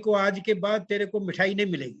 अब तेरे को आज के बाद तेरे को मिठाई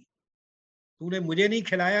नहीं मिलेगी, तूने मुझे नहीं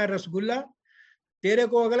खिलाया रसगुल्ला, तेरे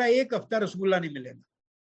को अगला एक हफ्ता रसगुल्ला नहीं मिलेगा.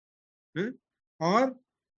 और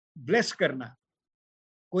ब्लेस करना,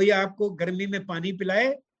 कोई आपको गर्मी में पानी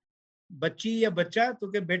पिलाए, बच्ची या बच्चा,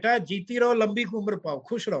 तो के बेटा जीती रहो, लंबी उम्र पाओ,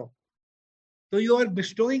 खुश रहो. So you are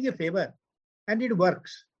bestowing a favor, and it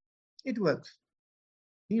works. It works.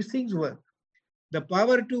 These things work. The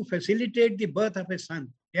power to facilitate the birth of a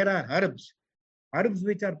son. There are herbs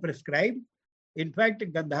which are prescribed. In fact,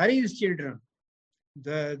 Gandhari's children,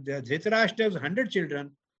 the Dhritarashtra's 100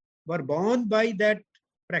 children, were born by that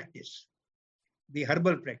practice, the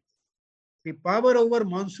herbal practice. The power over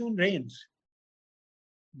monsoon rains,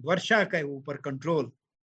 वर्षा का ऊपर control,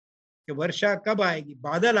 कि वर्षा कब आएगी,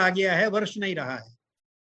 बादल आ गया है, वर्ष नहीं रहा है,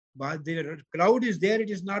 the cloud is there, it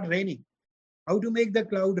is not raining. How to make the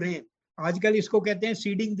cloud rain? आजकल इसको कहते हैं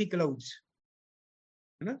seeding the clouds,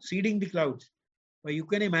 seeding the clouds. But you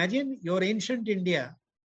can imagine your ancient India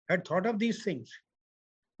had thought of these things.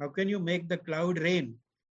 How can you make the cloud rain?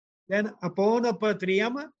 Then upon a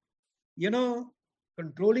patriyama,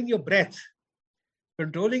 controlling your breath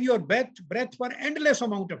for endless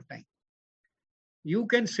amount of time. You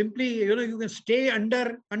can simply, you can stay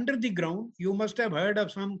under the ground. You must have heard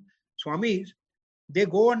of some swamis. They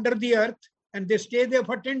go under the earth and they stay there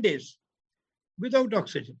for 10 days without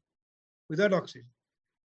oxygen.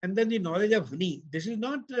 And then the knowledge of honey. This is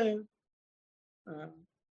not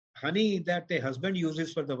honey that a husband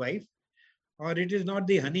uses for the wife, or it is not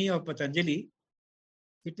the honey of Patanjali.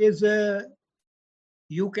 It is,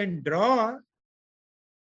 you can draw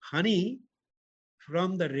honey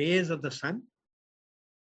from the rays of the sun.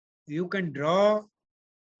 You can draw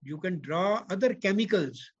other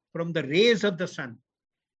chemicals from the rays of the sun.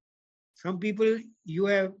 Some people,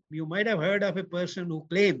 you might have heard of a person who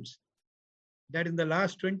claims that in the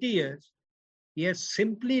last 20 years, he has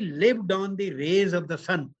simply lived on the rays of the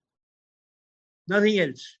sun. Nothing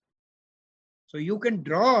else. So you can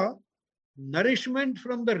draw nourishment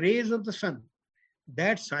from the rays of the sun.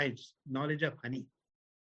 That's science, knowledge of honey.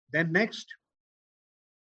 Then next,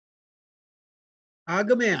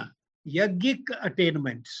 Agamaya, yogic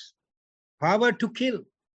attainments, power to kill.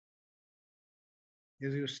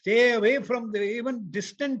 If you stay away from even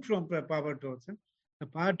distant from the power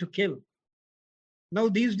to kill. Now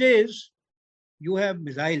these days, you have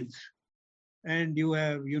missiles, and you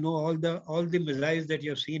have, all the missiles that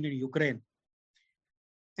you have seen in Ukraine.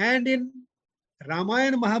 And in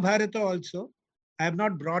Ramayana Mahabharata also, I have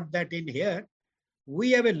not brought that in here. We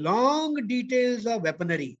have a long details of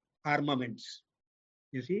weaponry, armaments,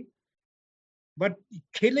 you see. But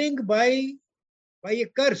killing by a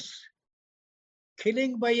curse,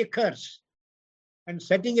 and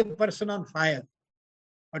setting a person on fire,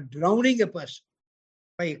 or drowning a person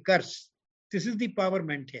by a curse, this is the power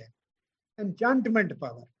meant here. Enchantment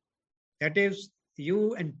power, that is,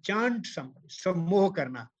 you enchant somebody,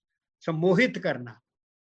 sammohit karna,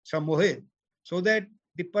 so that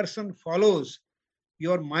the person follows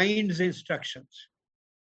your mind's instructions.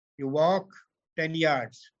 You walk 10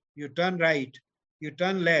 yards, you turn right, you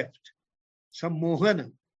turn left.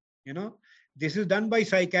 Sammohana, this is done by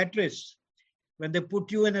psychiatrists. When they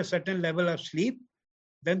put you in a certain level of sleep,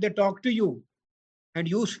 then they talk to you and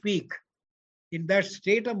you speak. In that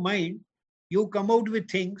state of mind, you come out with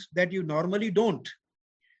things that you normally don't.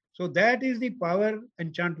 So that is the power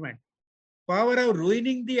enchantment. Power of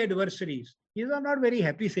ruining the adversaries. These are not very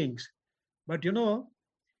happy things. But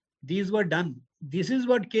these were done. This is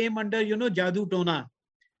what came under, Jadoo Tona.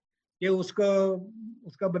 ये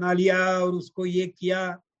उसका बना लिया और उसको ये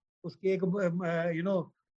किया, उसके एक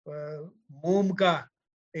मोम का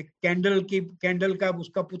एक कैंडल का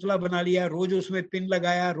उसका पुतला बना लिया, रोज उसमें पिन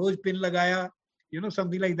लगाया,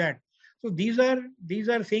 something like that. So these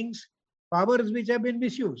are things, powers which have been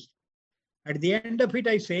misused. At the end of it,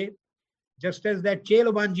 I say, just as that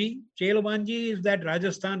Chelobanji is that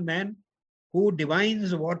Rajasthan man who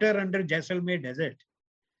divines water under Jaisalmer desert.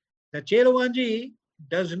 The Cheruvanji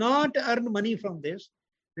does not earn money from this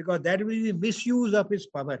because that will be misuse of his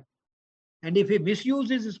power. And if he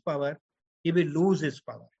misuses his power, he will lose his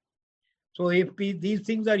power. So if these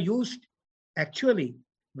things are used actually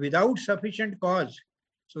without sufficient cause,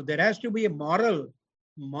 so there has to be a moral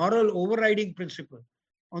overriding principle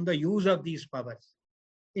on the use of these powers.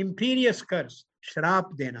 Imperious curse,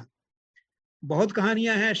 श्राप देना. बहुत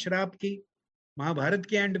कहानियां हैं श्राप की. महाभारत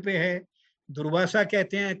के and पे है, दुर्वासा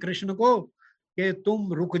कहते हैं कृष्ण को कि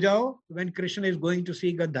तुम रुक जाओ. When Krishna is going to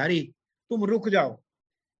see Gandhari, तुम रुक जाओ,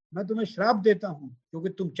 मैं तुम्हें श्राप देता हूं क्योंकि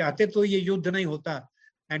तुम चाहते तो ये युद्ध नहीं होता.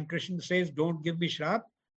 And Krishna says, don't give me shrap,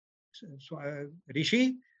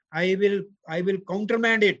 Rishi, I will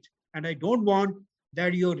countermand it, and I don't want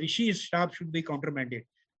that your Rishi's shrap should be countermanded,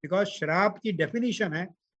 because shrap ki definition hai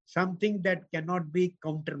something that cannot be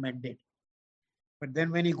countermanded. But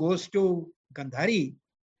then when he goes to Gandhari,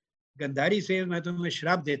 Gandhari says, मैं तुम्हें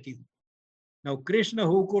श्राप देती हूँ. Now Krishna,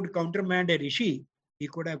 who could countermand a Rishi, he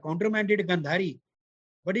could have countermanded Gandhari,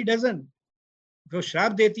 but he doesn't. जो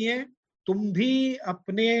श्राप देती है, तुम भी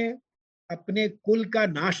अपने कुल का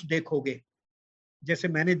नाश देखोगे, जैसे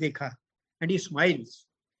मैंने देखा. And he smiles.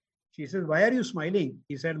 She says, why are you smiling?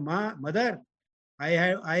 He said, mother,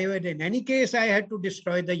 in any case, I had to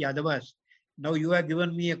destroy the Yadavas. Now you have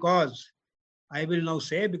given me a cause. I will now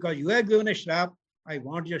say, because you have given a shrap, I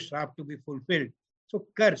want your shrap to be fulfilled. So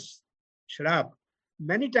curse, shrap.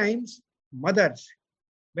 Many times, mothers,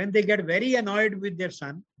 when they get very annoyed with their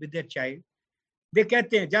son, with their child, they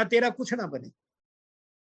कहते हैं, जा तेरा कुछ ना बने.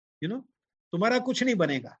 तुम्हारा कुछ नहीं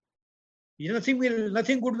बनेगा.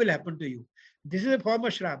 Nothing good will happen to you. This is a form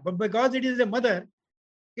of shrap. But because it is a mother,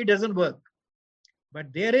 it doesn't work.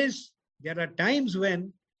 But there are times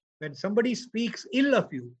when somebody speaks ill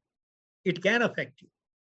of you, it can affect you.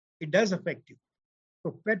 It does affect you.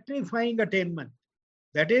 So petrifying attainment,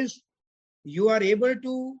 that is, you are able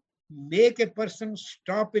to make a person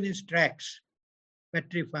stop in his tracks.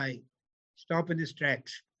 Petrify, stop in his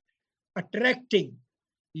tracks. Attracting,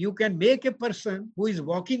 you can make a person who is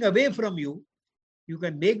walking away from you, you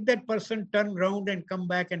can make that person turn around and come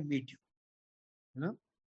back and meet you.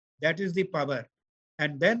 That is the power.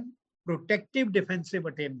 And then protective defensive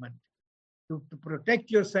attainment, to protect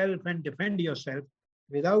yourself and defend yourself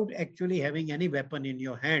without actually having any weapon in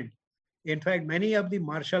your hand. In fact, many of the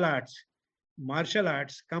martial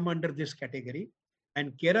arts come under this category,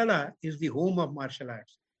 and Kerala is the home of martial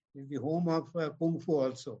arts, is the home of Kung Fu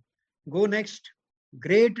also. Go next.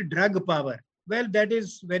 Great drug power. Well, that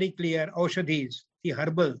is very clear. Aushadhis, the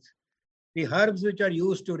herbals, the herbs which are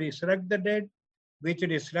used to resurrect the dead, which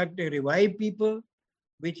revive people,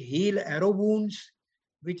 which heal arrow wounds,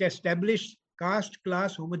 which establish caste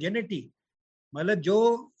class homogeneity. मतलब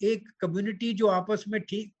जो एक community जो आपस में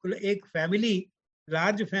ठीक, एक family,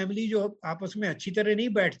 large family जो आपस में अच्छी तरह नहीं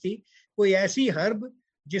बैठती, कोई ऐसी हर्ब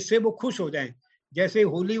जिससे वो खुश हो जाएं. जैसे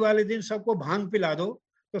होली वाले दिन सबको भांग पिला दो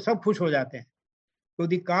तो सब खुश हो जाते हैं. So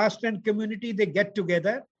the caste and community, they get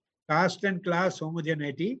together. Caste and class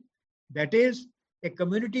homogeneity, that is a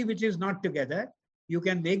community which is not together. You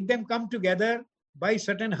can make them come together by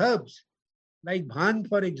certain herbs, like bhang,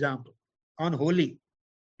 for example, on Holi,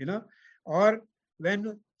 or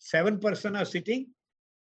when 7 persons are sitting,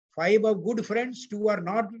 5 are good friends, 2 are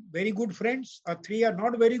not very good friends, or 3 are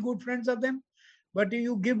not very good friends of them, but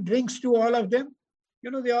you give drinks to all of them,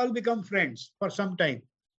 they all become friends for some time.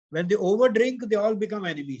 When they overdrink, they all become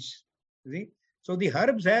enemies. See? So the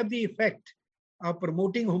herbs have the effect of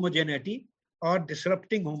promoting homogeneity or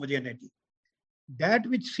disrupting homogeneity. That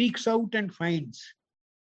which seeks out and finds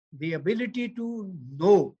the ability to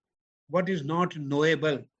know what is not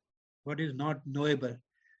knowable. What is not knowable.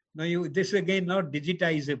 Now, this again not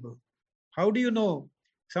digitizable. How do you know?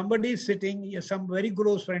 Somebody is sitting, some very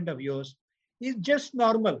close friend of yours, is just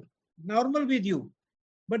normal with you.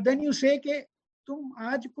 But then you say, कि तुम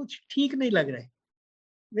आज कुछ ठीक नहीं लग रहा है.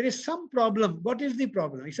 There is some problem. What is the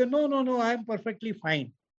problem? He said, no, I am perfectly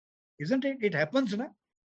fine. Isn't it? It happens, na?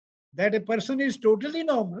 That a person is totally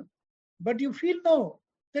normal, but you feel, no,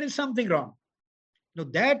 there is something wrong. Now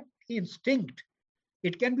that instinct,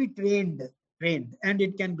 it can be trained, and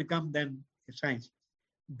it can become then a science.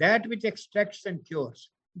 That which extracts and cures,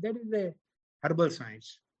 that is a herbal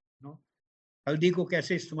science. हल्दी को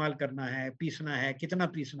कैसे इस्तेमाल करना है, पीसना है, कितना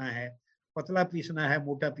पीसना है, पतला पीसना है,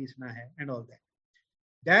 मोटा पीसना है, and all that.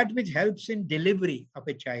 That which helps in delivery of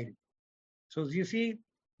a child. So you see,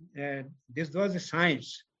 this was a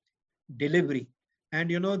science, delivery.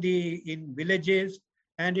 And in villages,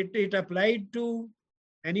 and it applied to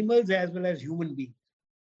animals as well as human beings,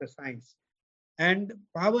 the science. and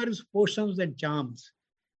powers, potions and charms.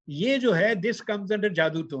 ये जो है, this comes under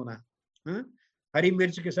जादू टोना. हरी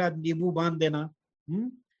मिर्च के साथ नींबू बांध देना,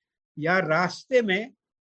 या रास्ते में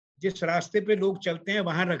जिस रास्ते पे लोग चलते हैं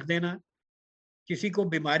वहां रख देना. किसी को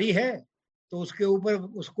बीमारी है तो उसके ऊपर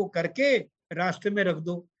उसको करके रास्ते में रख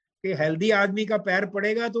दो कि हेल्दी आदमी का पैर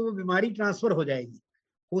पड़ेगा तो वो बीमारी ट्रांसफर हो जाएगी.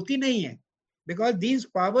 होती नहीं है. Because these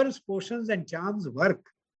powers, potions and charms work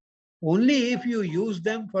only if you use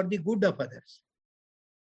them for the good of others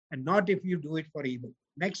and not if you do it for evil.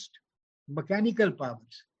 Next, mechanical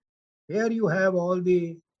powers. Here you have all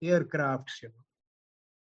the aircrafts,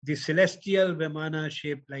 the celestial Vimana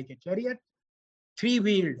shaped like a chariot,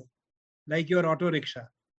 three-wheeled like your auto rickshaw,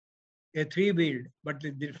 a three-wheeled, but the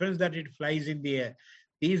difference that it flies in the air.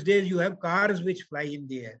 These days you have cars which fly in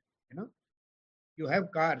the air, you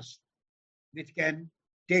have cars which can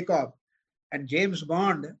take off. And James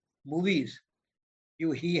Bond movies,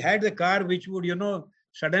 he had the car which would,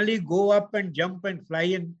 suddenly go up and jump and fly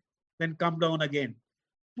and then come down again.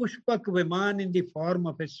 Pushpak Viman in the form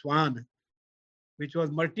of a swan, which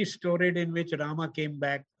was multi-storied, in which Rama came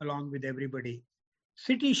back along with everybody.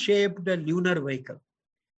 City-shaped lunar vehicle,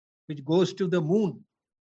 which goes to the moon,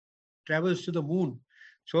 travels to the moon.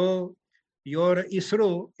 So your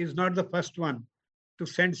ISRO is not the first one to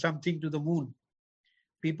send something to the moon.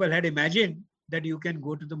 People had imagined that you can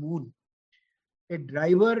go to the moon. A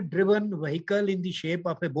driver-driven vehicle in the shape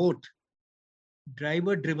of a boat.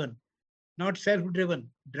 Driver-driven, not self-driven,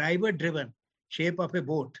 driver-driven shape of a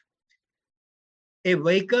boat. A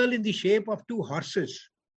vehicle in the shape of two horses.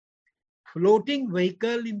 Floating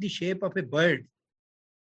vehicle in the shape of a bird.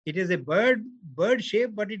 It is a bird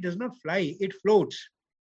shape, but it does not fly, it floats.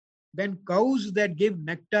 Then cows that give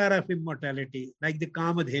nectar of immortality, like the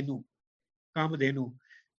Kamadhenu. Kamadhenu.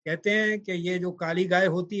 कहते हैं कि ये जो काली गाय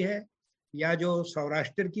होती है या जो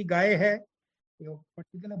सौराष्ट्र की गाय है, जो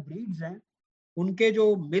पर्टिकुलर ब्रीड्स हैं, उनके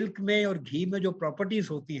जो मिल्क में और घी में जो प्रॉपर्टीज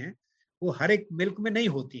होती हैं वो हर एक मिल्क में नहीं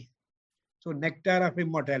होती हैं. सो nectar of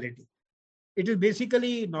immortality. It is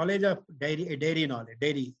basically knowledge of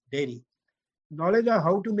dairy knowledge of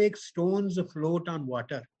how to make stones float on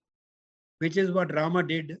water, which is what Rama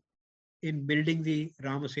did in building the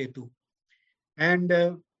Rama Setu. And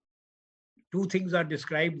two things are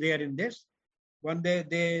described there in this. One,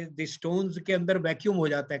 the stones के अंदर vacuum हो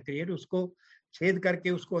जाता है create, उसको छेद करके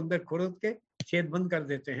उसको अंदर खोद के छेद बंद कर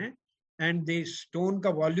देते हैं, and the stone का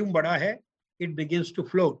वॉल्यूम बड़ा है, it begins to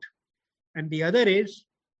float. And the other is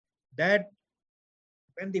that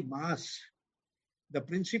when the mass, the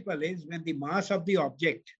principle is when the mass of the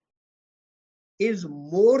object is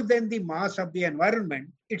more than the mass of the environment,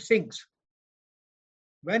 it sinks.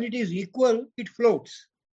 When it is equal, it floats.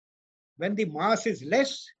 When the mass is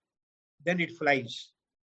less, then it flies.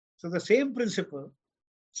 So the same principle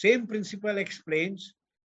explains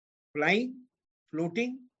flying,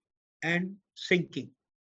 floating, and sinking.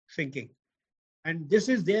 And this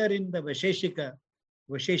is there in the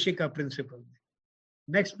Vaisheshika principle.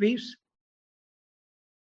 Next, please.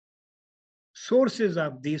 Sources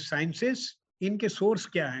of these sciences. इनके source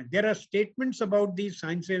क्या हैं? There are statements about these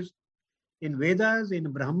sciences in Vedas,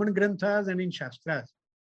 in Brahman Granthas, and in Shastras.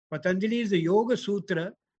 Patanjali's Yoga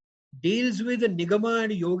Sutra deals with the Nigama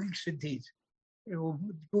and Yogic Siddhis.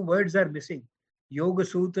 Two words are missing. Yoga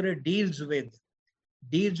Sutra deals with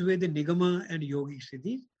the Nigama and Yogic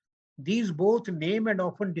Siddhis. These both name and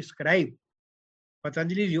often describe.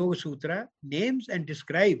 Patanjali's Yoga Sutra names and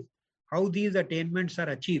describe how these attainments are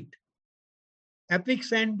achieved.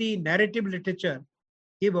 Epics and the narrative literature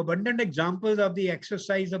give abundant examples of the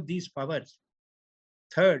exercise of these powers.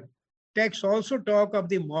 Third, texts also talk of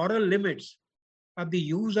the moral limits of the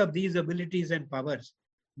use of these abilities and powers.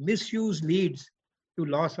 Misuse leads to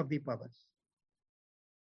loss of the powers.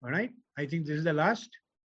 All right, I think this is the last.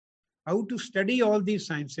 How to study all these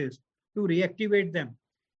sciences, to reactivate them.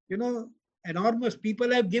 Enormous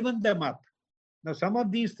people have given them up. Now, some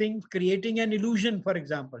of these things, creating an illusion, for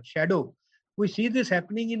example, shadow. We see this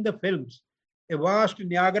happening in the films. A vast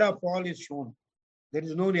Niagara Fall is shown. There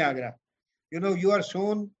is no Niagara. You are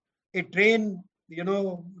shown a train,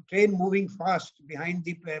 train moving fast behind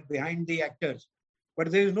the actors.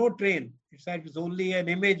 But there is no train. It's only an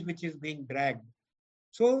image which is being dragged.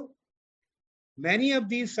 So, many of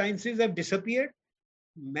these sciences have disappeared.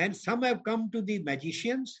 Some have come to the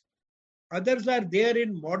magicians. Others are there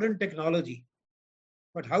in modern technology.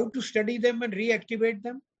 But how to study them and reactivate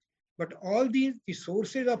them? But all these, the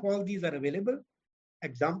sources of all these are available.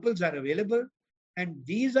 Examples are available. And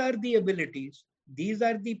these are the abilities, these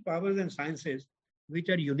are the powers and sciences which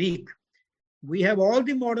are unique. We have all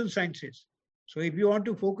the modern sciences. So if you want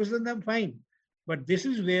to focus on them, fine. But this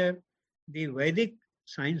is where the Vedic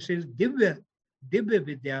sciences, Divya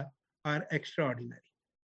Vidya, are extraordinary.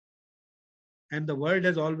 And the world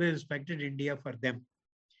has always respected India for them.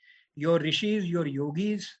 Your rishis, your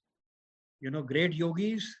yogis, great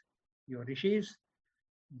yogis, your rishis,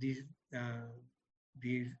 the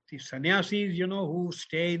sannyasis, who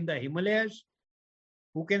stay in the Himalayas,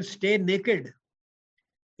 who can stay naked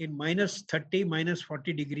in -30,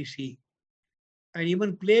 -40 degrees C, and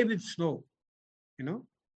even play with snow,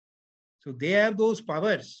 So they have those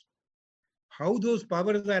powers. How those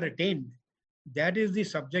powers are attained, that is the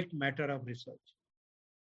subject matter of research.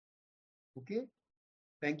 Okay,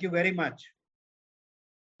 thank you very much.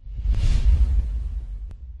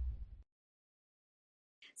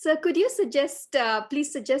 Sir, could you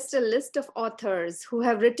please suggest a list of authors who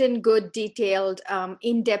have written good, detailed,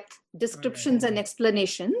 in-depth descriptions and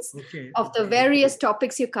explanations of the various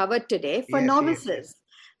topics you covered today for novices? Yes.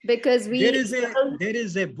 Because there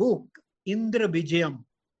is a book, Indra Vijayam.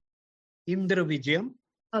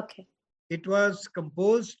 Okay. It was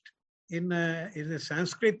composed in a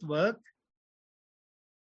Sanskrit work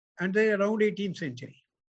and around 18th century.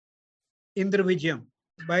 Indra Vijayam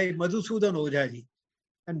by Madhusudan Ojaji.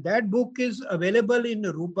 And that book is available in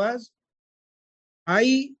Rupas.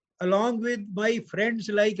 I, along with my friends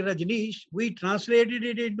like Rajneesh, we translated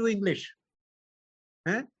it into English.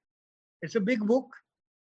 It's a big book.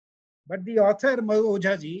 But the author,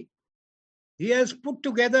 Ojaji, he has put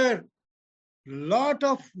together lot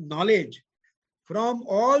of knowledge from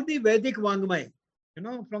all the Vedic Vangmaya,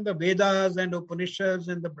 from the Vedas and Upanishads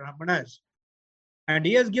and the Brahmanas. And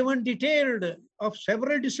he has given detailed of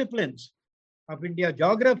several disciplines of India's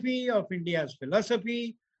geography, of India's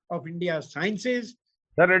philosophy, of India's sciences.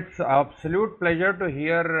 Sir, it's absolute pleasure to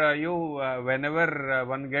hear you whenever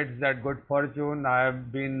one gets that good fortune. I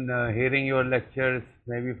have been hearing your lectures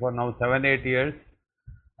maybe for now 7-8 years.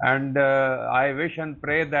 And I wish and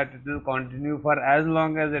pray that it will continue for as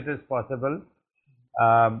long as it is possible.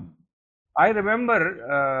 I remember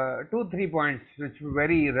 2-3 points which were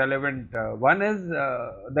very relevant. One is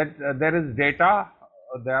that there is data,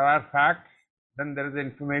 there are facts, then there is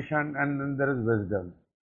information, and then there is wisdom.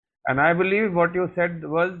 And I believe what you said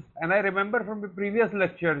was, and I remember from the previous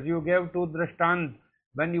lectures, you gave 2 drishtants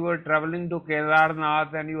when you were traveling to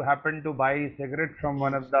Kedarnath and you happened to buy a cigarette from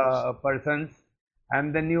one of the persons.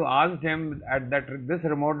 And then you asked him at this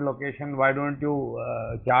remote location, why don't you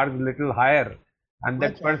charge little higher? And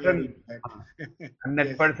that person,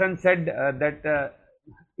 person said that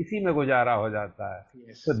इसी में गुजारा हो जाता है.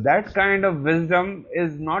 So that kind of wisdom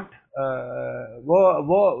is not वो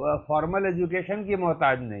formal education की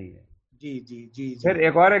मोहताज नहीं है. जी. फिर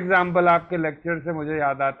एक और example आपके lecture से मुझे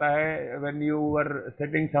याद आता है, when you were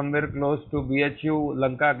sitting somewhere close to BHU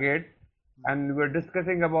Lanka Gate. And we were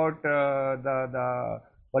discussing about the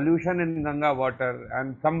pollution in Ganga water,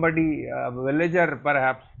 and somebody, a villager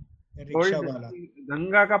perhaps, told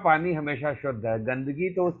Ganga का पानी हमेशा शुद्ध है, गंदगी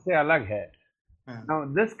तो उससे अलग है. Now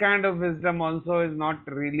this kind of wisdom also is not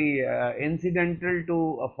really incidental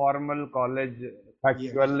to a formal college,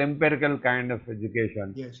 factual, empirical kind of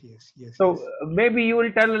education. Yes. So maybe you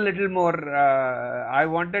will tell a little more. I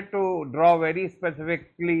wanted to draw very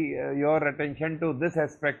specifically your attention to this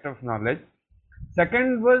aspect of knowledge.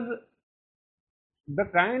 Second was the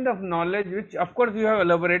kind of knowledge which, of course, you have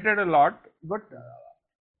elaborated a lot, but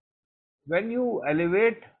when you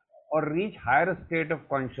elevate or reach higher state of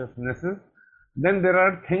consciousnesses, then there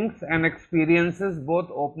are things and experiences both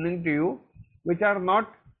opening to you which are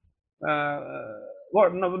not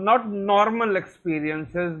normal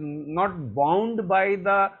experiences, not bound by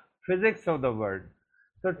the physics of the world.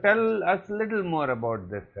 So tell us a little more about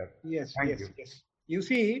this, sir. Yes. You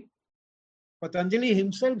see, Patanjali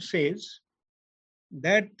himself says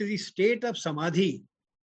that the state of samadhi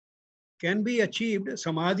can be achieved.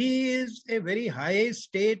 Samadhi is a very high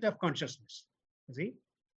state of consciousness. See,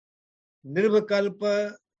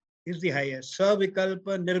 nirvikalpa is the highest.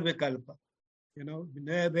 Savikalpa, nirvikalpa.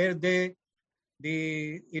 Where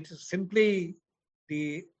it's simply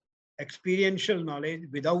the experiential knowledge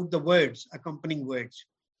without the words, accompanying words.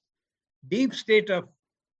 Deep state of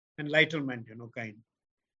enlightenment, kind.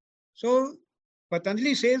 So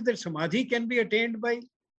Patanjali says that samadhi can be attained by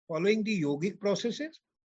following the yogic processes,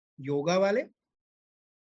 yoga wale,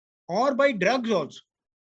 or by drugs also.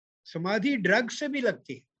 Samadhi drugs से भी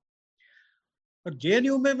लगती है. और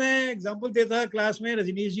JNU में मैं example देता था class में,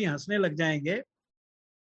 रजनीश जी हंसने लग जाएंगे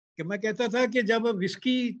कि मैं कहता था कि जब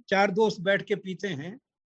विस्की 4 दोस्त बैठ के पीते हैं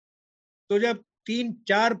तो जब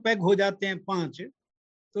 3-4 पैग हो जाते हैं 5,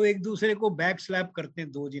 तो एक दूसरे को बैक स्लैप करते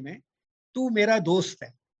हैं 2 जिन्हें, तू मेरा दोस्त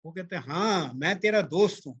है. वो कहते हैं हाँ मैं तेरा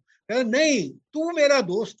दोस्त हूँ. कहते नहीं तू मेरा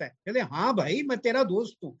दोस्त है, कहते हाँ भाई मैं तेरा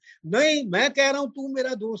दोस्त हूँ, नहीं मैं कह रहा हूं तू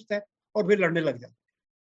मेरा दोस्त है, और फिर लड़ने लग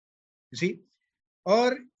जाते सी।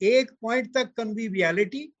 और एक पॉइंट तक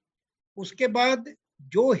कन्विवियलिटी, उसके बाद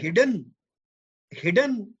जो हिडन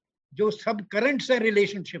हिडन जो सब करंट्स है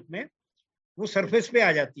रिलेशनशिप में, वो सरफेस पे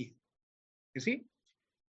आ जाती है किसी।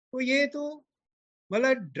 तो ये तो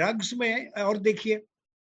मतलब ड्रग्स में, और देखिए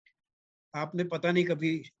आपने पता नहीं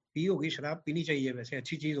कभी पी होगी शराब, पीनी चाहिए वैसे,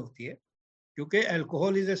 अच्छी चीज होती है, क्योंकि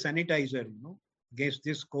alcohol is a sanitiser against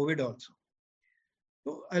this Covid also.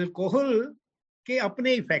 तो अल्कोहल के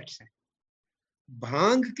अपने इफेक्ट्स हैं,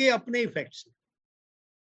 भांग के इफेक्ट्स हैं,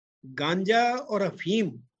 गांजा और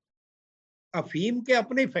अफीम के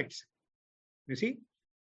अपने इफेक्ट्स हैं, you see,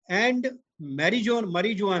 and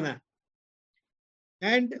marijuana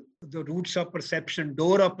and the roots of perception,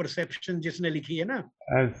 door of perception जिसने लिखी है ना,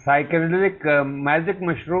 साइकेडेलिक मैजिक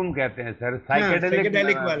मशरूम कहते हैं सर,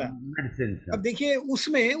 साइकेडेलिक वाला मेडिसिन। अब देखिए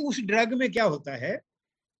उसमें, उस ड्रग में क्या होता है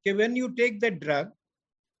कि when you take that drug,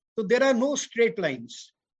 so there are no straight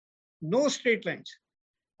lines.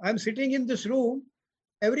 I'm sitting in this room,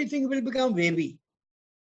 everything will become wavy.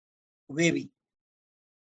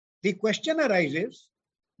 The question arises,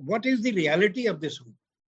 what is the reality of this room?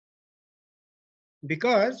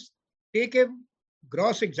 Because take a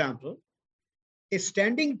gross example, a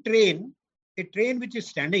train which is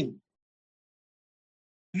standing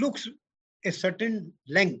looks a certain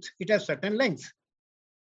length, it has certain length.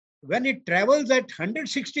 When it travels at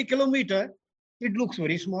 160 kilometers, it looks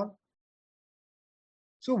very small.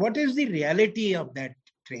 So what is the reality of that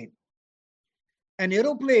train? An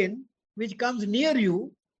aeroplane which comes near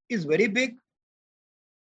you is very big.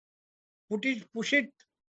 Push it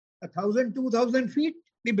 1,000, 2,000 feet,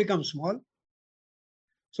 it becomes small.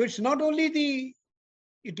 So it's not only the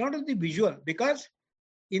visual, because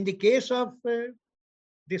in the case of the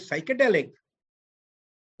psychedelic,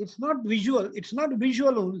 it's not visual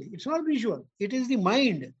only. It's not visual. It is the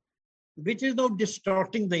mind which is now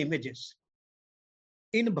distorting the images.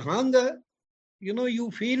 In Bhanga,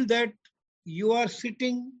 you feel that you are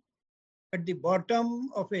sitting at the bottom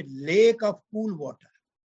of a lake of cool water.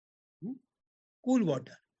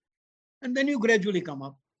 And then you gradually come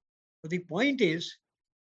up. So the point is,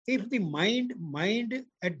 if the mind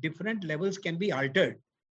at different levels can be altered,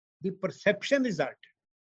 the perception is altered,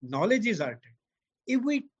 knowledge is altered. If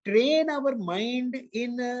we train our mind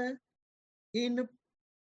in a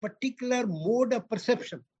particular mode of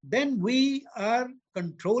perception, then we are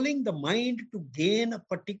controlling the mind to gain a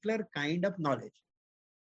particular kind of knowledge.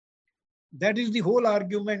 That is the whole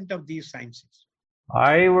argument of these sciences.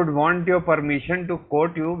 I would want your permission to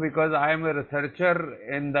quote you, because I am a researcher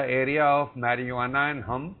in the area of marijuana and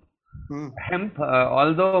hemp.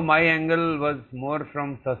 Although my angle was more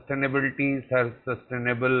from sustainability,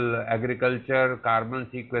 sustainable agriculture, carbon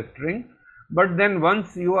sequestering. But then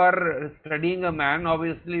once you are studying a man,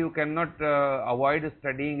 obviously you cannot avoid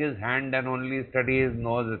studying his hand and only study his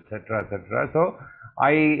nose, etc., etc. So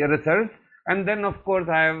I researched, and then of course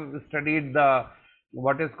I have studied the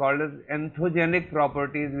what is called as entheogenic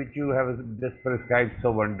properties, which you have just prescribed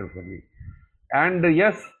so wonderfully. And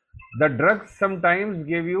yes, the drugs sometimes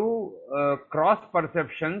give you cross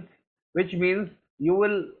perceptions, which means you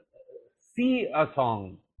will see a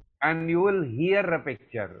song and you will hear a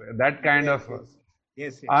picture, that kind of.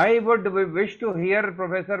 Yes. I would wish to hear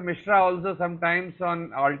Professor Mishra also sometimes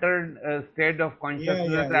on altered state of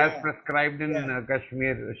consciousness as prescribed in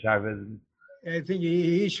Kashmir Shaivism. I think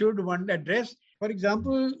he should want to address. For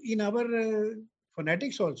example, in our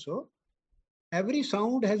phonetics also, every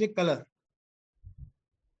sound has a color.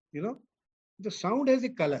 The sound has a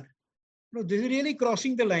color. This is really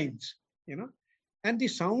crossing the lines. And the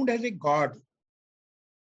sound has a god.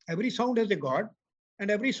 Every sound has a god, and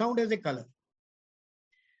every sound has a color.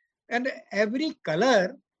 And every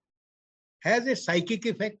color has a psychic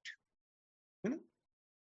effect.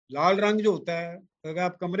 लाल रंग जो होता है, अगर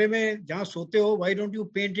आप कमरे में जहां सोते हो, why don't you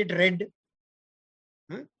paint it red?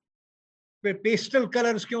 फिर पेस्टल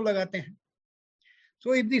कलर्स क्यों लगाते हैं?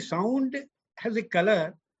 So if the sound has a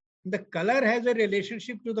color, the color has a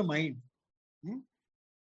relationship to the mind.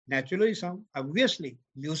 Naturally, sound, obviously,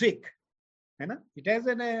 music, it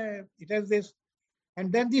has this,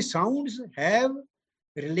 and then the sounds have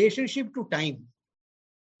relationship to time.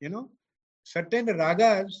 Certain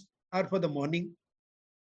ragas are for the morning,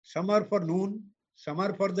 some are for noon, some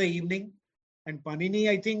are for the evening. And Panini,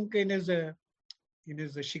 I think in his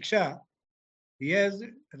Shiksha, he has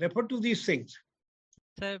referred to these things.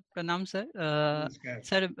 Sir प्रणाम sir.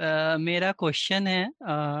 Sir मेरा question है,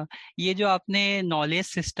 ये जो आपने knowledge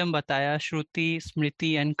system बताया, श्रुति,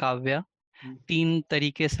 स्मृति and काव्य, 3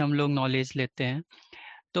 तरीके से हम लोग नॉलेज लेते हैं,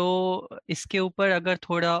 तो इसके ऊपर अगर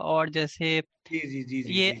थोड़ा और जैसे जी जी जी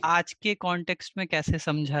जी ये जी। आज के कॉन्टेक्स्ट में कैसे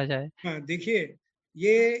समझा जाए? हाँ देखिए,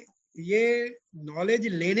 ये नॉलेज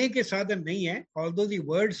लेने के साधन नहीं है, although the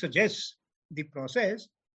word suggest the process,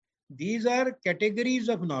 these are categories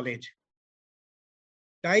of knowledge,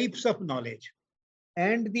 types of knowledge,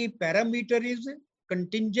 and the parameter is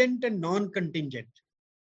contingent and non-contingent.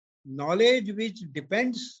 Knowledge which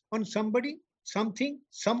depends on somebody, something,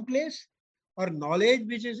 some place, or knowledge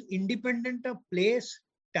which is independent of place,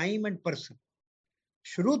 time, and person.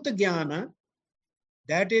 Shrut Jnana,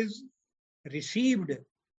 that is received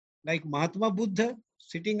like Mahatma Buddha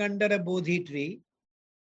sitting under a Bodhi tree,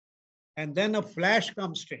 and then a flash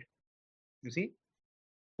comes to him. You see?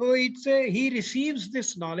 So he receives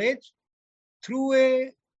this knowledge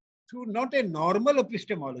through not a normal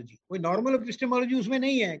epistemology. कोई normal epistemology उसमें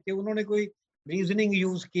नहीं है कि उन्होंने कोई reasoning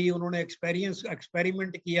use की, उन्होंने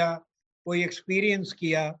experiment किया, कोई experience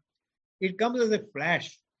किया. It comes as a flash.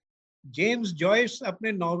 James Joyce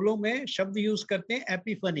अपने नॉवलों में शब्द यूज करते हैं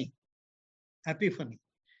एपिफनी. एपिफनी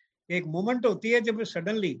एक मोमेंट होती है जब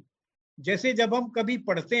सडनली, जैसे जब हम कभी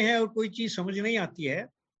पढ़ते हैं और कोई चीज समझ नहीं आती है,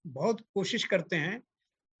 बहुत कोशिश करते हैं,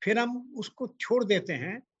 फिर हम उसको छोड़ देते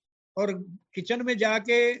हैं और किचन में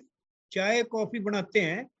जाके चाय कॉफी बनाते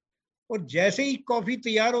हैं, और जैसे ही कॉफी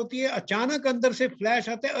तैयार होती है अचानक अंदर से फ्लैश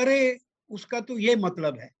आता है, अरे उसका तो ये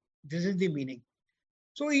मतलब है, this is the meaning.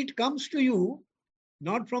 So it comes to you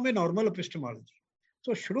not from a normal epistemology.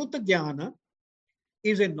 So Shrut Jnana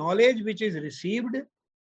is a knowledge which is received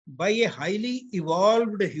by a highly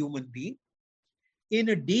evolved human being in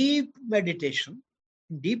a deep meditation,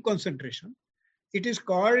 deep concentration. It is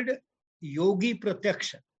called Yogi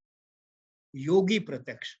Pratyaksha. Yogi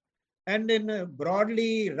Pratyaksha. And in a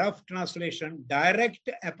broadly rough translation, direct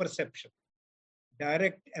apperception.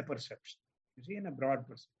 Direct apperception. You see, in a broad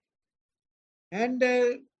perception.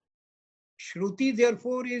 And Shruti,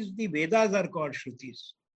 therefore, is the Vedas are called Shrutis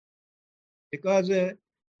because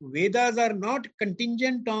Vedas are not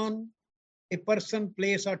contingent on a person,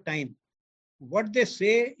 place, or time. What they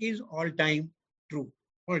say is all time true,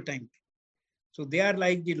 all time. So they are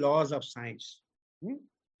like the laws of science.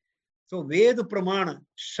 So Ved Pramana,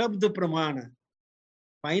 Shabd Pramana,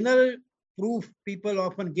 final proof people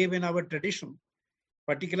often give in our tradition,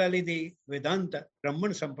 particularly the Vedanta,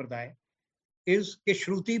 Brahman Sampradaya, is कि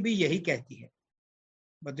श्रुति भी यही कहती है.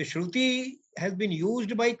 But the Shruti has been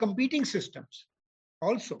used by competing systems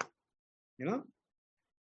also. You know,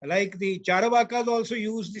 like the Charavakas also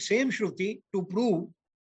use the same Shruti to prove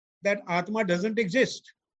that Atma doesn't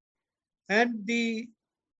exist. And the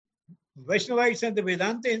Vaishnavites and the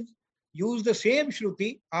Vedantins use the same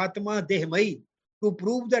Shruti, Atma Dehmai, to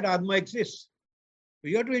prove that Atma exists. So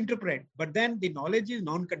you have to interpret, but then the knowledge is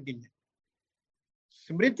non-contingent.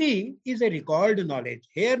 Smriti is a recalled knowledge.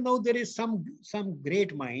 Here now there is some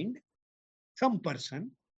great mind, some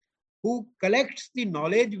person who collects the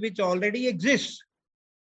knowledge which already exists,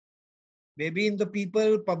 maybe in the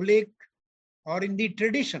people, public, or in the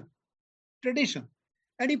tradition,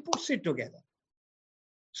 and he puts it together.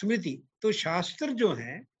 Smriti. तो शास्त्र जो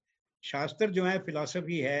है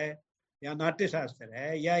philosophy है या नाट्य शास्त्र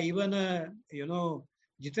है या इवन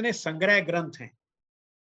जितने संग्रह ग्रंथ हैं,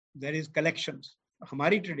 देयर इज कलेक्शंस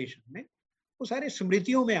हमारी ट्रेडिशन में, वो सारे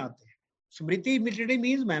स्मृतियों में आते हैं. स्मृति literally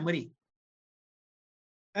means memory,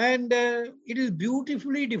 and it is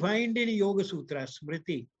beautifully defined in Yoga Sutra.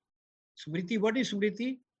 Smriti, what is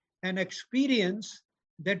Smriti? An experience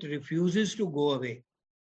that refuses to go away.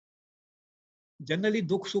 Generally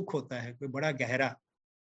दुख सुख होता है कोई बड़ा गहरा,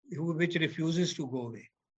 which refuses to go away,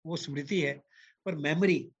 वो स्मृति है. पर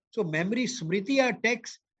memory, so memory, Smriti are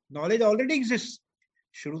text, knowledge already exists.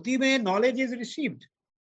 Shruti mein knowledge is received.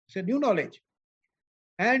 It's a new knowledge.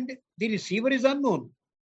 And the receiver is unknown,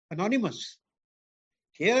 anonymous.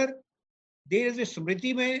 Here, there is a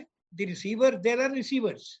Smriti mein, the receiver, there are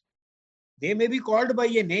receivers. They may be called by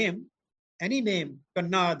a name, any name,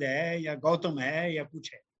 Kannad hai, ya Gautam hai, ya kuch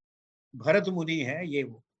hai. Bharat Muni hai, ye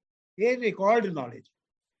wo. They record knowledge.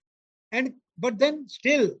 But then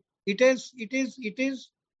still, it has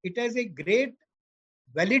a great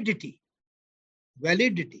validity.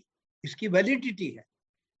 Validity, इसकी validity है.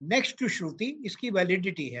 Next to श्रुति इसकी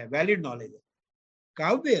validity है, valid knowledge है.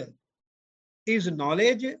 काव्य is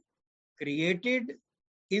knowledge created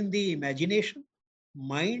in the imagination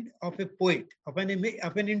mind of A poet, of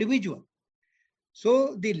an individual.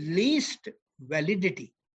 So the least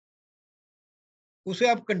validity उसे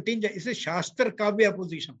आप contingent, इसे शास्त्र काव्य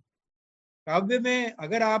अपोजिशन. काव्य में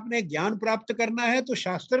अगर आपने ज्ञान प्राप्त करना है तो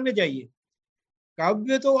शास्त्र में जाइए.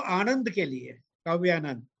 काव्य तो आनंद के लिए, काव्य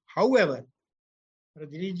आनंद, However,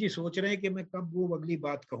 रजनीश जी सोच रहे हैं कि मैं कब वो अगली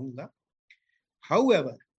बात कहूंगा.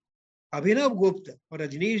 However, Abhinav Gupta, or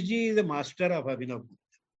Rajneesh ji is a master of Abhinav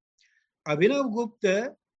Gupta. Abhinav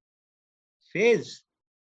Gupta says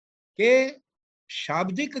कि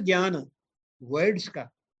शाब्दिक ज्ञान वर्ड्स का,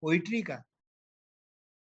 पोइट्री का,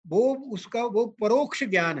 वो परोक्ष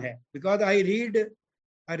ज्ञान है. Because I read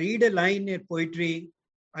a line in poetry,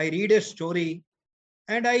 I read a story,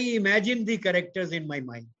 and I imagine the characters in my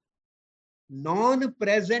mind.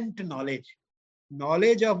 Non-present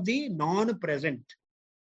knowledge of the non-present.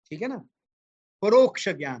 ठीक है ना, परोक्ष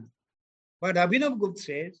ज्ञान. But Abhinav Gupta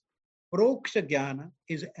says परोक्ष ज्ञान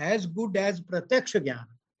is as good as प्रत्यक्ष ज्ञान.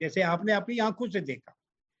 जैसे आपने अपनी आंखों से देखा.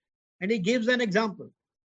 And he gives an example.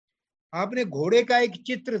 आपने घोड़े का एक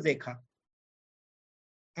चित्र देखा,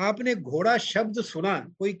 आपने घोड़ा शब्द सुना,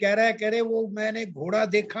 कोई कह रहा है वो मैंने घोड़ा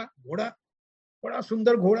देखा, घोड़ा बड़ा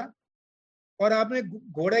सुंदर घोड़ा, और आपने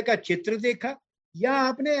घोड़े का चित्र देखा, या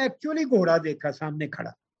आपने एक्चुअली घोड़ा देखा सामने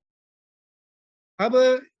खड़ा. अब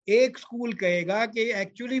एक स्कूल कहेगा कि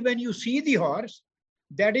actually when you see the horse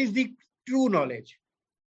that is the true knowledge.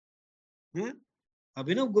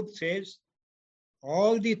 Abhinav Gupta says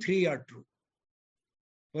all the three are true.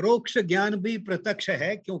 परोक्ष ज्ञान भी प्रत्यक्ष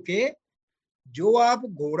है, क्योंकि जो आप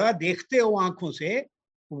घोड़ा देखते हो आंखों से,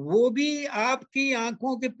 वो भी आपकी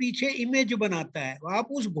आंखों के पीछे इमेज बनाता है.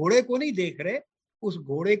 आप उस घोड़े को नहीं देख रहे, उस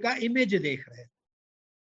घोड़े का इमेज देख रहे हैं.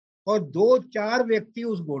 और 2-4 व्यक्ति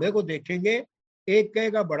उस घोड़े को देखेंगे, एक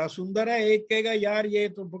कहेगा बड़ा सुंदर है, एक कहेगा यार ये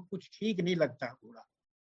तो कुछ ठीक नहीं लगता घोड़ा,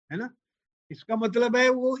 है ना. इसका मतलब है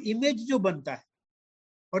वो इमेज जो बनता है.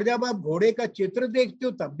 और जब आप घोड़े का चित्र देखते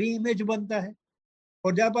हो तब भी इमेज बनता है,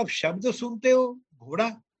 और जब आप शब्द सुनते हो घोड़ा,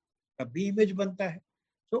 तब भी इमेज बनता है.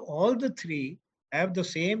 So all the three have the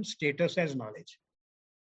same status as knowledge.